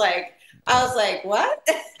I was like, what?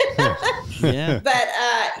 Yeah. But,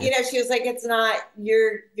 she was like, it's not,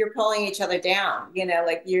 you're pulling each other down,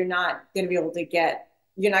 you're not going to be able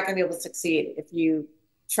to succeed if you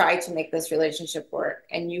try to make this relationship work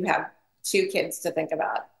and you have 2 kids to think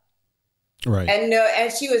about. Right.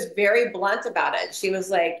 And she was very blunt about it. She was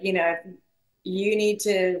like, you need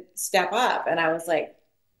to step up. And I was like,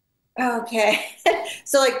 okay.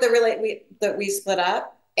 So we split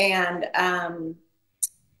up, and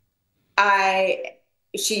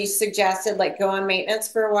she suggested go on maintenance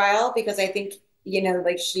for a while, because I think, we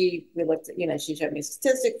looked at, she showed me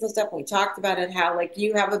statistics and stuff, and we talked about it, how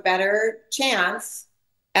you have a better chance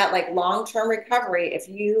at long-term recovery if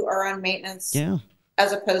you are on maintenance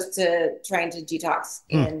as opposed to trying to detox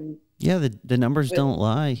in. Yeah, the numbers don't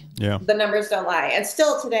lie. Yeah. The numbers don't lie. And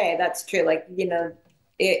still today, that's true. Like,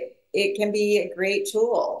 it can be a great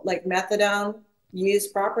tool. Like methadone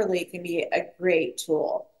used properly can be a great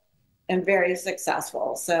tool and very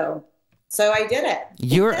successful. So I did it.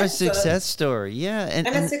 You're a success story. Yeah. I'm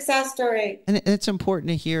a success story. And it's important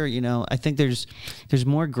to hear, I think there's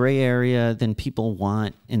more gray area than people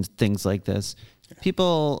want in things like this.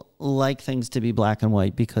 People like things to be black and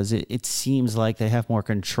white because it seems like they have more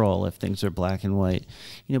control if things are black and white.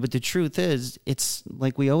 But the truth is, it's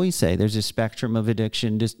like we always say, there's a spectrum of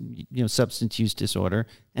addiction, just, substance use disorder.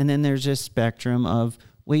 And then there's a spectrum of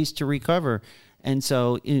ways to recover. And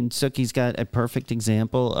so Suki's got a perfect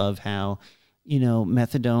example of how,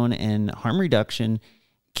 methadone and harm reduction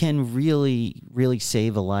can really, really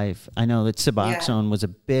save a life. I know that Suboxone was a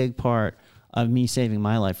big part of me saving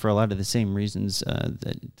my life for a lot of the same reasons,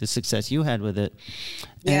 the success you had with it.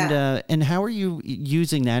 And how are you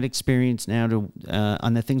using that experience now to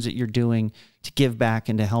on the things that you're doing to give back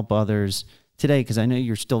and to help others today? Because I know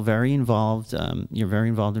you're still very involved. You're very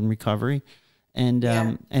involved in recovery and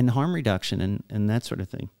harm reduction and that sort of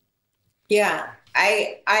thing. Yeah,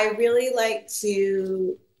 I really like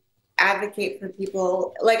to advocate for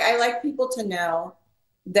people. Like, I like people to know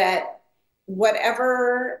that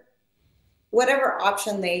whatever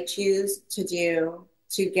option they choose to do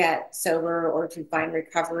to get sober or to find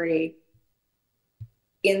recovery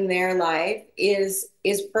in their life is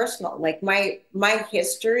personal. Like my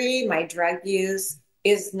history, my drug use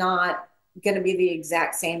is not going to be the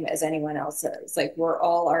exact same as anyone else's. Like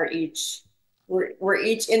we're each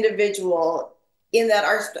individual in that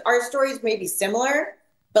our stories may be similar,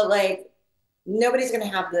 but like nobody's going to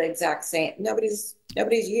have the exact same. Nobody's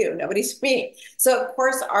you, nobody's me. So of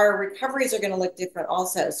course our recoveries are going to look different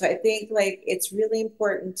also. So I think like it's really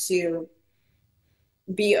important to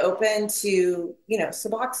be open to,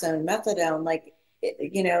 Suboxone, methadone, like,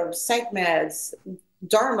 psych meds,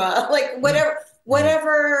 Dharma, like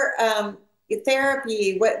whatever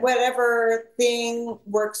therapy, whatever thing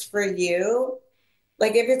works for you.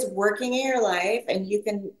 Like if it's working in your life and you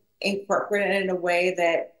can incorporate it in a way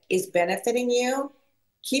that is benefiting you,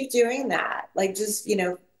 keep doing that. Like just,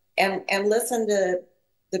 and listen to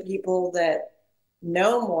the people that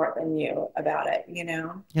know more than you about it,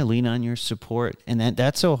 Yeah, lean on your support. And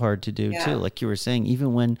that's so hard to do too. Like you were saying,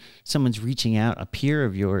 even when someone's reaching out, a peer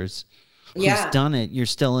of yours who's done it, you're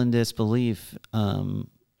still in disbelief.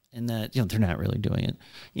 And that, they're not really doing it,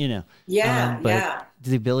 but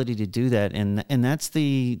the ability to do that. And that's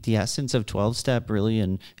the essence of 12-step really.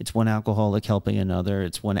 And it's one alcoholic helping another.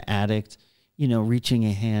 It's one addict, reaching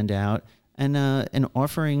a hand out and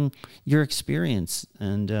offering your experience.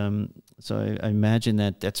 And so I imagine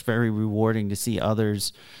that's very rewarding to see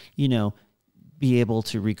others, be able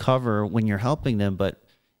to recover when you're helping them. But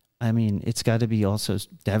I mean, it's got to be also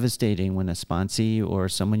devastating when a sponsee or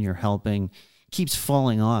someone you're helping keeps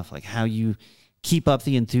falling off, like how you keep up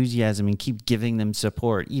the enthusiasm and keep giving them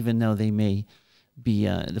support, even though they may be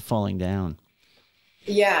falling down.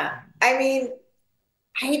 Yeah. I mean,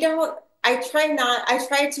 I try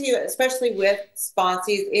to, especially with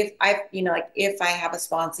sponsees, if I have a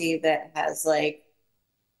sponsee that has like,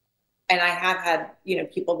 and I have had,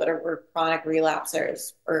 people that were chronic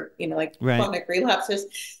relapsers or, chronic relapsers.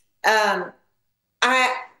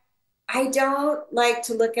 I don't like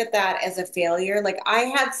to look at that as a failure. Like I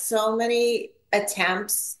had so many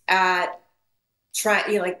attempts at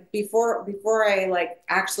trying, before I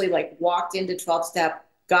actually walked into 12-step,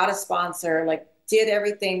 got a sponsor, did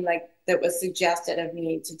everything that was suggested of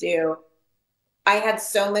me to do. I had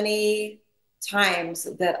so many times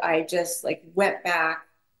that I just went back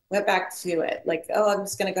to it. Oh, I'm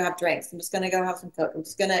just going to go have drinks. I'm just going to go have some Coke. I'm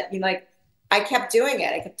just going to, I kept doing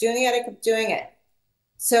it. I kept doing it.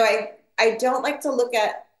 So I don't like to look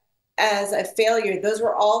at as a failure. Those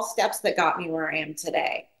were all steps that got me where I am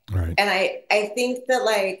today. Right. And I think that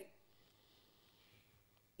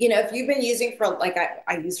if you've been using for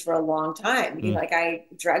I used for a long time,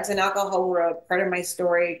 drugs and alcohol were a part of my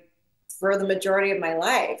story for the majority of my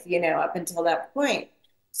life, up until that point.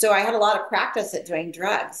 So I had a lot of practice at doing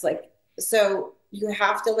drugs. So you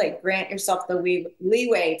have to grant yourself the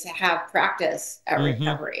leeway to have practice at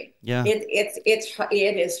recovery. Yeah. It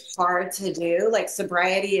is hard to do.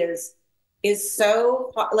 Sobriety is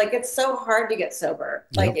so it's so hard to get sober.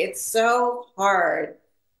 Yep. It's so hard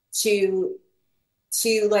to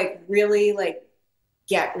really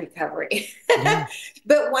get recovery. Yeah.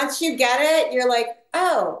 But once you get it, you're like,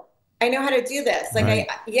 oh, I know how to do this. Right.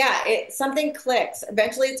 Something clicks.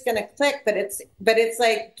 Eventually it's going to click, but it's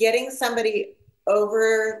getting somebody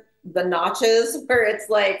over the notches where it's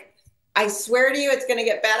like, I swear to you, it's going to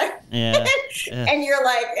get better. Yeah. And you're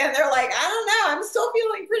like, and they're like, I don't know, I'm still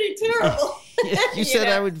feeling pretty terrible. You said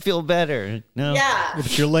I would feel better. No. Yeah.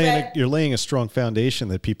 But you're laying a strong foundation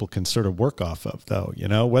that people can sort of work off of, though.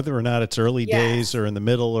 Whether or not it's early days or in the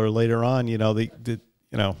middle or later on. The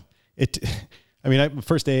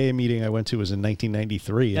first AA meeting I went to was in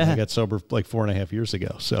 1993, and I got sober like 4.5 years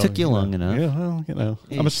ago. So took you long enough. Yeah, well,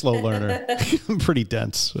 I'm a slow learner. I'm pretty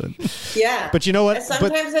dense. Yeah. But you know what? And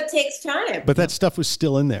sometimes it takes time. But that stuff was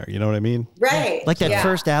still in there. You know what I mean? Right. Like that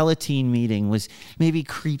first Alateen meeting was maybe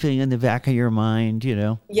creeping in the back of your mind,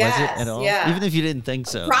 Yes, was it at all? Yeah. Even if you didn't think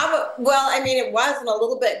so. Well, I mean, it was in a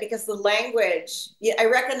little bit because the language, I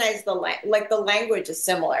recognize the language is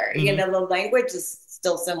similar. Mm-hmm. The language is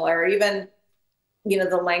still similar. Even,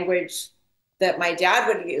 the language that my dad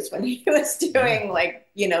would use when he was doing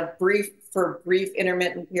brief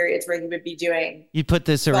intermittent periods where he would be doing. You put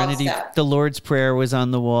the Serenity, the Lord's Prayer was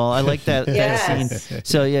on the wall. I like that, that scene.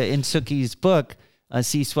 So yeah, in Suki's book,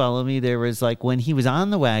 See Swallow Me, there was like when he was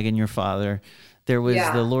on the wagon, your father, there was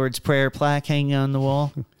the Lord's Prayer plaque hanging on the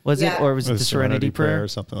wall. Was it? Or was it the Serenity Prayer or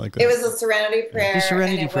something like that? It was the Serenity Prayer. The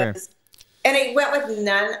Serenity Prayer. And it went with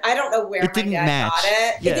none. I don't know where it didn't my dad match. got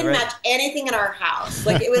it. Yeah, it didn't match anything in our house.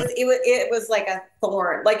 Like it was like a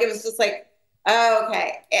thorn. Like it was just like, oh,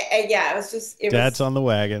 okay. It was just. Dad's on the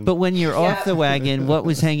wagon. But when you're off the wagon, what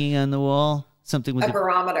was hanging on the wall? Something with a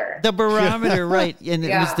barometer. The barometer, right? And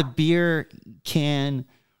it was the beer can.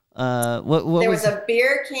 There was a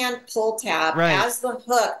beer can pull tab as the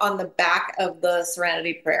hook on the back of the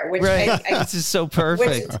Serenity Prayer, which this is so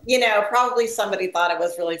perfect. Which, probably somebody thought it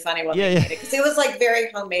was really funny when they made it because it was like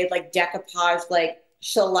very homemade, like decoupage, like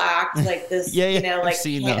shellacked, like this, like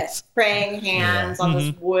praying hands on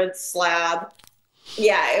this wood slab.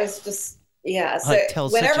 Yeah, it was just. Yeah, so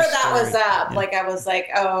whenever that was up, like I was like,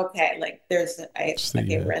 oh, okay, like we're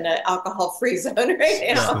in an alcohol-free zone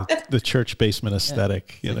right now. The church basement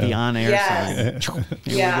aesthetic, the on-air sign.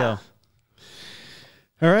 Here we go.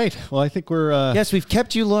 All right. Well, I think we're yes, we've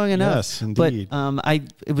kept you long enough. Yes, indeed. But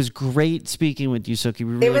it was great speaking with you, Suki.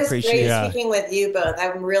 We really appreciate it. It was great speaking with you both. I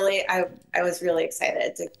was really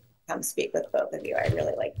excited to come speak with both of you. I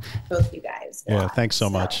really like both of you guys. Yeah, thanks so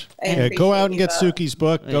much. Go out and get Suki's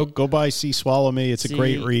book. Go buy See Swallow Me. It's a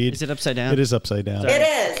great read. Is it upside down? It is upside down. It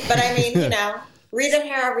is, but I mean, read it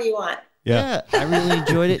however you want. Yeah, I really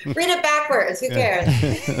enjoyed it. Read it backwards. Who cares?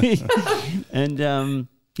 And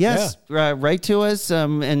write to us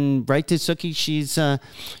and write to Suki. She's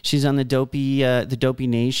on the Dopey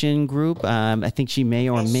Nation group. I think she may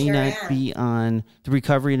or may not be on the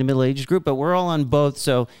Recovery in the Middle Ages group, but we're all on both.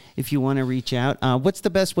 So if you want to reach out, what's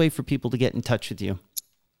the best way for people to get in touch with you?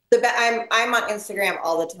 I'm on Instagram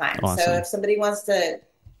all the time. Awesome. So if somebody wants to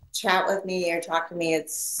chat with me or talk to me,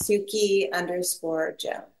 it's Suki_Jones.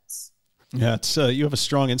 Yeah, it's you have a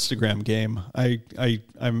strong Instagram game.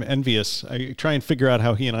 I'm envious. I try and figure out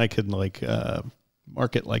how he and I can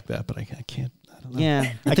market like that, but I can't. I don't know.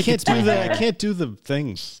 Yeah, I can't do that. I can't do the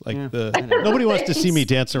things like nobody wants to see me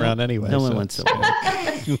dance around anyway. No one wants to.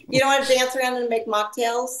 You don't want to dance around and make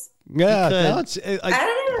mocktails? Yeah, I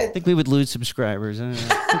don't know. I think we would lose subscribers.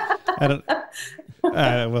 I don't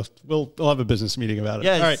know. We'll have a business meeting about it.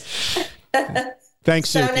 Yes. All right.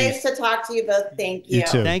 Thanks, so Suki. Nice to talk to you both. Thank you. You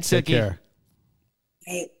too. Thanks, Take Suki. Care.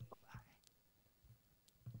 Hey.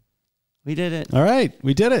 We did it. All right.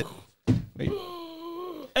 We did it. Wait.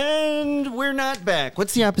 And we're not back.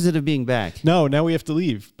 What's the opposite of being back? No, now we have to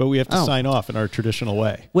leave, but we have to sign off in our traditional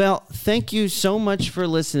way. Well, thank you so much for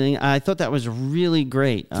listening. I thought that was really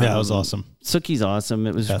great. Yeah, it was awesome. Suki's awesome.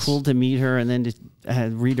 It was cool to meet her and then to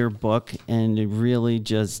read her book and to really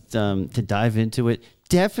just to dive into it.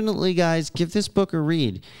 Definitely, guys, give this book a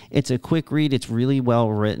read. It's a quick read. It's really well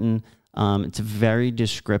written. It's very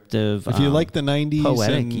descriptive. If you like the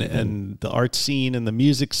 90s and the art scene and the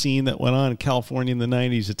music scene that went on in California in the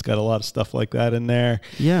 90s, it's got a lot of stuff like that in there.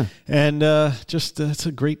 Yeah. And it's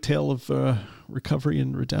a great tale of recovery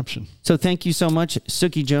and redemption. So thank you so much,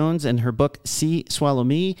 Suki Jones, and her book, See Swallow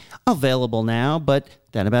Me, available now. But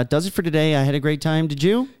that about does it for today. I had a great time. Did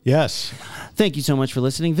you? Yes. Thank you so much for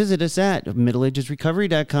listening. Visit us at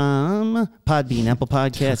middleagesrecovery.com, Podbean, Apple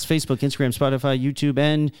Podcasts, Facebook, Instagram, Spotify, YouTube,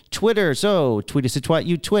 and Twitter. So tweet us at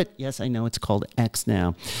 @twit. Yes, I know it's called X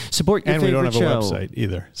now. Support your favorite show. And we don't have a website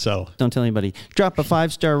either, so don't tell anybody. Drop a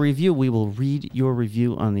 5-star review. We will read your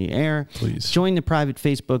review on the air. Please. Join the private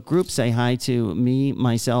Facebook group. Say hi to to me,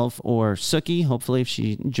 myself, or Suki, hopefully if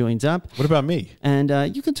she joins up. What about me? And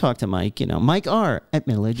you can talk to Mike, Mike R at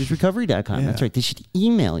middleagesrecovery.com. Yeah. That's right. They should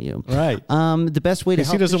email you. Right. The best way to Because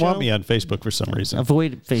help he doesn't the want show- me on Facebook for some reason.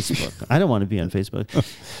 Avoid Facebook. I don't want to be on Facebook.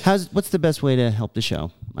 What's the best way to help the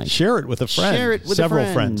show, Mike? Share it with a friend. Share it with Several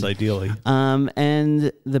a friend. friends, ideally.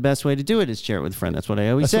 And the best way to do it is share it with a friend. That's what I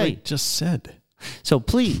always That's what say. I just said. So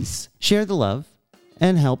please share the love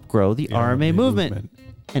and help grow the RMA movement.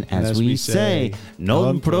 And as we say,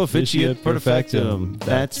 non proficiat perfectum.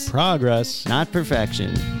 That's progress, not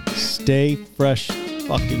perfection. Stay fresh,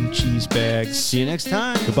 fucking cheese bags. See you next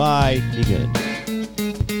time. Goodbye. Be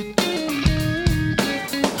good.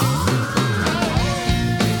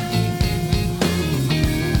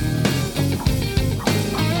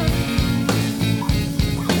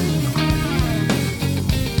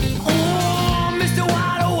 Oh, Mr.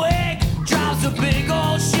 Wide Awake drives a big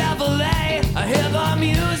old Chevrolet. I hear the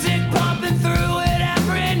music.